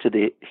gets to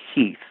the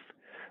heath,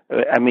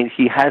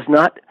 he has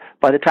not.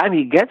 By the time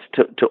he gets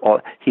to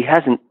all, he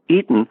hasn't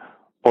eaten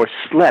or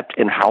slept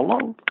in how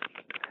long?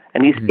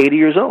 And he's 80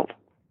 years old.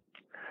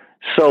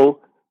 So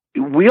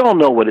we all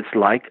know what it's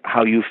like,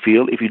 how you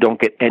feel if you don't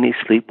get any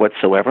sleep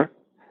whatsoever,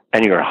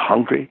 and you're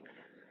hungry.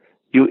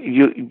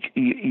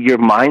 Your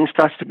mind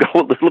starts to go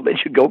a little bit.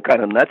 You go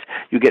kind of nuts.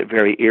 You get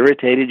very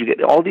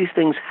irritated. All these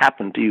things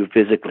happen to you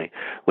physically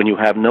when you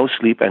have no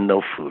sleep and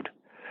no food.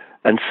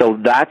 And so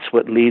that's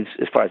what leads,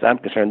 as far as I'm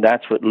concerned,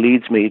 that's what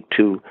leads me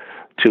to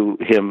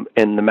him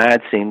in the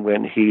mad scene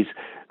when he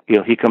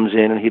comes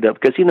in and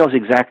because he knows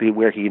exactly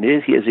where he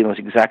is. He knows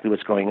exactly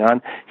what's going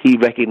on.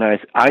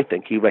 I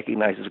think he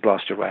recognizes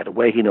Gloucester right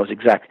away. He knows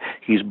exactly.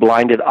 He's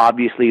blinded.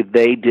 Obviously,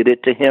 they did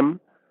it to him.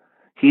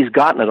 He's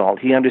gotten it all.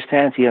 He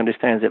understands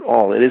it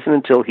all. It isn't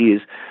until he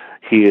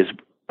is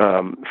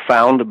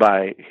found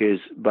by his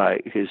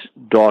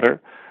daughter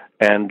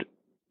and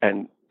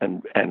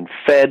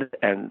fed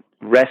and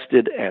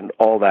rested and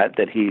all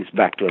that he's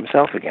back to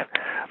himself again.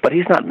 But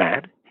he's not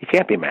mad. He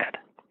can't be mad.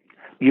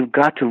 You've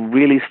got to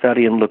really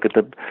study and look at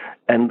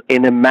and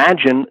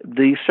imagine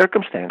the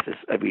circumstances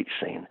of each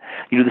scene.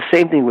 You do the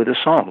same thing with a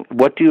song.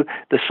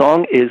 The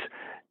song is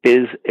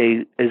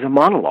a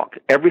monologue.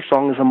 Every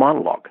song is a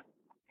monologue.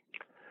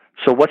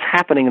 So what's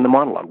happening in the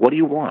monologue? What do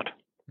you want?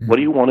 What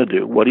do you want to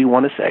do? What do you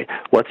want to say?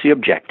 What's the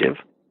objective?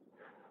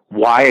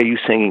 Why are you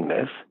singing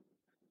this?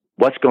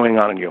 What's going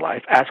on in your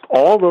life? Ask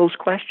all those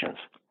questions.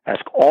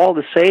 Ask all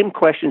the same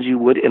questions you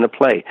would in a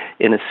play,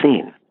 in a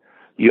scene.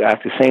 You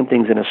ask the same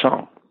things in a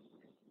song.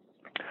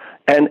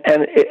 And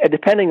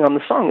depending on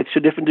the song, it's to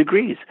different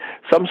degrees.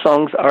 Some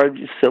songs are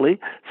silly.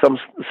 Some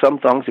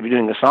songs, if you're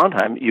doing a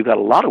Sondheim, you've got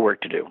a lot of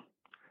work to do.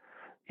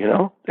 You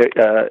know, but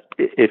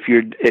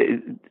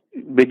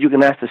you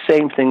can ask the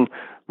same thing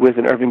with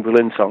an Irving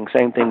Berlin song,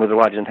 same thing with a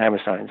Rodgers and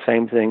Hammerstein,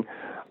 same thing.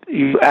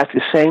 You ask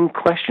the same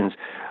questions.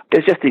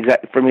 It's just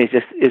for me.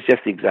 It's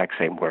just the exact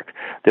same work.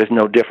 There's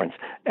no difference.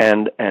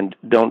 And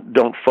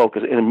don't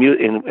focus in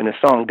a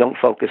song. Don't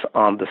focus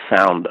on the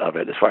sound of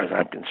it, as far as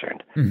I'm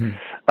concerned.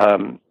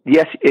 Mm-hmm.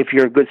 Yes, if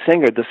you're a good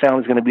singer, the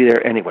sound is going to be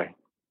there anyway.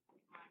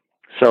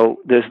 So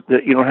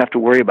you don't have to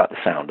worry about the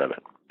sound of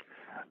it.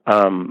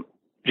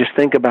 Just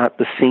think about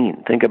the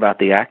scene. Think about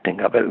the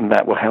acting of it, and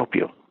that will help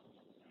you.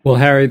 Well,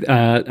 Harry,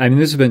 I mean,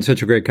 this has been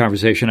such a great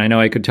conversation. I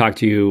know I could talk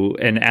to you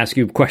and ask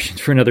you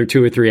questions for another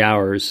 2 or 3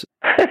 hours.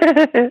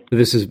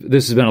 This has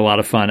been a lot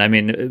of fun. I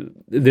mean,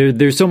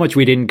 there's so much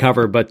we didn't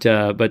cover, but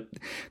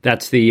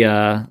that's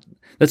the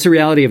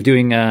reality of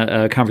doing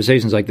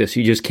conversations like this.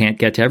 You just can't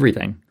get to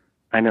everything.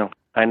 I know.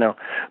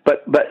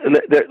 But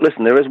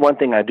listen, there is one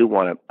thing I do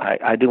want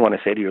to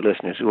say to your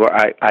listeners, who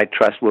I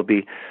trust will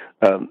be.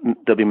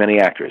 There'll be many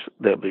actors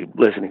that'll be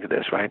listening to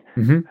this, right?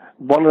 Mm-hmm.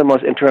 One of the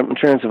most in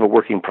terms of a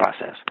working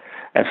process,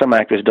 and some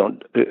actors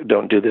don't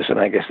do this, and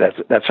I guess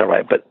that's all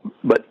right. But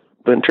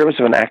in terms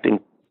of an acting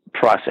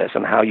process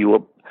and how you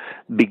will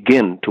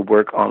begin to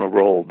work on a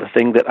role, the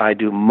thing that I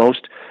do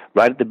most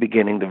right at the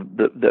beginning,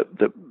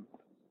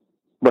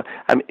 but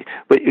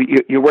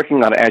you're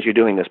working on it as you're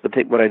doing this. But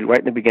what I do right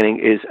in the beginning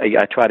is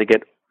I try to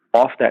get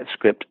off that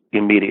script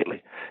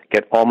immediately.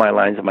 Get all my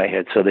lines in my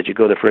head so that you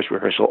go to first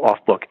rehearsal off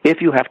book,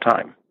 if you have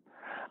time.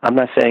 I'm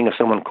not saying if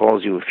someone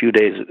calls you a few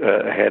days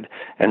ahead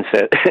and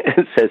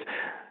says,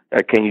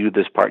 can you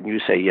do this part? And you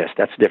say yes,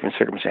 that's different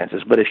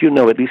circumstances. But if you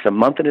know at least a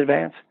month in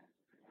advance,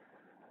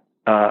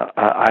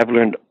 I've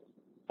learned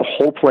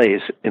whole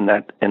plays in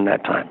that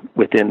time,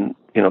 within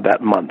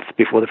that month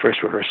before the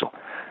first rehearsal.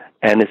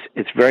 And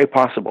it's very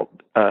possible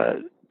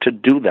to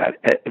do that.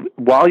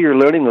 While you're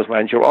learning those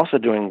lines, you're also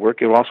doing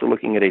work. You're also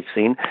looking at a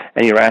scene,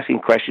 and you're asking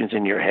questions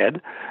in your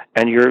head,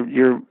 and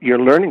you're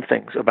learning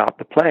things about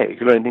the play.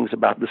 You're learning things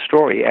about the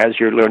story as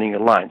you're learning your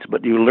lines.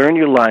 But you learn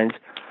your lines.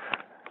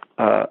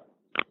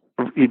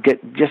 You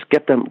get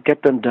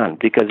them done,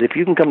 because if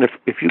you can come to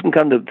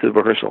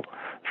the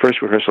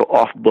first rehearsal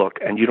off book,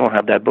 and you don't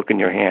have that book in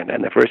your hand,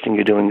 and the first thing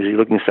you're doing is you're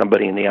looking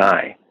somebody in the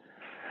eye,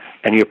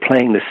 and you're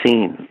playing the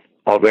scene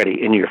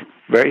already in your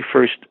very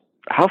first.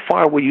 How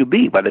far will you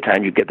be by the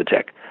time you get the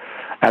tech?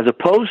 As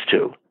opposed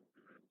to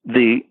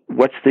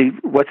what's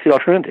the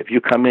alternative? You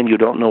come in, you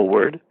don't know a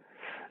word.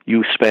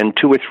 You spend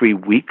 2 or 3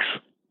 weeks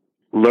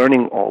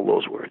learning all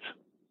those words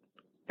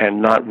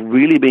and not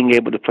really being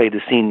able to play the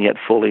scene yet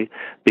fully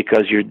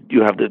because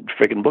you have the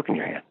friggin' book in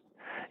your hand.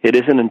 It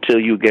isn't until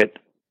you get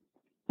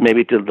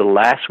maybe to the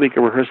last week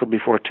of rehearsal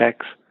before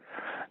techs,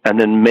 and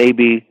then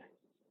maybe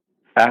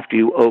after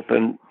you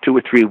open 2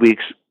 or 3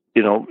 weeks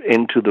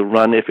into the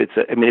run, if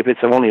it's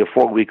only a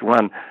 4-week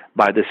run,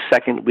 by the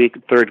second week,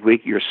 third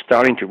week, you're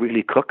starting to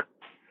really cook,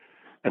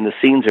 and the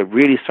scenes are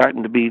really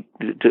starting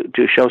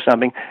to show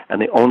something. And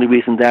the only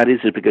reason that is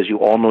because you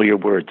all know your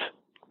words.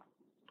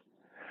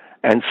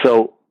 And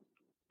so,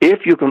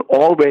 if you can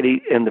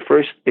already in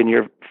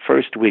your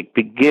first week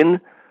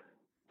begin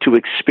to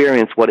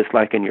experience what it's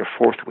like in your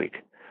 4th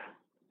week,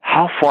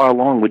 how far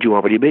along would you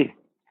already be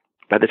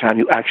by the time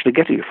you actually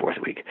get to your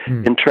 4th week?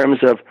 In terms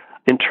of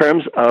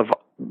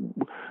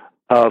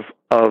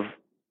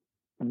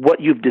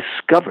what you've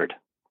discovered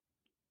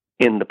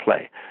in the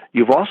play.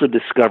 You've also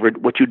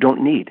discovered what you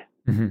don't need.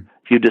 Mm-hmm.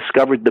 You've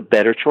discovered the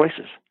better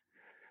choices.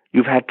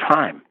 You've had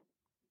time.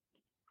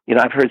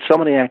 I've heard so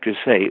many actors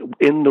say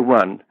in the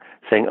run,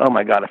 saying, oh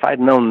my God, if I'd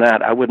known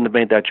that, I wouldn't have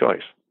made that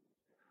choice.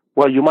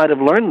 Well, you might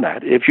have learned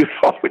that if you'd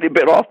already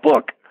been off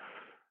book.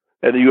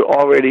 And you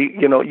already,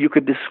 you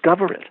could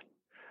discover it.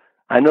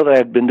 I know that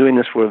I've been doing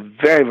this for a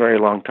very, very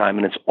long time,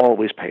 and it's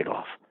always paid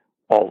off.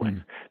 Always,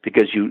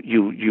 because you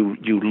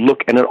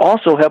look, and it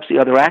also helps the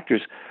other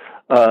actors.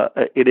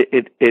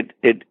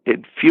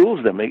 It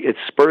fuels them. It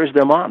spurs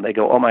them on. They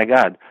go, "Oh my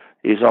God,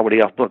 he's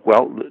already off book."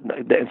 Well,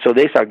 and so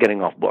they start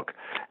getting off book.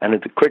 And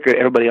the quicker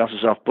everybody else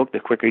is off book, the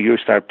quicker you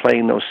start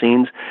playing those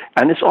scenes.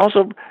 And it's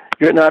also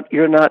you're not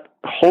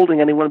holding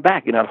anyone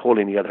back. You're not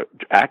holding the other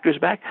actors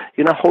back.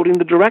 You're not holding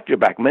the director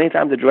back. Many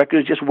times the director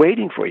is just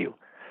waiting for you.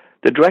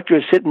 The director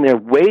is sitting there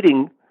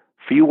waiting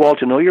for you all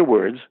to know your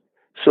words,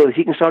 so that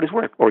he can start his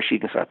work, or she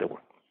can start their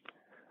work.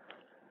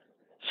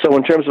 So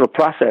in terms of a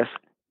process,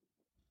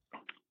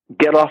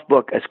 get off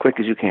book as quick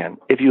as you can.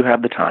 If you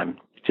have the time,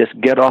 just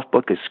get off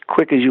book as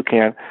quick as you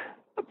can,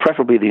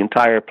 preferably the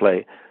entire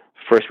play,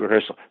 first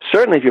rehearsal.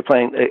 Certainly if you're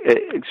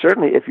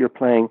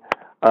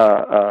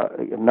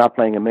not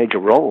playing a major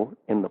role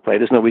in the play,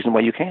 there's no reason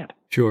why you can't.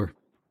 Sure.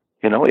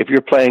 You know, if you're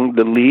playing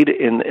the lead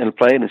in a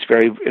play and it's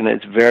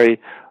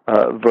very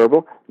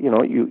verbal, you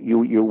know,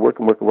 you work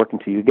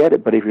until you get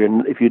it. But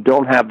if you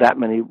don't have that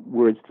many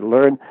words to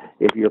learn,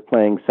 if you're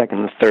playing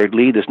second and third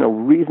lead, there's no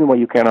reason why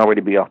you can't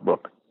already be off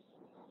book.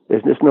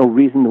 There's just no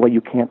reason why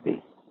you can't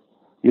be.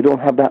 You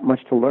don't have that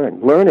much to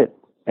learn. Learn it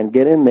and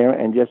get in there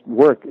and just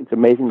work. It's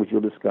amazing what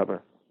you'll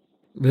discover.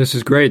 This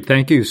is great.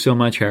 Thank you so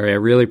much, Harry. I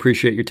really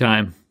appreciate your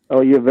time.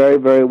 Oh, you're very,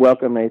 very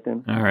welcome,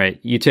 Nathan. All right.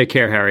 You take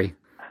care, Harry.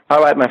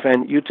 All right, my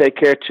friend. You take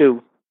care,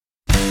 too.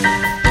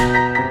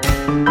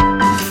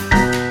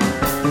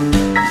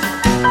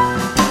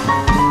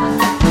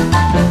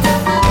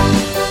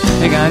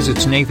 Hey guys,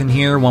 it's Nathan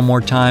here one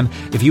more time.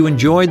 If you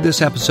enjoyed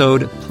this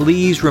episode,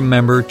 please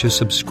remember to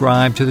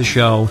subscribe to the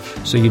show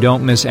so you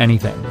don't miss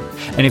anything.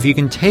 And if you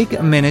can take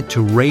a minute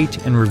to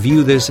rate and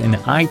review this in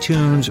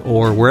iTunes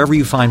or wherever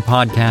you find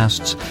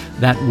podcasts,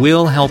 that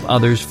will help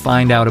others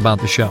find out about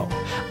the show.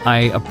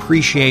 I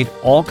appreciate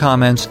all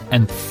comments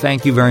and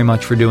thank you very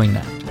much for doing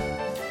that.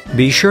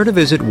 Be sure to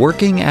visit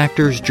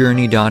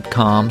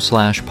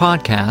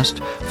workingactorsjourney.com/podcast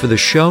for the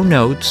show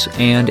notes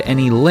and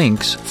any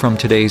links from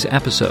today's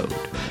episode.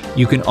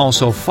 You can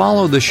also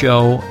follow the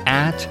show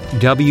at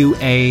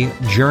WA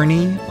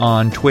Journey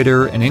on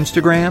Twitter and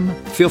Instagram.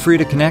 Feel free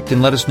to connect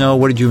and let us know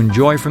what did you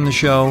enjoy from the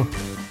show.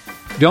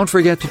 Don't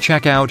forget to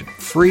check out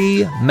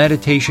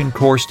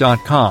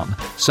freemeditationcourse.com.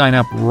 Sign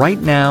up right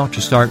now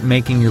to start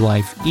making your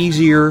life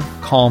easier,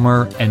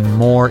 calmer, and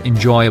more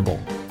enjoyable.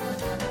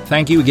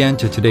 Thank you again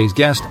to today's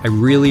guest. I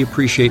really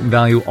appreciate and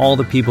value all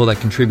the people that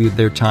contribute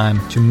their time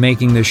to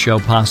making this show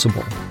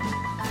possible.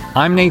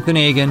 I'm Nathan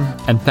Agin,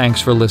 and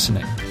thanks for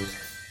listening.